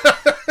tooth.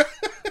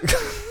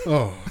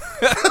 Oh.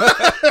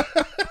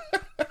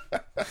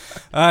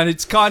 And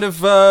it's kind of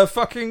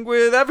fucking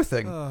with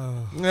everything.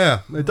 Yeah,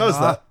 it does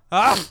that.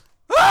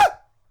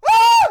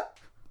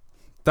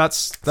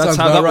 That's Sounds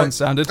how about that right. one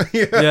sounded.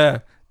 Yeah.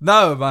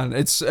 No, man.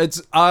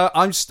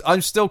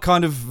 I'm still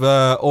kind of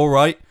all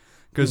right,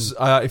 because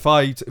if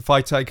I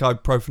take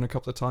ibuprofen a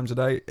couple of times a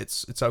day,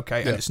 it's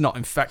okay, and it's not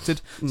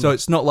infected, so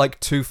it's not like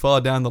too far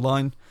down the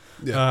line.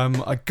 Yeah.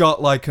 I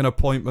got like an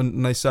appointment,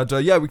 and they said,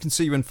 yeah, we can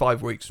see you in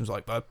 5 weeks. I was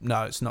like,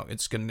 no, it's not.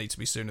 It's going to need to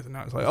be sooner than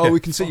that. It's like, oh, we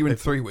can see you in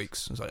 3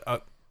 weeks. I was like,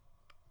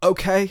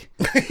 okay.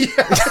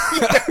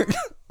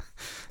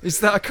 Is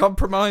that a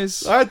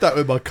compromise? I had that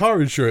with my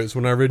car insurance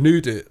when I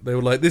renewed it. They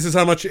were like, this is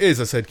how much it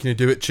is. I said, can you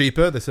do it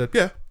cheaper? They said,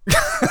 yeah.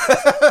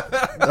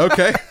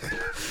 Okay.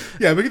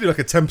 Yeah, we can do like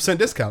a 10%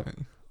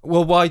 discount.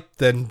 Well, why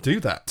Then do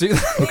that. do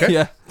that? Okay.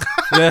 Yeah.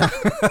 Yeah.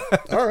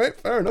 All right,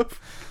 fair enough.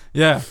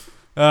 Yeah.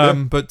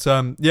 But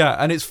yeah,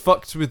 and it's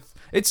fucked with.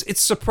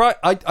 It's surprise.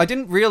 I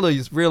didn't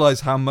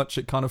realize how much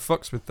it kind of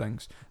fucks with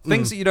things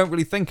that you don't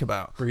really think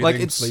about. Breathing, like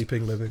it's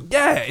sleeping, living.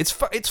 Yeah,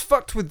 it's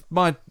fucked with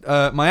my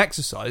my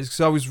exercise,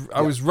 because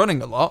I was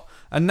running a lot,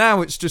 and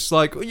now it's just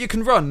like, well, you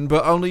can run,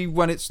 but only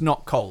when it's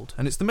not cold,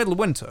 and it's the middle of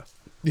winter.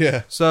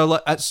 Yeah. So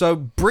so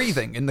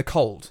breathing in the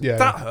cold,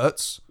 that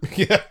hurts.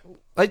 Yeah.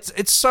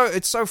 It's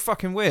so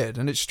fucking weird,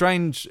 and it's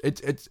strange.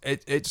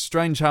 It's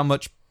strange how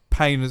much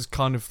pain is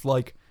kind of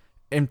like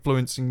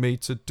influencing me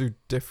to do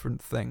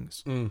different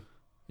things.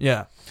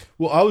 Yeah.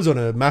 Well, I was on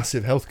a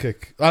massive health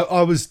kick.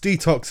 I was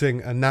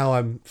detoxing, and now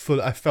I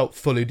felt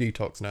fully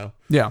detoxed now.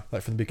 Yeah.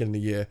 Like from the beginning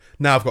of the year.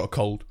 Now I've got a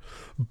cold,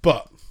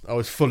 but I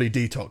was fully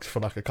detoxed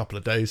for like a couple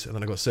of days, and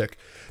then I got sick.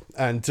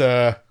 And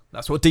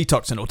That's what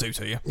detoxing will do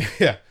to you.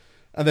 yeah.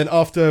 And then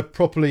after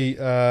properly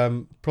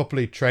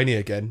training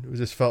again, it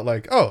just felt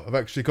like, oh, I've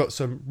actually got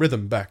some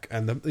rhythm back.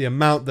 And the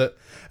amount that,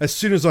 as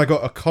soon as I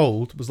got a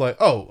cold, was like,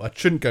 oh, I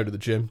shouldn't go to the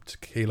gym to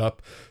heal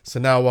up. So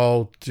now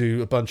I'll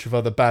do a bunch of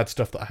other bad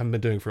stuff that I haven't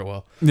been doing for a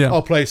while. Yeah.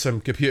 I'll play some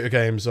computer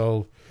games.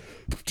 I'll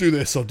do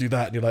this, I'll do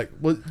that. And you're like,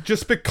 well,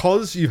 just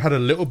because you've had a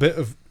little bit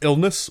of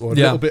illness or a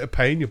little bit of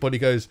pain, your body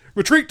goes,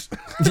 retreat.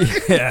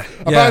 Yeah.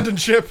 Abandon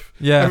ship.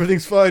 Yeah.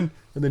 Everything's fine.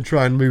 and then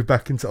try and move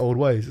back into old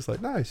ways. It's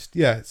like, nice.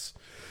 Yeah, it's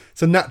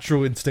a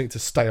natural instinct to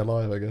stay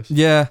alive, I guess.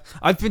 Yeah,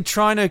 I've been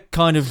trying to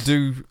kind of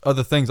do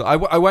other things. I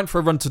went for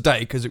a run today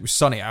because it was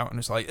sunny out, and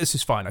it's like, this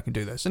is fine, I can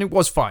do this, and it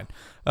was fine.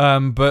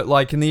 But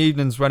like in the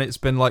evenings when it's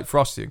been like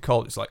frosty and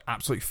cold, it's like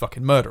absolutely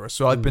fucking murderous.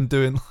 So I've been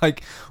doing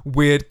like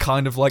weird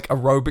kind of like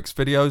aerobics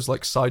videos,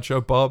 like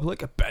Sideshow Bob,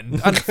 like a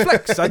bend and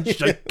flex and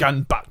shake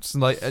and bounce,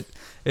 and like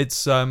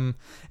it's kind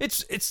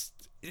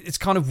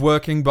of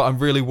working, but I'm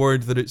really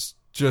worried that it's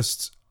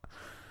just.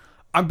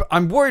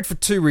 I'm worried for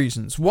two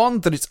reasons.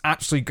 One, that it's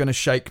actually going to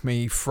shake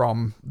me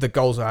from the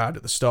goals I had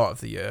at the start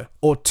of the year.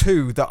 Or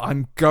two, that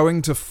I'm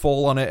going to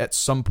fall on it at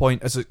some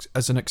point as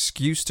an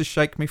excuse to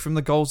shake me from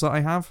the goals that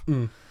I have.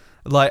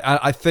 Like,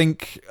 I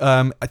think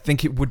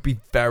it would be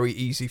very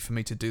easy for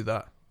me to do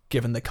that,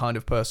 given the kind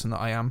of person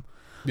that I am.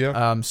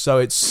 Yeah. So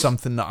it's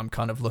something that I'm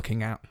kind of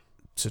looking at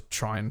to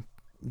try and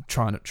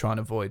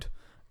avoid.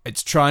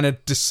 It's trying to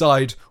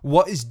decide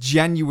what is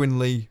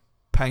genuinely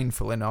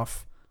painful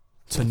enough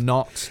to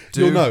not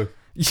do. You'll know.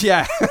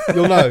 Yeah.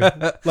 You'll know.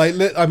 Like,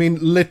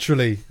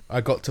 literally, I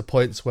got to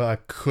points where I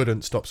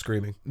couldn't stop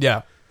screaming.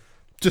 Yeah.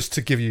 Just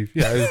to give you,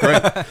 it was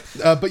great.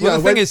 But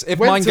well, the thing is, if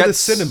mine to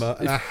gets the cinema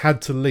and I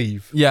had to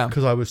leave,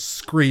 because I was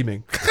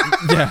screaming.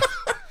 Yeah.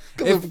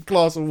 Of a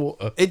glass of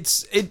water.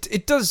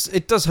 It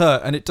does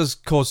hurt and it does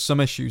cause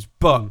some issues.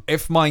 But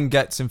if mine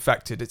gets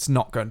infected, it's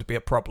not going to be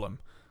a problem.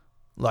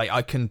 Like,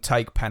 I can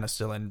take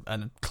penicillin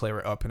and clear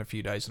it up in a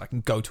few days, and I can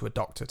go to a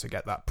doctor to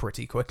get that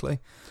pretty quickly.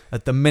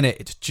 At the minute,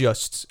 it's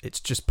just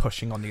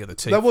pushing on the other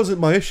teeth. That wasn't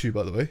my issue,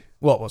 by the way.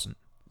 What wasn't?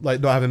 Like,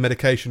 not having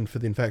medication for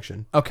the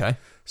infection. Okay.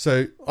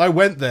 So I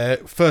went there,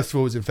 first of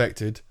all, was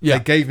infected. Yeah.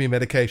 They gave me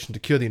medication to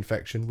cure the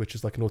infection, which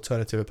is like an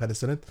alternative of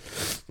penicillin.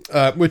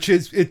 Which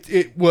is,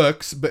 it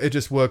works, but it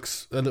just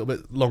works a little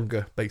bit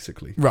longer,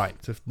 basically. Right.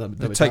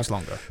 It takes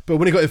longer. But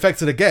when it got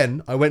infected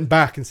again, I went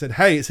back and said,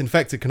 hey, it's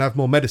infected, can I have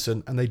more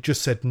medicine? And they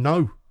just said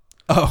no.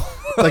 Oh.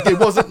 Like, it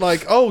wasn't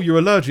like, oh, you're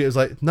allergic. It was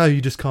like, no,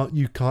 you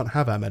can't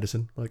have our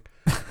medicine. Like,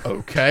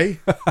 okay.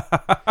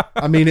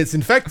 I mean, it's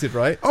infected,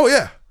 right? Oh,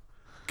 yeah.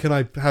 Can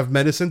I have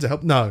medicine to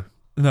help? No.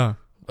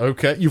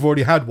 Okay, you've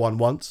already had one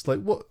once.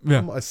 Like, what? Yeah.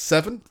 Am I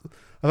 7?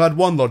 I've had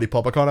one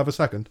lollipop, I can't have a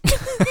second.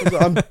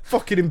 I'm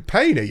fucking in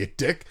pain here, you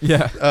dick.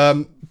 Yeah.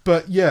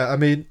 But yeah, I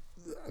mean,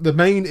 the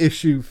main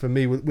issue for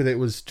me with it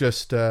was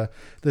just that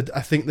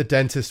I think the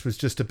dentist was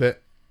just a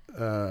bit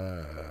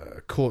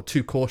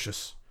too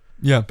cautious.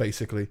 Yeah.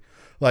 Basically.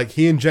 Like,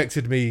 he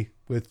injected me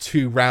with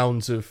 2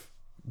 rounds of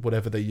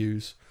whatever they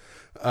use.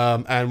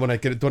 And when I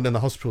get it done in the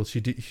hospital, she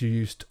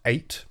used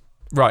 8.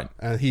 Right.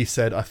 And he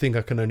said, I think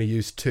I can only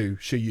use 2.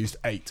 She used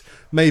 8.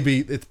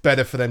 Maybe it's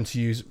better for them to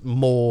use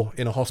more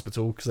in a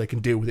hospital because they can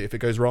deal with it if it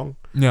goes wrong.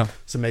 Yeah.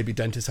 So maybe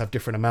dentists have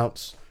different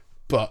amounts.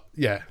 But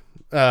yeah,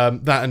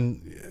 that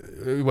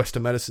and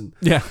Western medicine.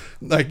 Yeah.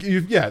 Like,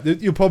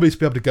 you'll probably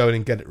be able to go in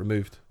and get it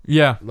removed.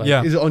 Yeah. Like,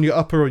 yeah. Is it on your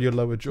upper or your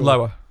lower jaw?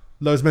 Lower.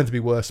 Lower's meant to be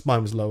worse.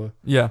 Mine was lower.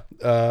 Yeah.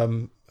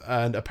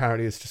 And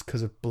apparently it's just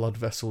because of blood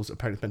vessels.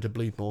 Apparently it's meant to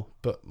bleed more.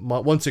 But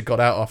once it got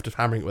out after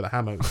hammering it with a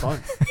hammer, it was fine.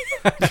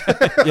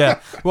 Yeah.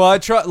 Well, I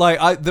tried.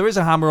 Like, there is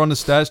a hammer on the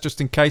stairs just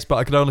in case, but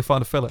I could only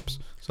find a Phillips.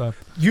 So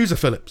use a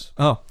Phillips.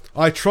 Oh.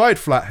 I tried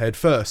flathead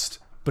first,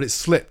 but it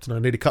slipped and I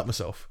nearly cut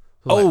myself.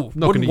 So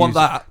wouldn't want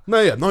that.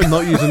 No, yeah,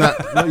 not using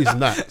that. Not using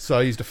that. So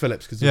I used a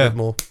Phillips because it's a bit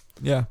more.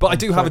 Yeah, but I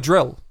do have a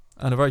drill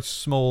and a very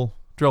small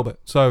drill bit.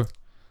 So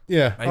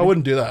yeah, maybe. I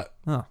wouldn't do that.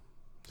 Oh.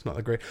 It's not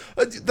that great.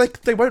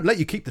 They won't let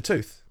you keep the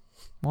tooth.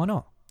 Why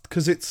not?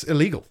 Because it's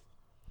illegal.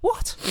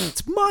 What?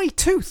 It's my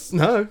tooth.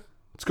 No,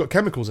 it's got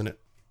chemicals in it.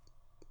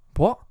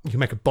 What? You can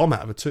make a bomb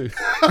out of a tooth.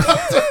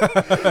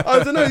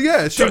 I don't know.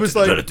 Yeah, she was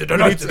like,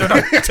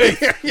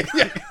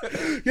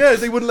 yeah,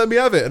 they wouldn't let me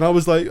have it, and I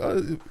was like,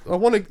 I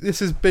want to. This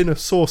has been a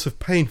source of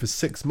pain for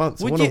 6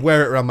 months. I want to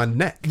wear it around my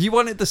neck. You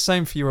wanted the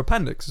same for your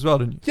appendix as well,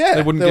 didn't you? Yeah,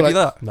 they wouldn't give you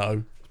that.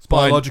 No, it's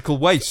biological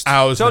waste.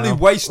 Ours. It's only now.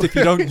 waste if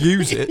you don't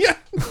use it. Yeah,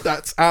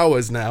 that's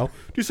ours now. Do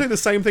you say the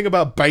same thing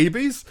about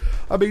babies?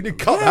 I mean, it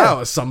cut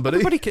out of somebody.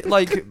 Everybody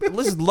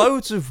there's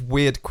loads of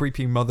weird,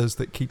 creepy mothers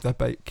that keep their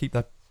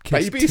kids'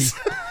 babies.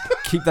 Teeth.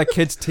 Keep their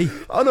kids'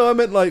 teeth. Oh no, I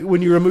meant like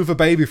when you remove a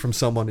baby from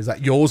someone, is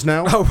that yours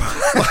now? Oh.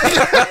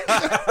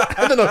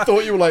 And then I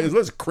thought you were like, there's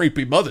loads of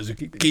creepy mothers who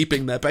keep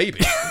keeping their baby.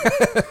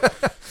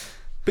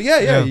 But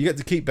yeah, you get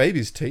to keep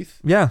babies' teeth.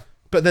 Yeah.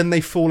 But then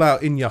they fall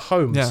out in your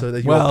home, so they're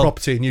your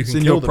property and you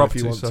can kill them if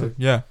you want to.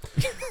 Yeah.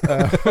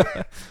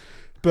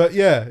 But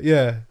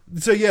yeah.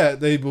 So yeah,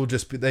 they will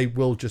just be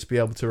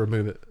able to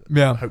remove it.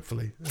 Yeah.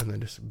 Hopefully, and then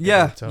just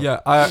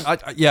I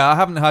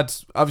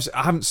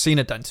haven't seen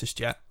a dentist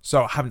yet,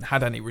 so I haven't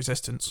had any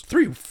resistance.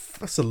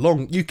 That's a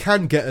long. You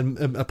can get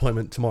an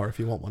appointment tomorrow if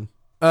you want one.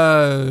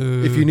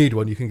 If you need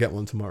one, you can get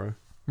one tomorrow.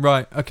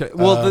 Right. Okay.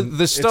 Well,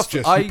 the stuff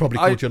it's just, you probably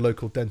called your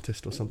local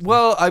dentist or something.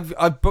 Well,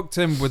 I've booked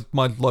in with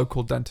my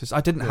local dentist.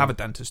 I didn't have a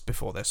dentist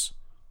before this.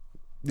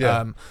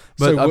 Yeah.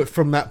 But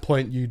from that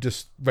point, you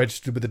just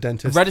registered with the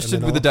dentist.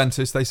 registered with the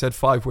dentist. They said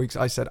 5 weeks.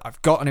 I said,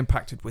 I've got an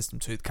impacted wisdom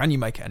tooth. Can you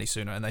make it any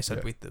sooner? And they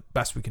said, the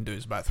best we can do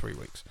is about 3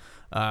 weeks.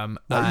 And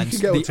you can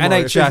get the one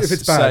tomorrow. NHS if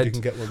it's bad, said, you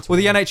can get one well,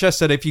 the tomorrow. NHS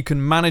said if you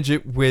can manage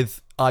it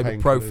with ibuprofen,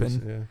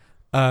 Painkillers,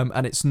 yeah.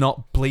 and it's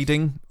not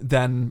bleeding,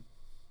 then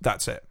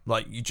that's it.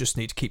 Like, you just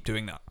need to keep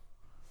doing that.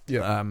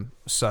 Yeah.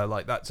 So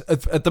like that's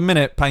at the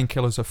minute,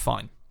 painkillers are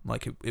fine.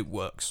 Like it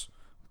works,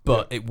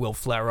 but it will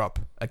flare up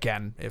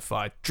again if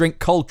I drink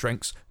cold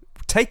drinks.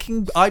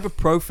 Taking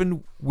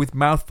ibuprofen with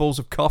mouthfuls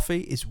of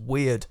coffee is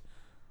weird.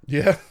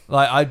 Yeah.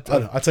 Like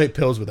I take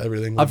pills with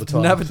everything all the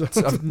time.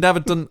 I've never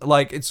done,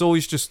 like, it's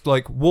always just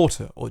like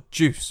water or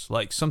juice,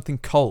 like something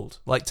cold.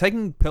 Like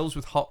taking pills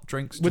with hot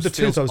drinks. With the just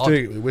feels tooth, I was odd.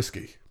 doing it with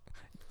whiskey.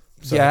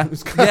 So yeah,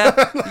 it's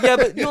yeah,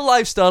 but your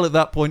lifestyle at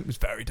that point was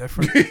very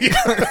different.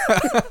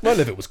 my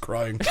liver was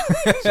crying,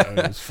 so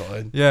it was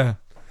fine. Yeah,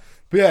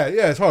 But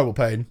yeah, it's horrible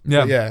pain.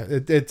 Yeah. But yeah.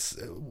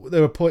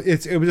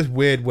 It was just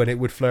weird when it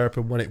would flare up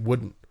and when it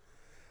wouldn't,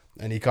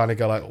 and you kind of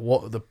go like,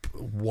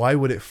 why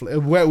would it flare?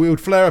 Where we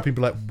would flare up and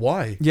be like,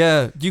 why?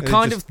 yeah. You And it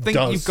kind of just think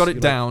does. you've got it You're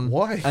like, down,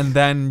 why? and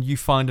then you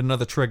find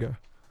another trigger.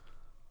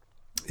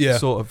 Yeah,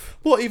 Sort of.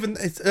 Well, even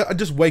I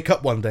just wake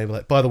up one day, and be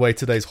like, by the way,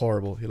 today's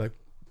horrible. You're like,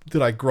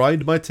 did I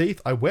grind my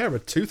teeth? I wear a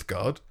tooth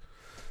guard,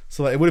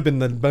 so like, it would have been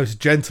the most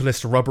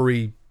gentlest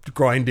rubbery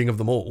grinding of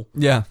them all.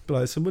 Yeah. But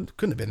like, so it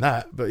couldn't have been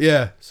that. But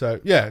yeah, so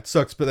yeah, it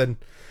sucks. But then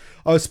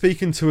I was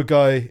speaking to a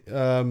guy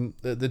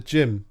at the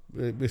gym.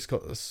 We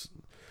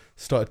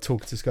started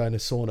talking to this guy in a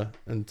sauna,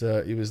 and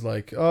he was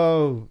like,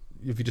 "Oh,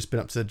 have you just been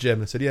up to the gym?"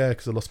 And I said, "Yeah,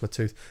 because I lost my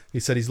tooth." He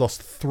said he's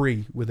lost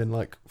 3 within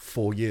like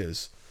 4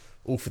 years,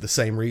 all for the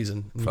same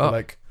reason. And you're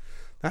like,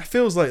 that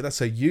feels like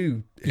that's a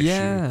you issue.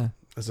 Yeah.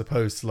 As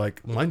opposed to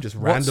like mine just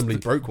What's randomly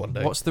the- broke one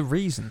day. What's the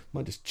reason?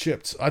 Mine just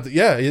chipped. I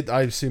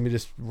assume he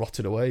just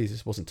rotted away. He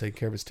just wasn't taking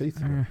care of his teeth.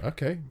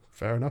 Okay,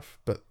 fair enough.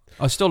 But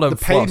I still don't The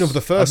pain floss. of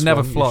the first I've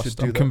never one, you should flossed.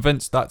 do I'm that.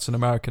 convinced that's an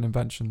American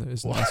invention that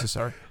isn't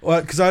necessary.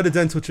 well, because I had a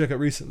dental checkup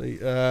recently,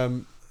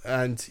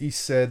 and he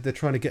said they're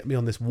trying to get me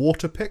on this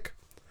water pick,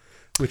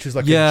 which is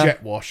like a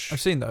jet wash. I've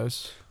seen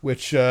those.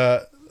 Which he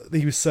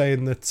was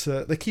saying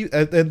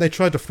that they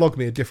tried to flog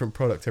me a different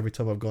product every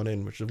time I've gone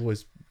in, which I've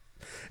always.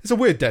 It's a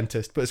weird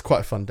dentist, but it's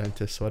quite a fun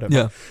dentist, so I don't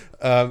know.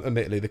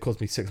 Admittedly, they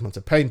caused me 6 months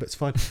of pain, but it's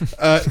fine. He's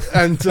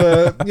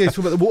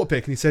talking about the water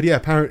pick, and he said,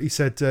 apparently, he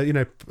said,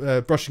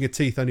 brushing your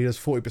teeth only does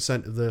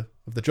 40% of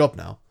the job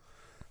now.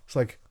 It's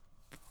like,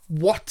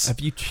 what? Have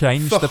you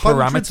changed For the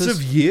hundreds parameters?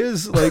 of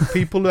years, like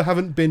people who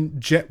haven't been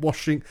jet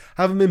washing,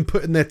 haven't been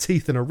putting their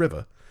teeth in a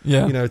river,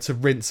 to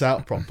rinse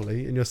out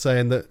properly, and you're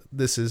saying that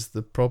this is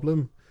the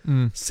problem.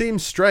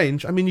 Seems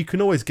strange. I mean, you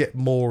can always get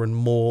more and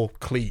more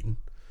clean.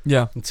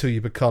 Yeah. Until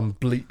you become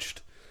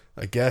bleached,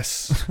 I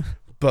guess.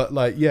 But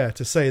like,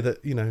 to say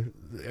that,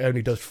 it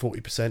only does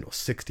 40% or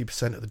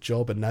 60% of the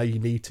job, and now you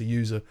need to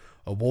use a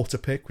water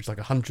pick, which is like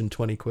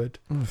 120 quid.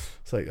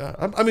 It's like,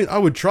 I mean, I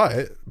would try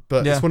it,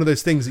 but it's one of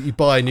those things that you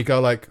buy and you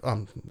go like,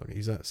 I'm not going to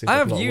use that. Seems I like a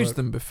have lot of used work.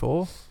 them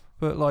before,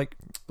 but like...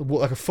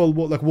 Like a full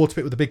water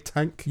pick with a big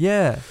tank?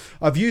 Yeah.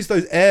 I've used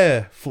those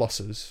air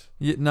flossers.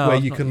 No, where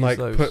I've you not can used like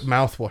those. put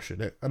mouthwash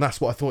in it, and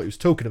that's what I thought he was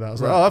talking about. I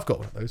was like, Right. oh, I've got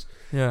one of those.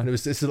 Yeah. And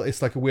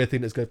it's like a weird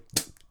thing that's going,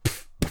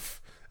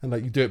 and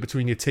like you do it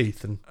between your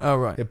teeth, and Oh,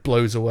 right. it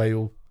blows away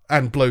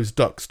and blows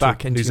ducks Back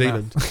to into New your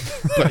Zealand.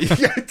 But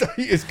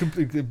it's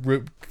completely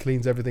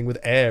cleans everything with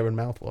air and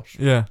mouthwash.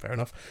 Yeah. Fair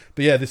enough.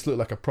 But yeah, this looked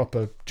like a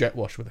proper jet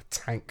wash with a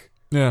tank.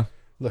 Yeah.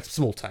 Like a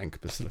small tank,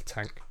 but still a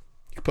tank.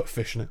 You could put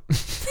fish in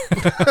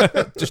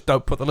it. Just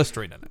don't put the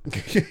Listerine in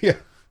it.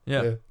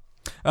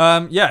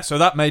 Yeah. So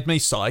that made me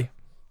sigh.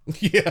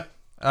 Yeah.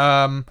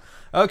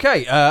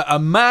 Okay, a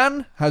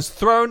man has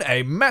thrown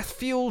a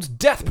meth-fueled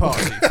death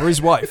party for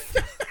his wife.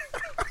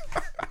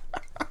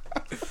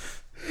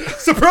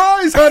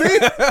 Surprise, honey!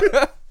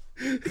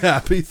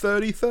 Happy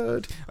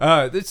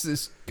 33rd.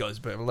 This guy's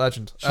a bit of a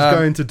legend. She's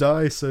going to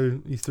die,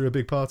 so he threw a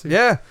big party.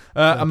 Yeah,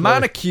 a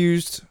man play.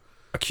 accused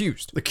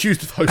Accused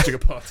of hosting a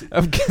party.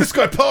 This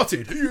guy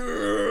partied.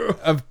 Yeah.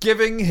 of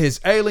giving his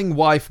ailing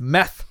wife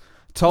meth,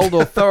 told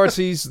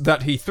authorities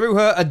that he threw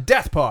her a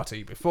death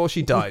party before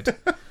she died.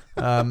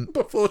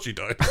 Before she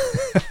died.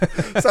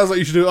 Sounds like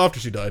you should do it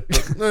after she died.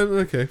 But, no,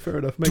 okay, fair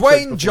enough. Makes sense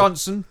Dwayne before.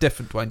 Johnson,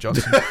 different Dwayne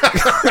Johnson.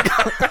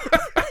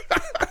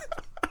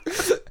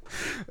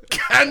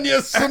 Can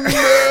you smell?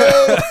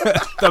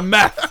 The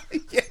meth.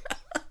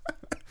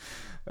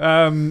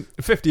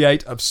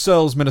 58 of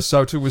Searles,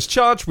 Minnesota, was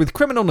charged with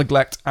criminal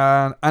neglect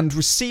and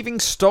receiving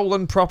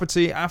stolen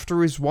property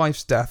after his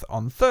wife's death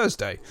on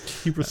Thursday.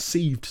 He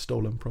received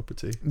stolen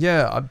property.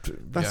 Yeah,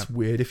 That's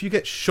weird. If you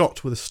get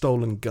shot with a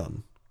stolen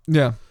gun,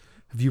 yeah.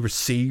 have you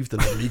received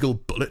an illegal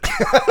bullet?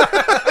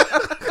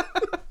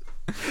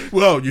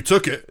 Well, you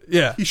took it.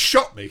 Yeah. He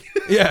shot me.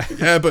 Yeah.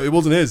 Yeah, but it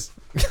wasn't his.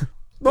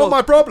 Not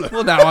my problem.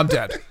 Well, now I'm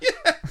dead.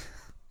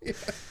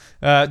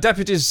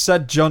 Deputies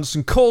said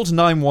Johnson called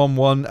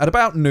 911 at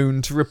about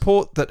noon to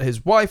report that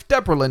his wife,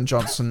 Deborah Lynn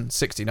Johnson,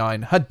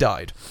 69, had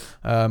died.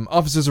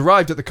 Officers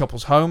arrived at the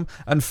couple's home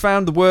and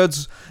found the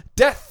words,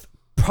 "Death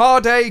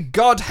Parde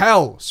God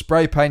Hell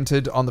spray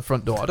painted on the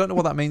front door. I don't know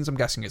what that means. I'm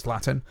guessing it's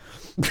Latin.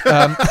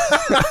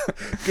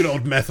 Good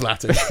old meth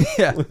Latin.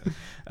 Yeah.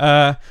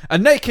 A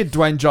naked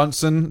Dwayne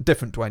Johnson,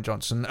 different Dwayne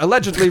Johnson,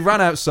 allegedly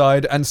ran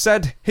outside and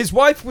said his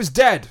wife was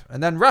dead,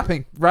 and then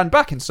ran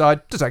back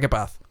inside to take a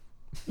bath.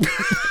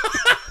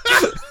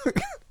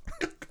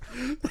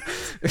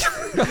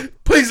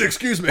 Please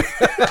excuse me.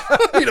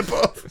 I need a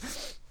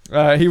bath.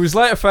 He was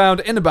later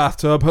found in a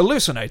bathtub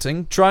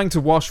hallucinating, trying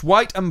to wash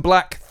white and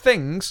black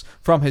things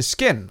from his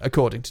skin,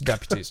 according to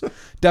deputies.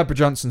 Deborah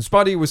Johnson's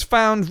body was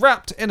found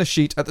wrapped in a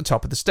sheet at the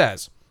top of the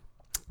stairs.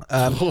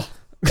 The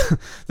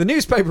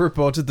newspaper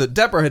reported that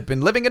Deborah had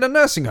been living in a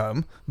nursing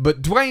home,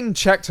 but Dwayne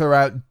checked her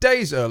out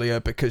days earlier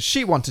because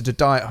she wanted to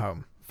die at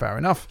home. Fair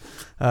enough.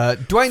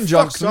 Dwayne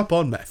Johnson... Fucks up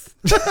on meth.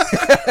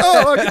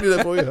 Oh, I can do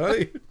that for you,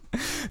 honey.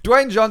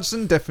 Dwayne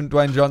Johnson, different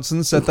Dwayne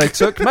Johnson, said they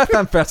took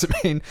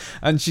methamphetamine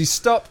and she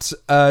stopped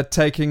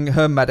taking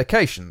her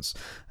medications.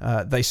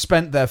 They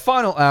spent their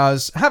final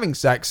hours having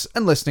sex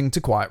and listening to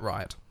Quiet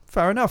Riot.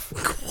 Fair enough.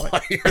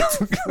 Quiet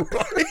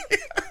Riot.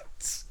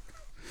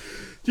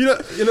 You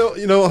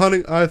know what,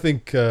 honey? I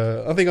think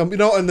I'm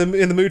in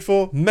the mood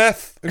for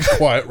meth and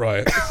Quiet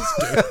Riot.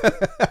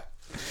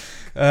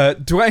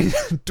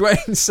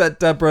 Dwayne said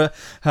Deborah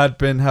had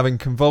been having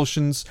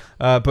convulsions,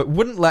 but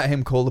wouldn't let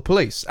him call the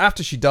police.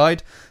 After she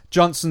died,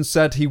 Johnson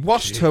said he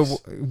washed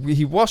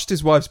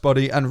his wife's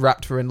body and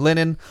wrapped her in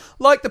linen,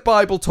 like the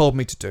Bible told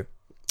me to do.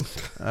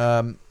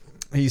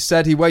 He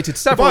said he waited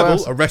several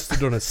hours.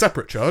 Arrested on a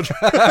separate charge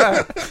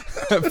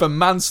for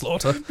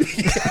manslaughter.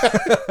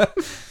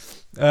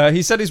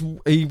 He said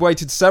he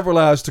waited several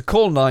hours to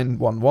call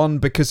 911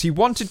 because he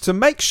wanted to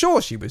make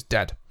sure she was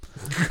dead.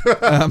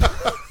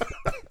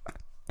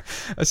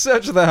 A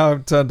search of the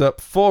home turned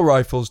up 4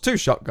 rifles, 2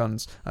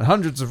 shotguns, and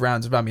hundreds of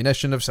rounds of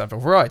ammunition of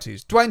several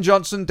varieties. Dwayne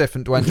Johnson,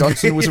 different Dwayne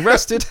Johnson, was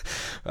arrested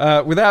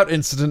without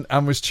incident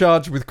and was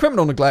charged with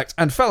criminal neglect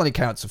and felony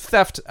counts of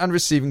theft and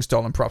receiving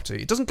stolen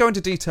property. It doesn't go into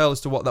detail as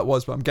to what that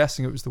was, but I'm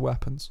guessing it was the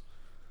weapons.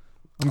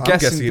 I'm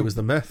guessing it was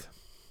the meth.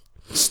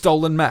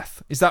 Stolen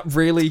meth. Is that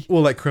really...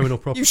 Or like criminal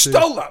property. You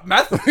stole that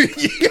meth?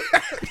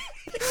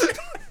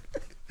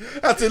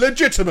 That's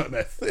illegitimate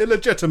meth.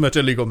 Illegitimate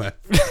illegal meth.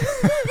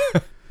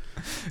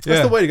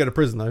 That's the way to go to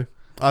prison, though.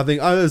 I think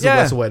there's a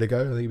lesser way to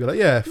go. I think you'd be like,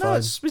 yeah, fine.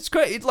 It's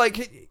great.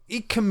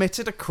 He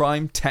committed a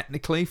crime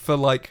technically for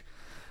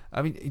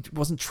it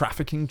wasn't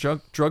trafficking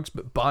drugs,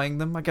 but buying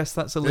them. I guess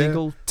that's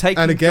illegal. Yeah.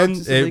 Taking and again,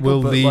 drugs is illegal, it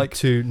will lead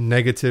to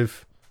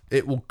negative.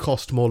 It will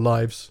cost more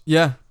lives.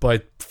 Yeah. By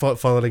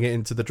funneling it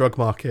into the drug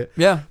market.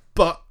 Yeah.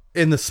 But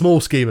in the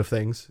small scheme of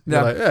things,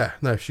 you're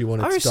she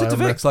wanted to die on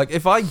meth.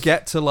 If I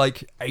get to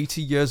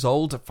 80 years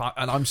old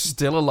and I'm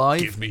still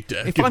alive, Give me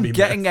death. If I'm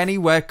getting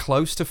anywhere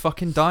close to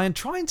fucking dying,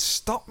 try and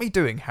stop me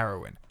doing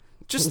heroin.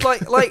 Just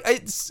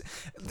it's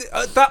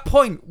at that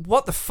point,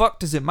 what the fuck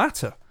does it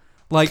matter?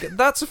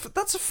 That's a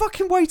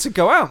fucking way to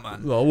go out,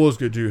 man. Well, I was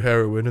going to do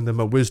heroin, and then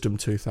my wisdom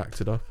tooth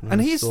acted up. And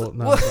he's thought,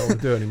 no, I don't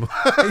want to do it anymore.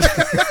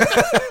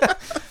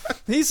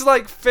 He's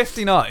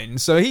 59,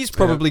 so he's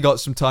probably got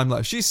some time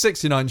left. She's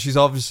 69. She's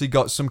obviously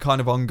got some kind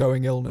of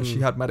ongoing illness. She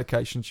had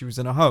medication. She was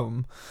in a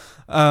home.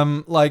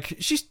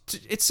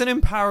 It's an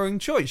empowering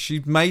choice.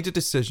 She made a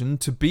decision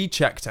to be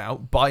checked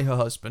out by her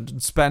husband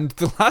and spend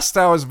the last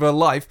hours of her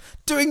life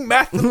doing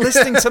meth and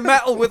listening to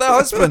metal with her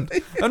husband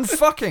and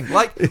fucking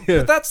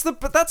But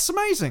that's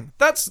amazing.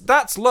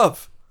 That's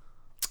love.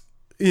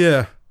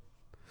 Yeah.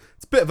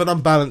 It's a bit of an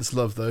unbalanced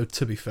love, though,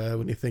 to be fair,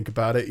 when you think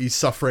about it. He's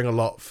suffering a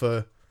lot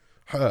for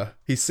her.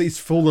 He's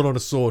fallen on a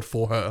sword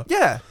for her.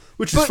 Yeah.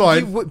 Which is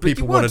fine.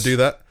 People want to do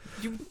that.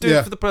 You do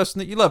it for the person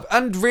that you love.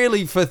 And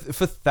really, for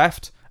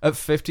theft at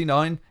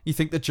 59, you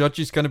think the judge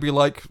is going to be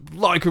like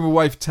him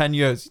away for 10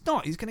 years. He's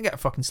not. He's going to get a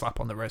fucking slap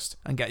on the wrist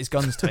and get his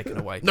guns taken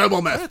away. No more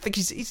meth. I don't think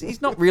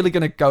he's not really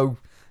going to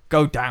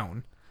go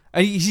down.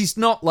 And he's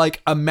not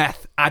like a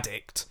meth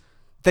addict.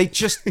 They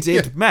just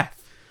did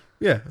meth.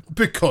 Yeah,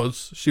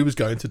 because she was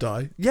going to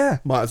die. Yeah.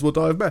 Might as well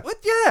die of meth. Well,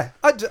 yeah.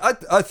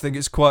 I think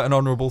it's quite an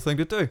honourable thing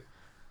to do.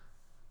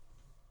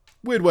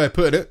 Weird way of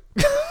putting it.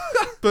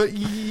 But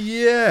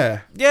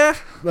yeah. Yeah.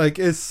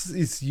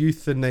 It's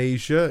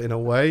euthanasia in a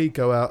way.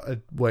 Go out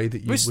a way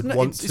that you would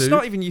want to. It's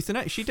not even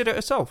euthanasia. She did it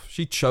herself.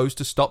 She chose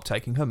to stop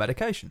taking her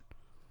medication.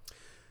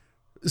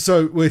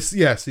 So you're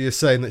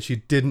saying that she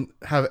didn't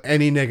have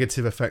any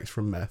negative effects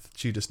from meth.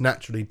 She just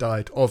naturally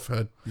died of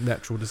her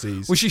natural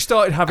disease. Well, she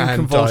started having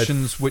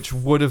convulsions, which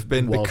would have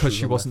been because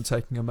she wasn't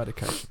taking her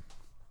medication.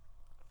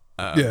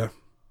 Yeah.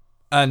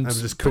 And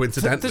just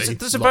coincidentally,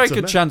 there's a very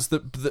good chance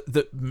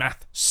that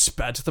meth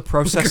sped the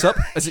process up,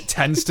 as it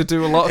tends to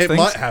do a lot of things. It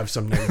might have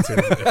some negative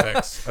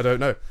effects. I don't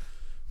know.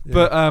 Yeah.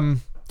 But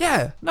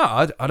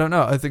I don't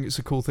know. I think it's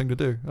a cool thing to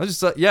do. I was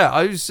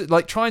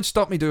try and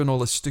stop me doing all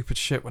this stupid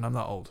shit when I'm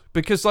that old.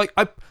 Because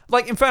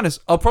in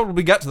fairness, I'll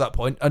probably get to that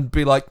point and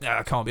be like, nah,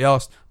 I can't be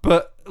arsed.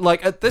 But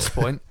at this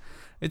point,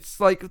 it's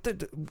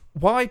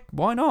why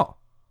not?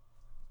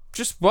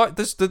 Just why?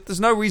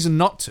 There's no reason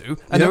not to,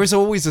 and there is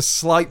always a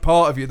slight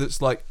part of you that's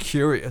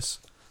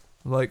curious,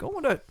 I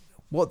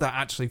what that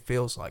actually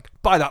feels like.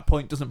 By that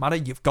point, doesn't matter.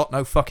 You've got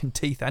no fucking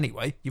teeth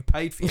anyway. You've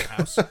paid for your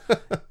house.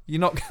 You're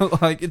not gonna,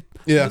 like it.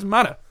 It doesn't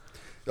matter.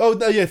 Oh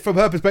no, yeah. From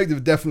her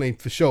perspective, definitely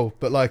for sure.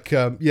 But like,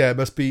 it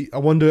must be. I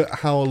wonder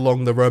how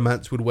long the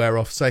romance would wear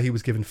off. Say he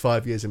was given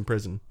 5 years in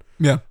prison.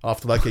 Yeah.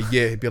 After like a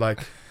year, he'd be like,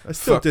 I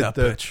still Fuck did that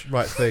the bitch.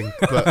 right thing,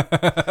 but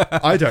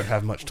I don't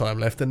have much time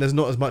left, and there's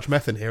not as much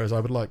meth in here as I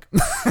would like.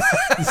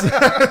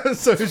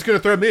 So who's going to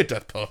throw me a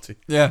death party?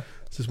 Yeah.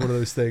 It's just one of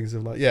those things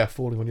of like,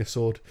 falling on your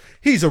sword.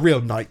 He's a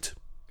real knight.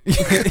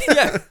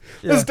 Yeah.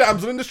 There's a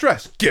damsel in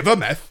distress. Give her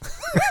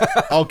meth.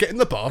 I'll get in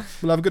the bar.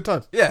 We'll have a good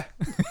time. Yeah.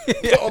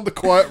 Put on the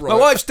quiet ride. My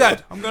wife's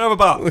dead. I'm going to have a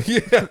bar.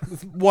 Yeah.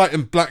 White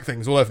and black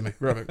things all over me.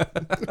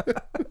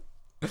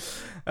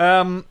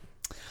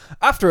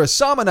 After a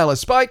salmonella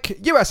spike,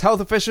 US health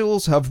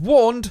officials have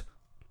warned,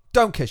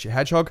 don't kiss your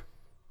hedgehog.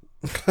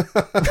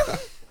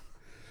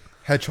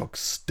 Hedgehogs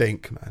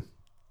stink, man.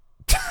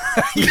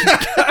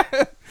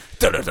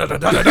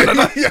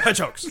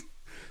 Hedgehogs.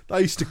 I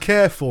used to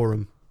care for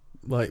them,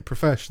 like,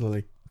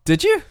 professionally.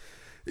 Did you?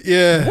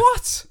 Yeah.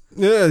 What?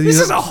 Yeah.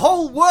 This is a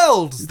whole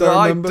world that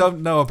I remember?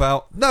 don't know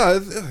about. No, I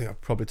think I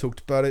probably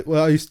talked about it.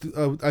 Well,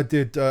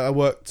 I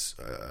worked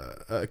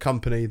at a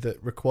company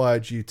that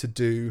required you to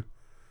do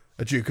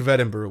a Duke of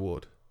Edinburgh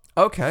award.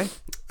 Okay.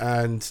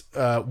 And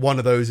one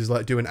of those is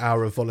like do an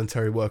hour of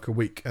voluntary work a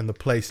week. And the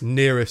place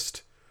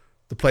nearest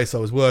the place I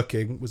was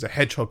working was a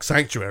hedgehog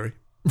sanctuary.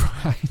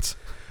 Right.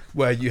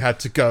 Where you had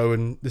to go,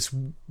 and this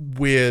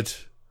weird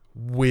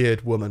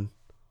woman.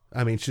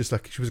 I mean, she was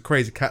a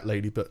crazy cat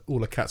lady, but all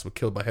her cats were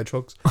killed by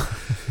hedgehogs.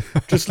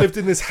 Just lived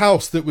in this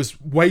house that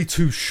was way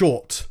too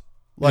short.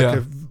 Like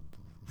a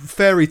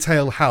fairy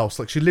tale house.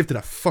 Like she lived in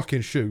a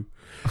fucking shoe.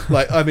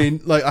 Like, I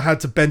mean, like I had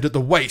to bend at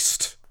the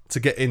waist to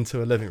get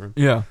into a living room.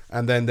 Yeah.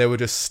 And then there were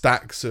just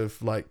stacks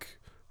of like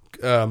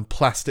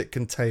plastic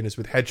containers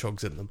with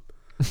hedgehogs in them.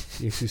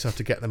 You used to have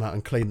to get them out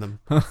and clean them.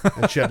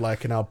 And she had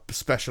like an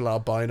special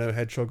albino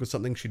hedgehog or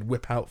something she'd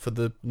whip out for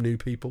the new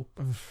people.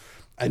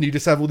 And you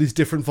just have all these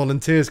different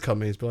volunteers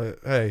come in. It's like,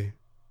 hey,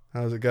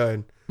 how's it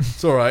going?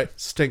 It's all right.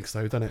 Stinks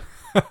though, doesn't it?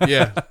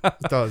 Yeah,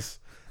 it does.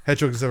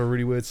 Hedgehogs have a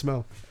really weird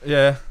smell.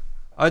 Yeah.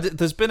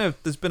 There's been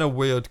a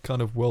weird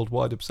kind of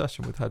worldwide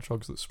obsession with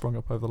hedgehogs that's sprung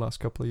up over the last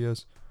couple of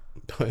years.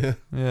 Oh, yeah.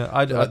 Yeah,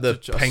 like the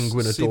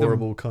penguin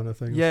adorable kind of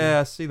thing. Yeah,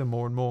 I see them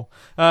more and more.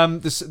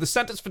 The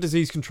Centers for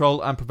Disease Control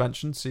and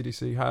Prevention,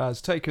 CDC,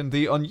 has taken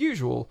the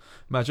unusual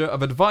measure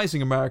of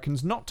advising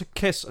Americans not to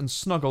kiss and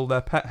snuggle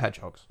their pet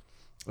hedgehogs.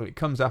 It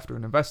comes after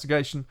an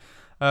investigation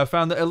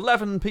found that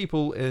 11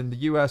 people in the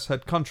US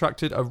had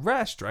contracted a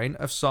rare strain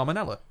of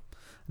salmonella,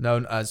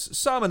 known as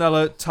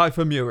Salmonella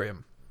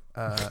typhimurium.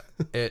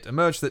 It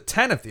emerged that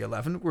 10 of the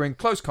 11 were in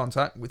close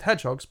contact with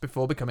hedgehogs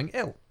before becoming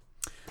ill.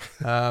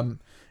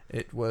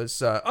 It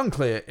was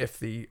unclear if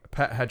the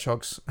pet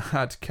hedgehogs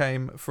had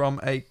came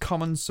from a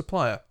common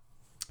supplier.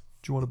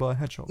 Do you want to buy a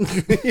hedgehog?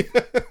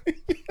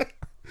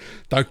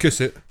 Don't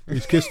kiss it.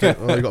 He's kissed it.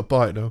 Oh, you got to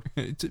buy it now.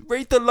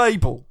 Read the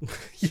label.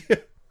 Yeah.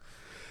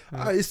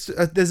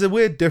 There's a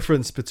weird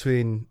difference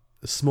between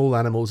small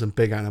animals and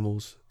big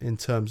animals in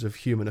terms of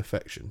human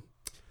affection.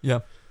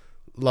 Yeah.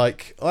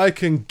 Like, I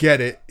can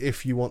get it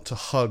if you want to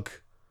hug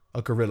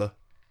a gorilla.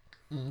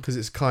 Because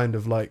it's kind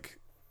of like...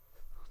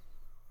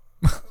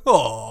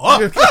 Oh.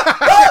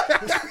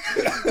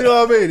 You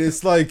know what I mean?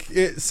 It's like,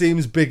 it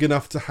seems big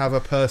enough to have a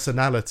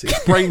personality.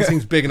 Its brain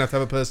seems big enough to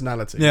have a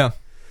personality. Yeah.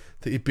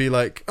 That you'd be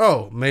like,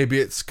 oh, maybe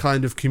it's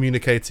kind of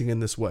communicating in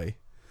this way.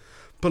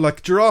 But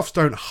like, giraffes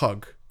don't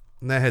hug.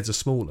 And their heads are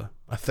smaller,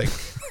 I think,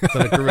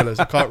 than a gorilla's.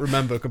 I can't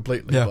remember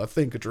completely, but I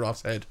think a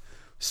giraffe's head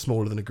is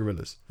smaller than a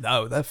gorilla's.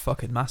 No, they're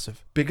fucking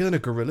massive. Bigger than a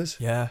gorilla's?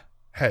 Yeah.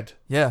 Head?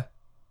 Yeah.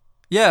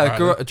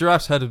 Yeah, a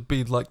giraffe's head would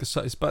be like it's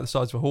about the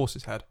size of a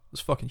horse's head.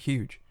 It's fucking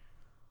huge.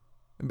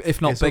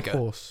 If not bigger. Is a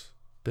horse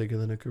bigger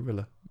than a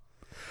gorilla?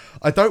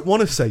 I don't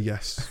want to say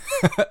yes.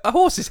 A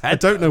horse's head? I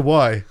don't know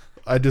why.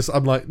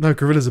 I'm like, no,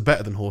 gorillas are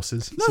better than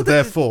horses. No, so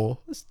therefore,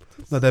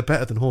 they're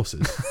better than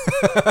horses.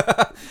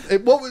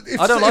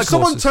 If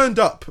someone turned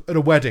up at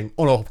a wedding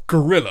on a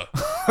gorilla,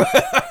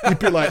 you'd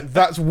be like,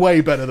 that's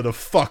way better than a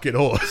fucking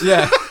horse.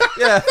 Yeah,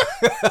 yeah.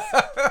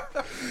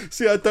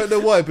 See, I don't know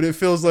why, but it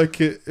feels like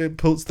it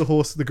pulls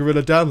the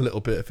gorilla down a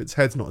little bit if its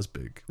head's not as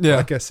big. Yeah.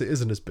 I guess it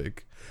isn't as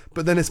big.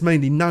 But then it's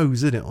mainly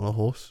nose, isn't it, on a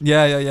horse?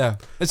 Yeah, yeah, yeah.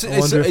 I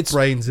wonder if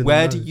brain's in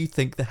where the do nose. you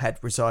think the head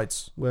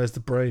resides? Where's the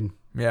brain?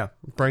 Yeah.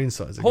 Brain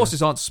size, I Horses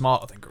guess. aren't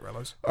smarter than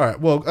gorillas. All right,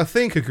 well, I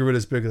think a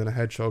gorilla's bigger than a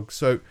hedgehog,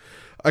 so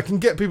I can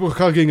get people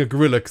hugging a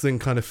gorilla because they can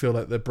kind of feel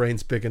like their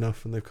brain's big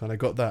enough and they've kind of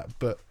got that.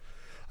 But,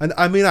 and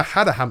I mean, I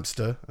had a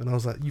hamster and I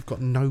was like, you've got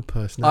no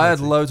personality. I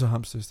had loads of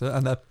hamsters there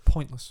and they're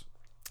pointless.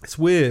 It's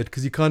weird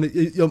because you kind of...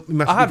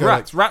 I had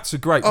rats. Rats are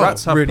great.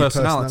 Rats have really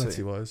personality.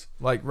 Personality-wise.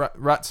 Like,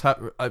 rats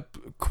are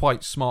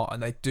quite smart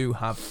and they do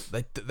have...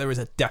 there is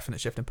a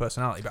definite shift in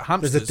personality. But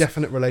hamsters... There's a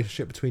definite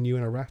relationship between you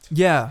and a rat.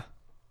 Yeah.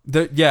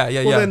 Well,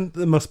 then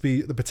there must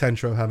be the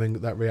potential of having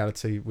that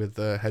reality with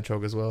the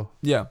hedgehog as well.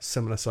 Yeah.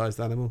 Similar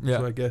sized animal, yeah.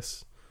 so I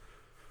guess.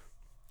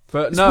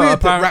 But It's no, weird that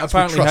apparently, rats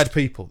would trust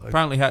people, though.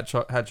 Apparently,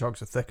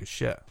 hedgehogs are thick as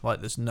shit. Like,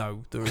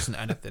 there isn't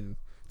anything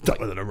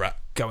Tougher than a rat.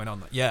 going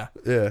on. Yeah,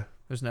 Yeah.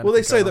 there's Well,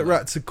 they say going that on there.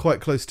 rats are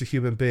quite close to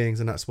human beings,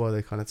 and that's why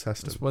they kind of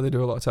test That's them. why they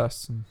do a lot of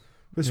tests. And,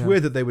 But it's yeah.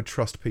 weird that they would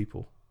trust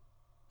people.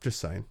 Just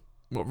saying.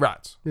 what,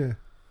 rats? Yeah.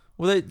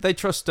 Well, they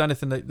trust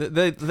anything.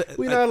 They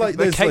We know, like,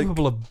 they're there's, like-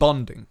 capable of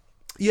bonding.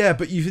 Yeah,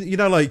 but you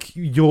know, like,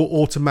 you're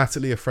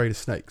automatically afraid of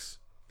snakes.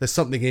 There's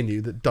something in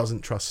you that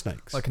doesn't trust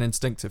snakes. Like an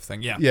instinctive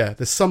thing, yeah. Yeah,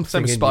 there's something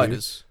Same as in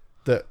spiders.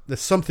 you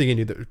there's something in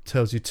you that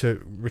tells you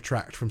to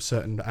retract from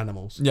certain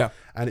animals. Yeah.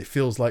 And it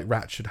feels like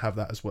rats should have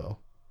that as well.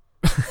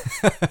 Do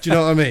you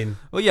know what I mean?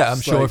 Well, yeah, I'm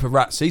It's sure like- if a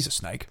rat sees a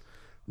snake.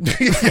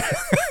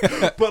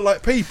 But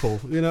like people,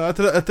 you know, I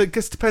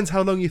guess it depends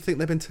how long you think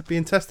they've been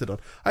being tested on.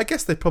 I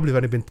guess they've probably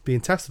only been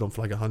being tested on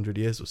for like 100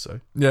 years or so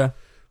Yeah.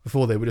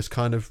 before they were just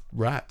kind of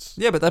rats.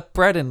 Yeah, but they're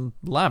bred in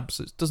labs.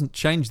 It doesn't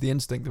change the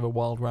instinct of a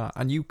wild rat.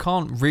 And you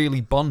can't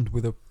really bond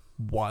with a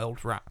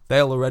wild rat.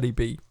 They'll already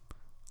be,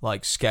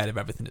 like, scared of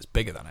everything that's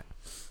bigger than it.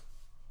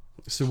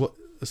 So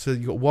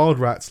you've got wild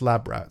rats,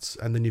 lab rats,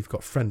 and then you've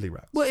got friendly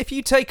rats. Well, if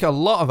you take a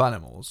lot of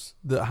animals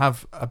that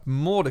have a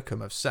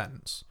modicum of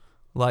sense,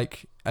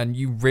 like, and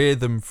you rear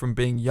them from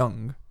being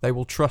young, they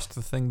will trust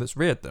the thing that's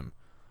reared them.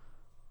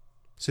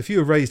 So if you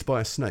were raised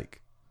by a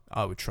snake,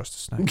 I would trust a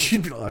snake.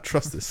 you'd be like, I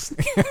trust this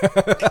snake.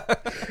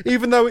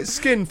 Even though its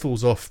skin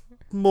falls off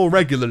more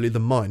regularly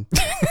than mine,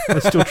 I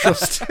still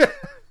trust it.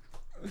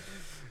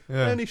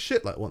 Yeah. Only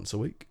shit like once a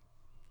week.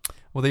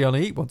 Well, they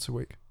only eat once a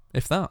week,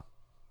 if that.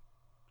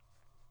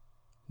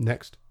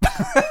 Next.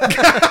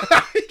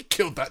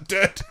 Killed that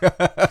dead.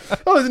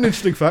 Oh, it's an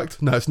interesting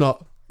fact. No, it's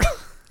not.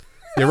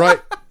 You're right.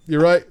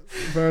 You're right.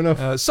 Fair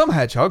enough. Some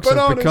hedgehogs have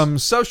Bananas. become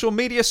social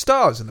media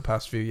stars in the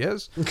past few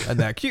years, and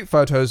their cute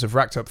photos have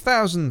racked up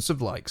thousands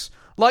of likes.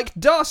 Like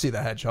Darcy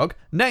the Hedgehog,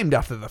 named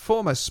after the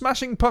former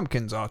Smashing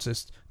Pumpkins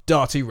artist,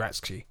 Darty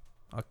Ratsky.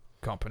 I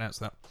can't pronounce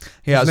that.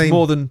 He has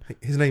more than...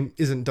 His name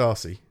isn't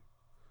Darcy.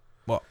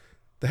 What?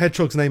 The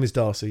hedgehog's name is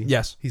Darcy.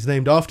 Yes. He's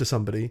named after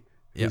somebody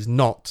Yep. who's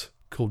not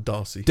called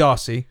Darcy.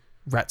 Darcy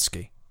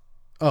Ratsky.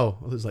 Oh,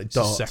 it was like It's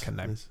his Dart. second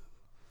name. His-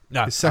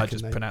 No, His I second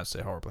just name. pronounced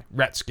it horribly.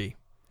 Ratsky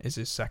is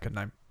his second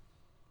name.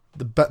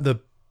 The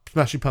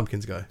Smashing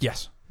Pumpkins guy.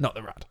 Yes, not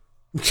the rat.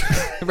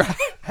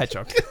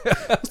 Hedgehog.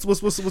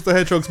 What's the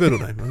hedgehog's middle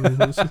name? I mean,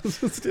 what's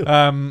the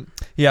deal?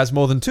 He has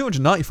more than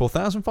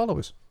 294,000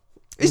 followers.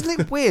 Isn't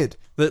it weird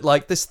that,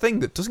 like, this thing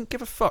that doesn't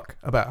give a fuck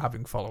about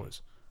having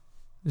followers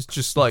is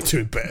just like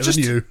Doing better just,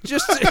 than you.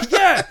 Just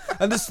yeah,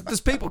 and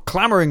there's people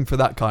clamoring for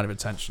that kind of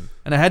attention,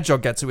 and a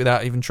hedgehog gets it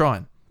without even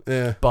trying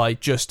Yeah. by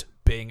just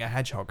being a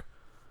hedgehog.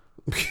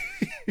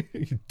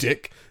 You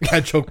dick.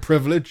 Hedgehog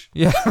privilege.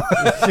 Yeah,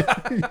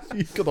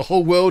 You've got the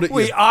whole world at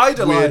we your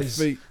idolize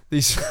weird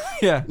these.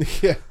 Yeah.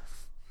 feet.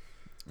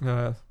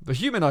 Yeah. The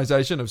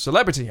humanization of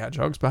celebrity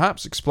hedgehogs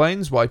perhaps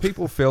explains why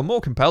people feel more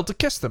compelled to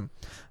kiss them.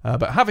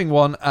 But having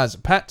one as a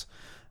pet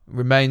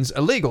remains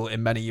illegal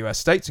in many US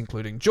states,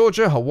 including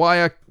Georgia,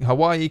 Hawaii,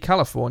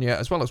 California,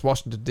 as well as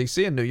Washington,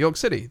 D.C. and New York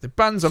City. The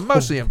bans are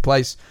mostly in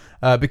place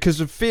because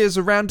of fears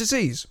around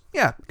disease.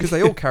 Yeah, because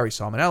they all carry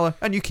salmonella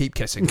and you keep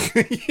kissing.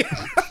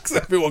 Because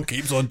everyone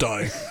keeps on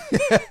dying.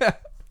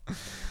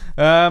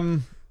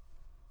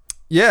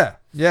 Yeah.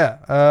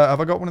 Have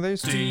I got one of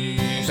these?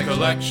 Steve's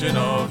collection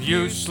of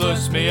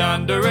useless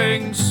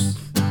meanderings.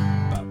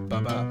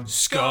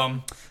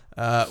 Scum.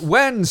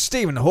 When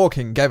Stephen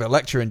Hawking gave a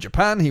lecture in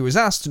Japan, he was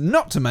asked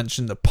not to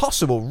mention the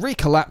possible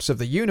recollapse of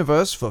the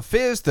universe for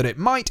fears that it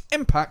might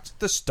impact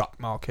the stock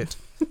market.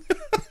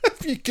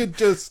 If you could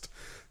just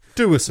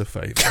do us a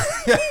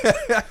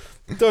favour.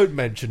 Don't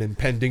mention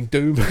impending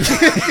doom.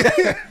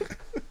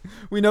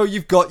 We know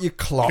you've got your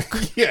clock.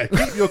 Yeah,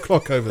 keep your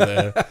clock over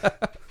there.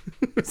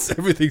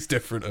 Everything's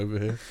different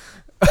over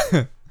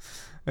here.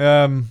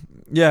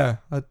 Yeah,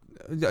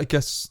 I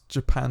guess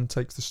Japan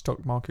takes the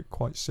stock market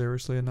quite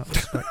seriously in that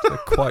respect. They're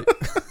quite...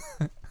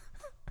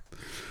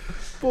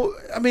 Well,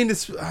 I mean,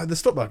 it's the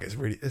stock market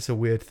it's a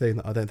weird thing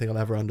that I don't think I'll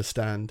ever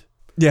understand.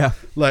 Yeah.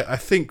 Like, I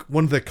think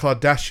one of the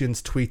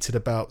Kardashians tweeted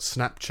about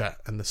Snapchat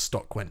and the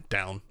stock went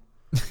down.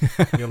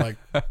 And you're like,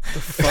 the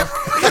fuck?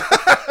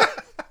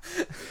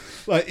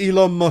 Like,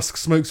 Elon Musk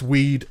smokes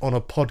weed on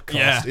a podcast,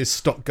 Yeah. his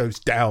stock goes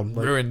down.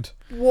 Like, Ruined.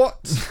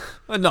 what?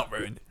 Not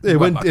ruined. It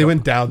went back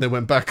up. down, then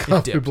went back It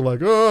up. dipped. People are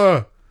like,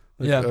 oh.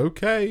 Like, Yeah.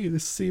 okay,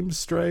 this seems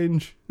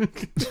strange.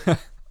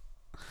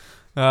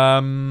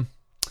 And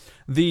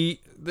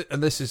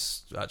this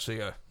is actually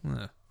a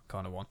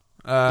kind of one.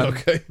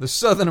 Okay. The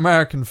Southern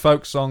American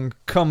folk song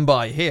 "Come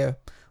By Here,"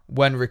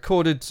 when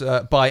recorded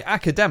by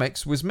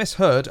academics, was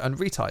misheard and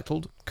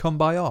retitled "Come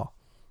By R."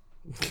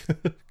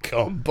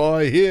 Come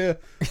by here,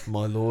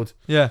 my lord.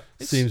 Yeah,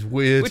 Seems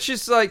weird. Which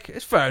is like,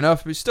 it's fair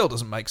enough, but it still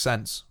doesn't make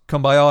sense.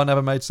 "Come By R"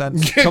 never made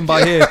sense. "Come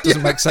By Here"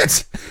 doesn't make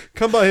sense.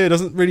 Come by here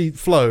doesn't really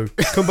flow.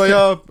 Come by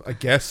here, I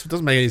guess. It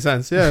doesn't make any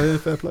sense. Yeah,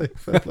 fair play.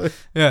 Fair play.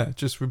 Yeah,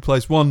 just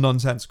replace one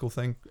nonsensical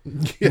thing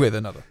with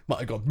another. Might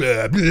have gone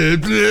blah, blah,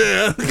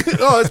 blah.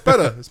 Oh, it's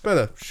better. It's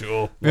better.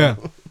 Sure. Yeah.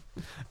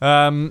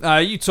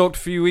 You talked a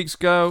few weeks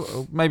ago,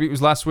 or maybe it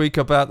was last week,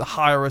 about the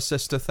hire a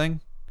sister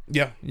thing.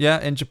 Yeah,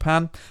 in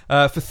Japan.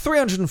 For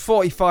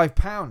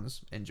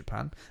 £345 in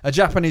Japan, a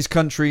Japanese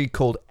country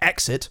called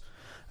Exit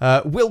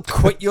will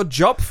quit your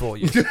job for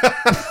you.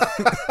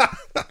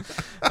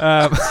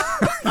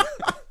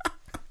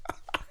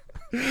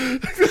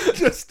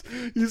 Just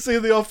you see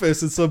in the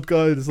office and some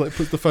guy just like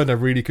puts the phone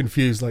down, really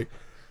confused, like,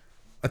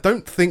 I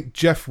don't think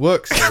Jeff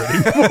works here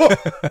anymore.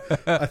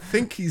 I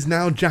think he's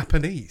now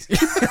Japanese.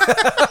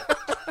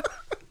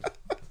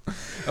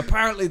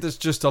 Apparently, there's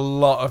just a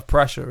lot of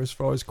pressure as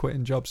far as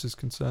quitting jobs is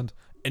concerned.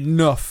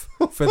 Enough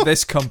for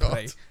this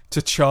company to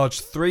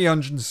charge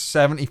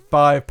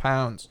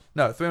 £375.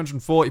 No,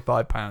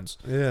 £345.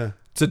 Yeah.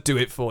 To do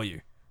it for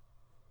you.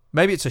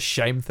 Maybe it's a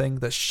shame thing.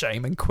 There's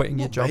shame in quitting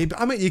your job. Maybe.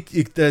 I mean,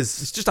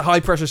 there's... It's just a high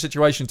pressure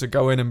situation to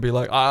go in and be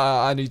like,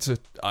 I need to,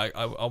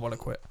 I want to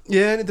quit.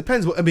 Yeah, and it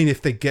depends.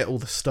 If they get all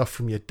the stuff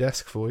from your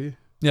desk for you.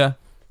 Yeah.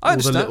 I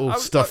understand. All the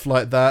little stuff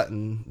like that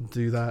and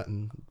do that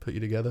and put you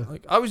together.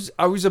 Like, I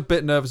was a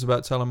bit nervous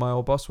about telling my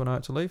old boss when I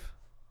had to leave.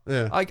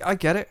 Yeah. I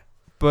get it,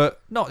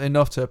 but not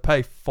enough to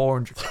pay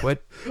 400 quid.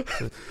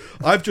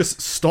 I've just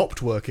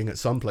stopped working at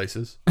some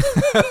places.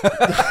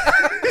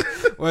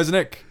 Where's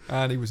Nick?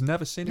 And he was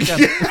never seen again.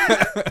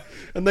 Yeah.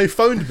 And they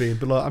phoned me and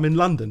be like, I'm in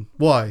London.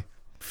 Why?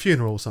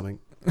 Funeral or something.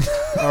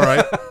 All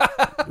right.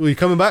 Were you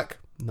coming back?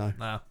 No.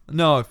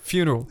 No,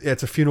 funeral. Yeah,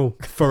 it's a funeral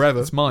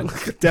forever. It's mine.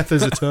 Death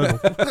is eternal.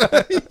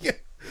 Yeah.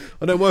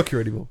 I don't work here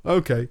anymore.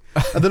 Okay.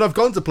 And then I've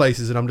gone to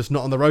places and I'm just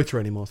not on the rotor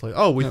anymore. It's like,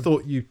 oh, we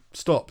thought you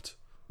stopped.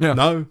 Yeah.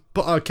 No,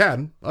 but I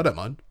can. I don't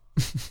mind.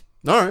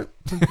 All right.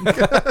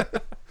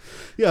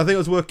 Yeah, I think I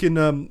was working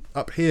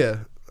up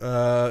here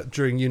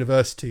during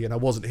university and I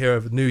wasn't here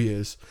over New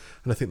Year's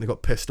and I think they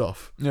got pissed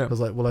off. Yeah. I was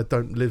like, well, I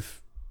don't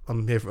live...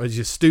 I'm here as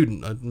a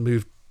student. I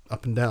moved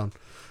up and down.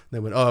 They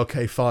went, oh,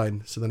 okay,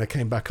 fine. So then I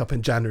came back up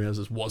in January. I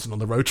just wasn't on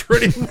the rotor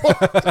anymore.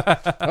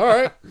 All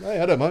right.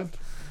 Hey, I don't mind.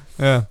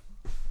 Yeah.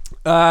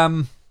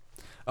 Oh,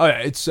 yeah.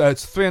 It's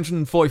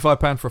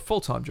 £345 for a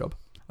full-time job,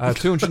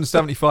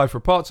 £275 for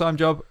a part-time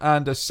job,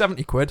 and a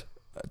 70 quid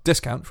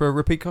discount for a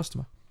repeat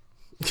customer.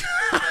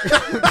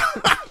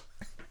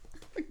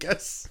 I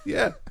guess,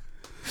 yeah.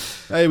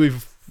 Hey,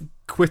 we've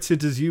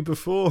quitted as you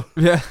before.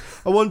 Yeah.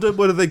 I wonder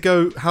whether they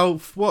go,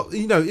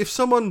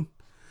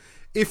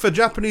 if a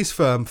Japanese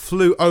firm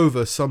flew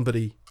over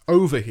somebody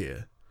over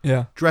here,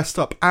 dressed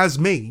up as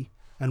me,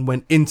 and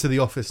went into the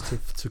office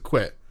to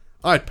quit,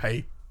 I'd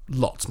pay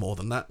lots more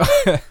than that.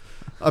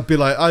 I'd be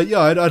like,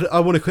 I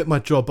want to quit my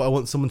job, but I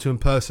want someone to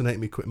impersonate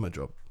me quitting my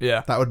job.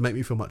 Yeah. That would make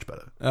me feel much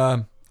better.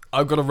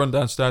 I've got to run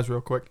downstairs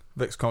real quick.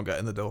 Vix can't get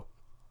in the door.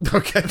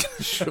 Okay,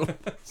 sure.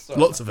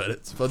 Lots of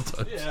edits, fun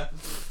times. Yeah.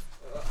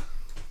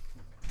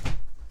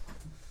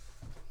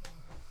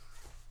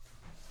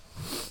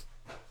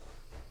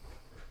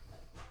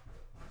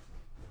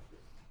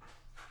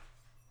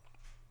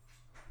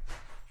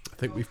 I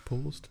think we've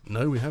paused.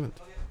 No, we haven't.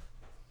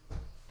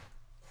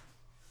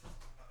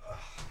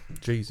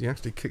 Jeez, he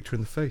actually kicked her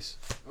in the face.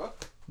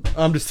 What?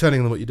 I'm just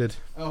telling them what you did.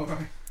 Oh,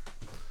 right.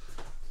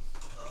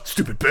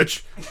 Stupid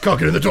bitch. Can't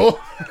get in the door.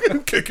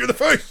 Kick you in the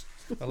face.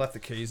 I left the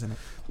keys in it.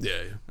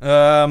 Yeah.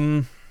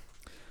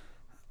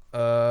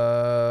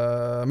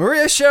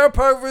 Maria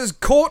Sharapova's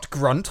court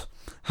grunt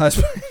has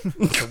been,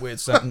 that's a weird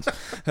sentence,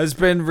 has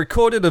been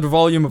recorded at a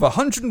volume of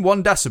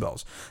 101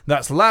 decibels.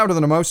 That's louder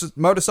than a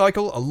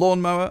motorcycle, a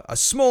lawnmower, a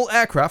small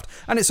aircraft,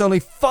 and it's only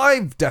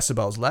 5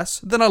 decibels less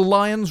than a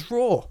lion's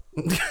roar.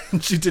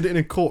 She did it in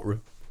a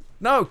courtroom.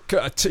 No,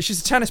 she's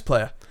a tennis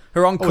player.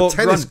 Her on-court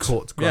tennis grunt.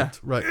 court grunt.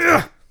 Yeah. Right.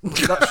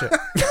 That shit.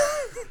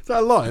 Is that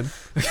a lion?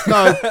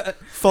 No,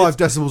 5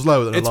 decibels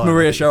lower than a It's lion.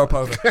 Maria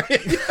Sharapova.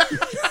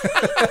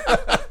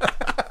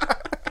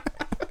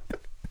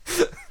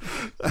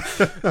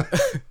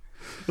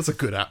 That's a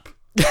good app.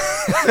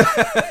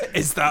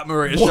 Is that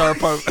Maria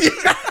Sharapova?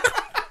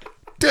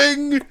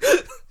 Ding!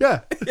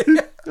 Yeah.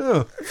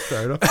 Oh,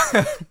 fair enough.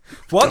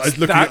 What's Guys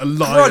looking that at a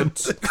lion.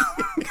 grunt?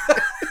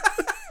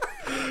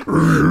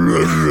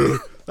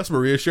 That's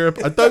Maria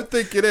Sharapova. I don't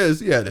think it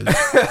is. Yeah, it is.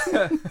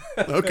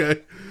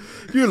 Okay.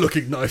 You're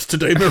looking nice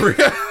today,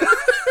 Maria.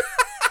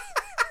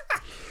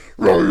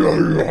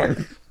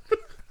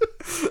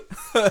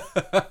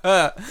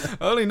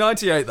 Only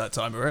 98 that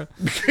time, Maria.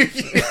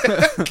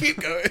 Yeah, keep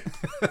going.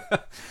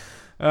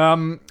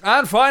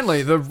 And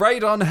finally, the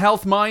radon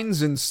health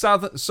mines in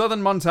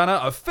southern Montana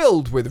are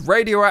filled with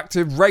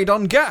radioactive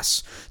radon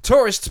gas.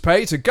 Tourists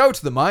pay to go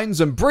to the mines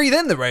and breathe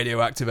in the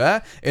radioactive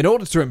air in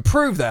order to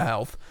improve their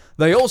health.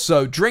 They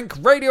also drink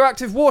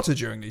radioactive water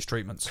during these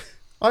treatments.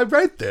 I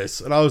read this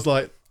and I was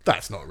like,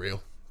 that's not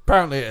real.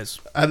 Apparently it is.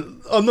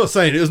 And I'm not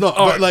saying it was not,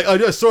 but like I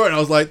just saw it and I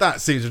was like,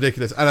 that seems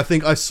ridiculous. And I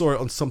think I saw it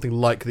on something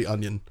like The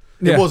Onion.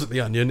 It wasn't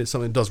The Onion, it's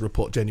something that does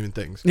report genuine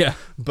things. Yeah.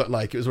 But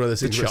like, it was one of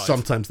those things where chive.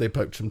 sometimes they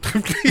poach some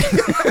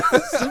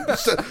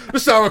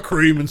sour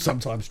cream and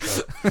sometimes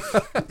chive.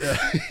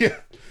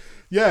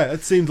 Yeah,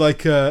 it seemed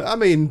like, I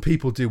mean,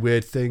 people do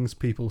weird things.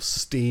 People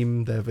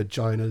steam their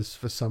vaginas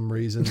for some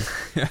reason.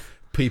 Yeah.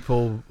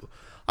 People...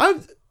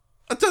 I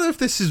I don't know if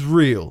this is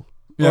real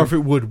Yeah. or if it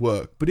would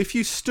work, but if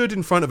you stood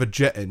in front of a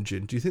jet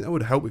engine, do you think that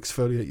would help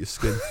exfoliate your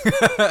skin?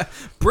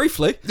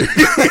 Briefly.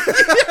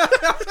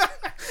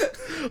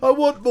 I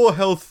want more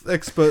health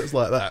experts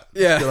like that.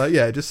 Yeah. They're like,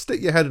 yeah, just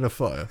stick your head in a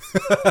fire.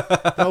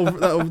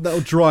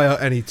 that'll dry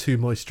out any too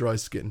moisturised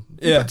skin.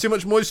 You Yeah. put too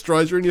much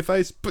moisturiser in your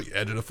face, put your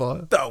head in a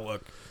fire. That'll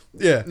work.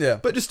 Yeah. Yeah.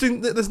 But just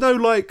there's no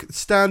like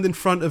stand in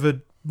front of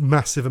a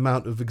massive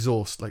amount of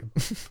exhaust. Like,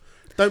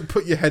 don't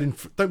put your head in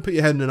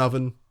an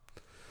oven.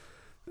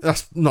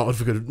 That's not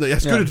a good.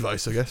 That's good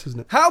advice, I guess,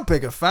 isn't it? How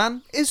big a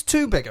fan is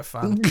too big a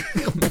fan?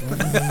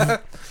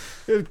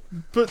 It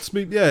puts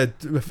me,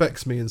 it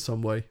affects me in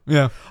some way.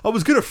 Yeah. I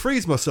was going to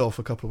freeze myself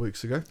a couple of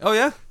weeks ago. Oh,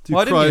 yeah? Do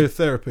Why didn't you?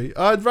 cryotherapy.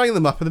 I rang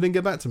them up and they didn't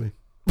get back to me.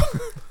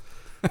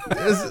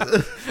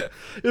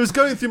 It was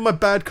going through my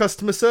bad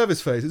customer service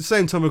phase. At the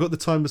same time, I got the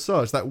Thai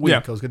massage that week.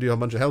 Yeah. I was going to do a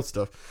bunch of health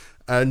stuff,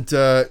 and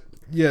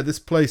this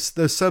place.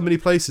 There's so many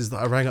places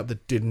that I rang up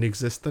that didn't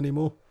exist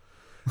anymore,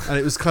 and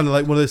it was kind of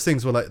like one of those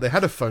things where like they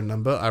had a phone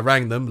number. I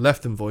rang them,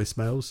 left them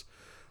voicemails.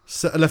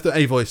 Left them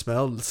a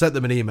voicemail, sent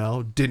them an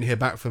email, didn't hear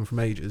back from them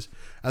ages,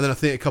 and then I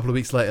think a couple of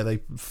weeks later they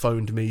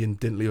phoned me and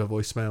didn't leave a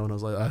voicemail, and I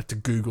was like, I had to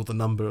Google the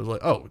number. I was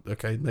like, oh,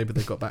 okay, maybe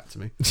they got back to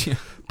me. Yeah.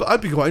 But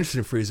I'd be quite interested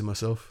in freezing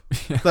myself.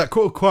 That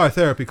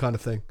cryotherapy kind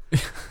of thing.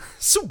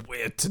 It's a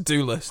weird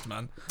to-do list,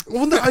 man.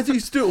 Well, no, I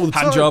used to do it all the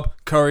time. Hand job,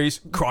 curries,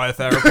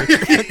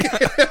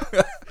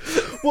 cryotherapy.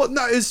 Well,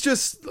 no, it's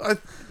just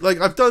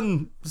I've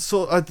done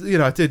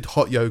I did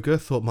hot yoga.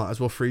 Thought might as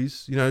well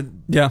freeze.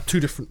 Yeah. Two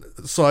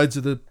different sides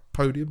of the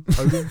podium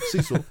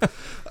seesaw.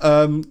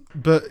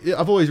 But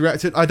I've always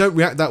reacted. I don't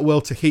react that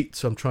well to heat,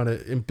 so I'm trying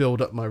to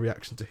build up my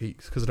reaction to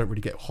heat because I don't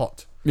really get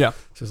hot. Yeah.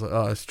 So it's like,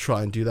 let's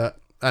try and do that.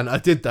 And I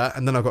did that,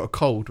 and then I got a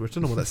cold, which I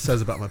don't know what that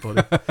says about my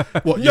body.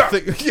 What you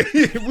think?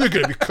 We're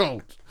going to be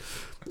cold.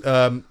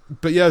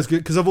 But yeah, it's good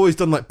because I've always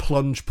done like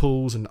plunge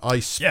pools and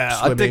ice swimming.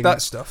 I dig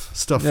that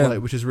stuff.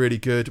 Like, which is really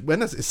good.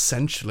 When that's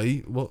essentially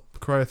what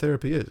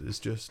cryotherapy is. It's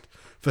just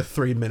for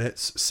 3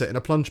 minutes sit in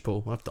a plunge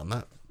pool. I've done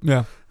that.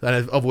 Yeah. And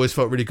I've always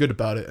felt really good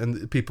about it.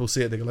 And people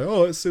see it, they go like,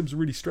 "Oh, it seems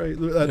really straight."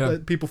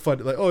 People find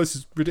it like, "Oh, this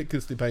is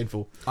ridiculously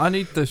painful." I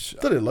need the. I've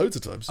done it loads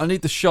of times. I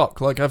need the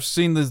shock. Like I've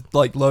seen there's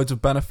like loads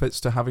of benefits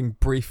to having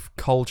brief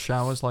cold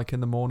showers, like in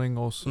the morning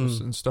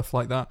and stuff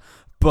like that.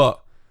 But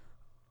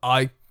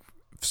for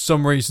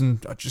some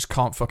reason, I just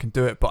can't fucking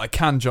do it. But I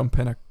can jump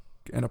in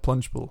a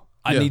plunge pool.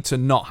 I need to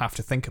not have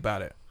to think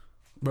about it.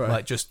 Right.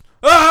 Like just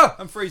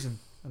I'm freezing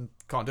and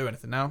can't do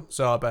anything now,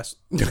 so I best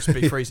just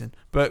be freezing.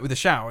 But with a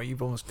shower,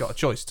 you've almost got a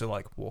choice to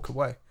like walk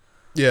away.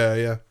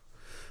 Yeah.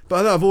 But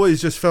I know I've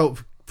always just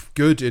felt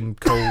good in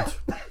cold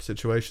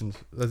situations.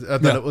 I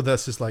don't know,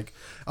 that's just like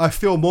I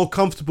feel more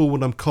comfortable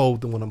when I'm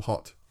cold than when I'm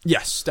hot.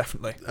 Yes,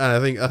 definitely.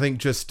 And I think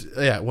just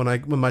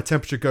when my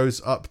temperature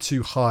goes up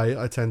too high,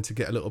 I tend to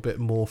get a little bit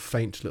more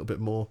faint, a little bit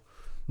more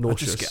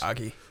nauseous. I just get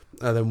aggy.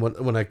 And then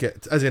when I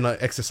get, as in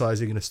like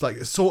exercising in a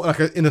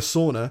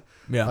sauna,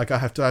 like I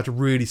had to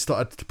really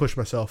start to push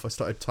myself. I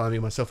started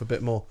timing myself a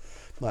bit more.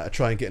 Like I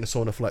try and get in a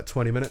sauna for like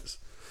 20 minutes,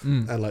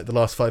 and like the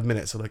last 5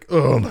 minutes, I'm like,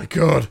 oh my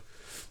god.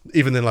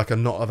 Even then, like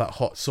I'm not that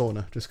hot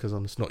sauna, just because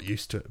I'm just not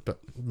used to it. But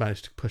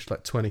managed to push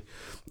like 20.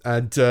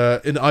 And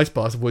in the ice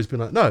bars, I've always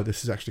been like, no,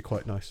 this is actually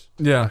quite nice.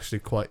 Yeah, I actually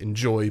quite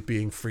enjoy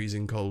being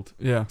freezing cold.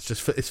 Yeah,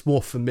 it's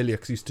more familiar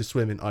because I used to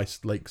swim in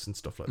ice lakes and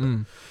stuff like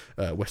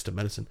that. Western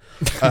medicine.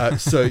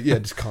 So yeah,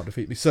 just can't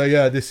defeat me. So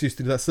yeah, this used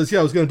to do that. So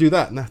yeah, I was going to do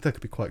that, and that could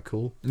be quite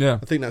cool. Yeah,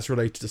 I think that's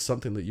related to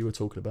something that you were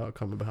talking about. I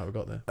can't remember how I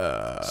got there.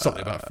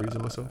 Something about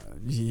freezing myself.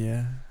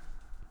 Yeah,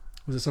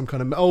 was it some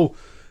kind of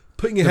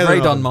putting your the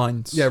head radon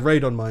mines? Yeah,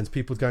 radon mines.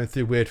 People going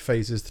through weird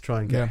phases to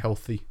try and get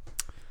healthy.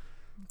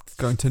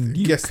 Going to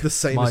nuke guess the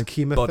same as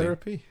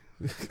chemotherapy.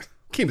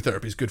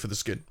 Chemotherapy is good for the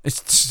skin.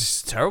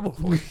 It's terrible.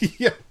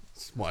 Yeah,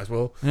 might as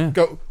well. Yeah.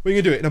 Go. We're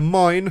gonna do it in a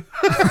mine.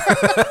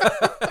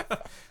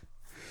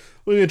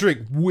 We're gonna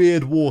drink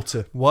weird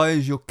water. Why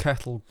is your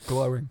kettle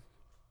glowing?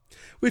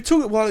 We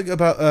talked a while ago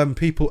about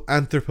people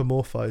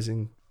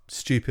anthropomorphizing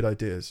stupid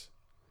ideas,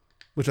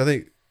 which I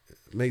think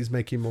is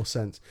making more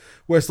sense.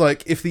 Whereas,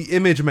 like, if the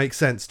image makes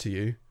sense to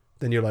you,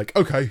 then you're like,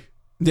 okay.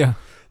 Yeah.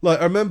 Like,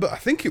 I remember, I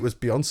think it was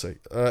Beyonce,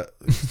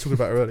 talking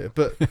about her earlier,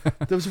 but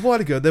there was a while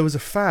ago, there was a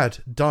fad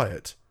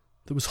diet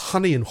that was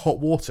honey and hot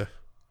water.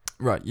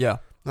 Right, yeah.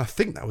 I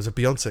think that was a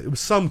Beyonce. It was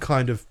some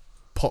kind of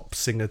pop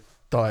singer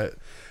diet.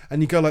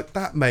 And you go like,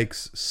 that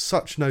makes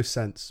such no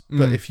sense.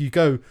 But if you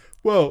go,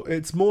 well,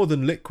 it's more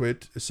than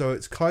liquid, so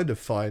it's kind of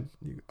fine.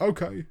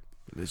 Okay.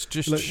 It's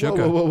just like,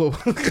 sugar. Whoa.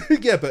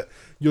 Yeah, but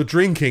you're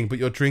drinking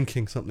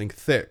something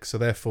thick, so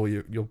therefore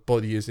your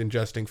body is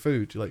ingesting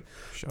food. You're like,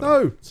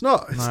 no, it's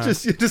not. It's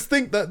just you just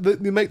think that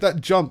you make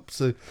that jump.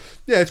 So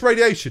yeah, it's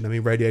radiation. I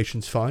mean,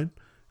 radiation's fine.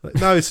 Like,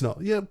 no, it's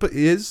not. Yeah, but it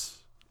is.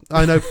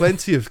 I know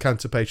plenty of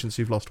cancer patients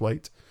who've lost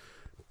weight.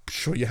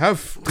 Sure, you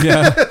have.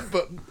 Yeah,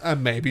 but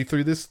and maybe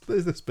through this,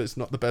 but it's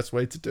not the best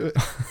way to do it.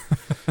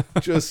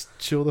 Just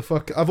chill the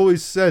fuck. I've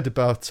always said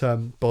about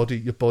body.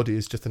 Your body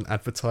is just an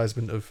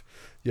advertisement of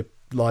your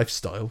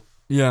lifestyle.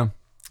 Yeah.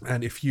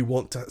 And if you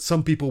want to,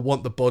 some people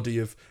want the body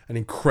of an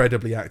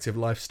incredibly active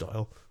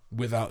lifestyle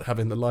without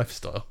having the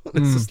lifestyle.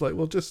 It's just like,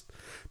 well, just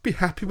be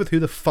happy with who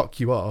the fuck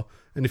you are.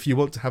 And if you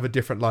want to have a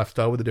different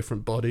lifestyle with a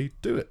different body,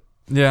 do it.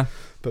 Yeah.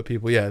 But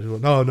people,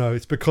 no,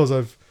 it's because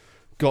I've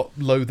got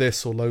low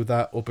this or low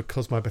that, or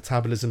because my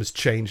metabolism has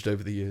changed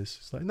over the years.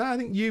 It's like, no, I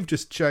think you've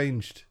just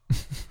changed.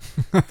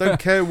 Don't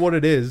care what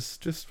it is.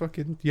 Just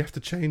fucking, you have to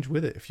change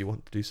with it if you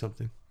want to do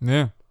something.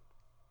 Yeah.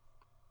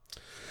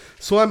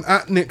 So I'm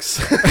at Nick's.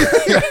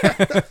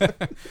 Yeah.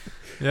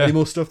 Any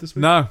more stuff this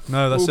week? No,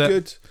 that's all it.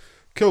 Good.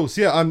 Cool.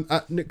 So yeah, I'm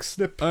at Nick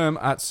Snip. I am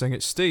at Sing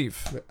It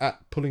Steve. We're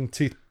at Pulling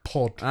Teeth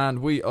Pod. And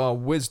we are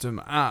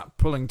Wisdom at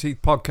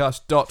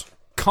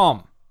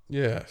pullingteethpodcast.com.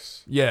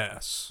 Yes.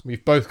 Yes.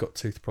 We've both got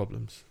tooth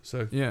problems.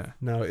 So Yeah.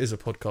 now it is a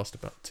podcast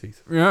about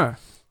teeth. Yeah.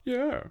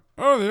 Yeah.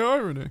 Oh, the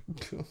irony.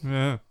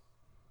 Yeah.